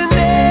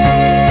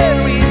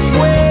revolutionaries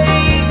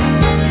wait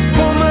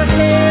for my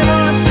head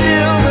on a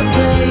silver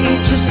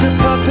plate, just a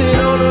puppet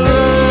on a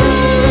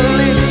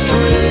lonely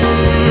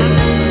string.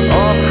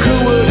 Oh, who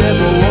would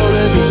ever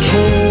wanna be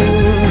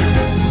king?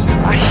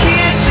 I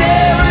hear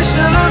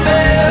Jerusalem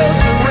bells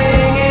are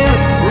ringing,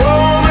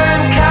 Roman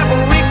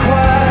cavalry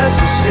choirs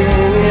are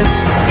singing.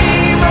 Be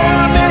my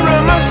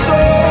mirror, my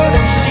sword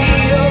and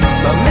shield,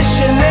 my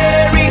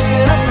missionaries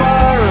in a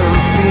foreign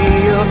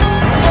field.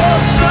 For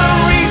some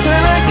reason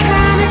I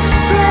can't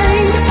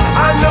explain,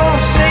 I know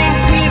St.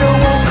 Peter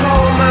won't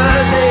call my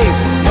name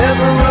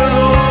ever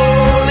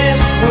alone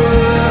this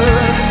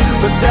word,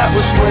 but that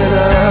was when I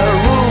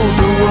ruled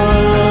the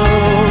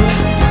world.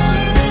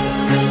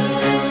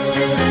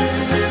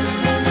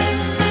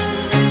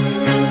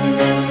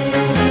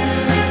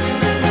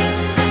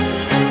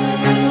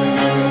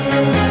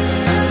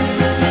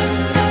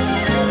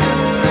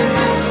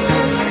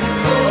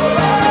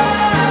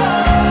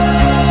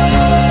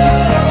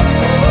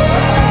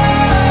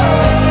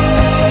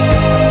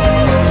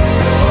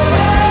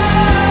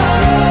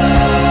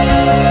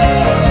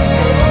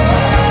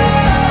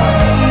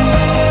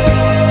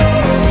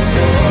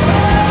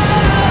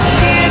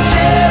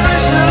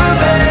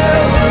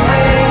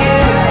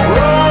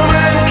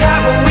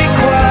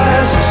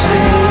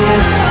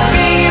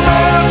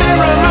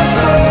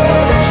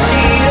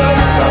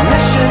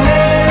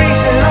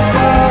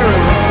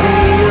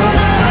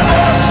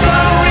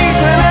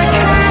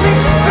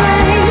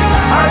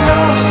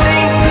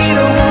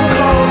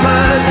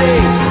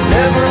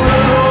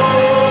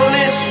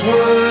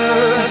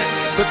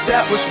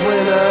 That was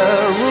when I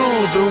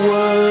ruled the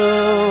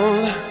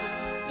world.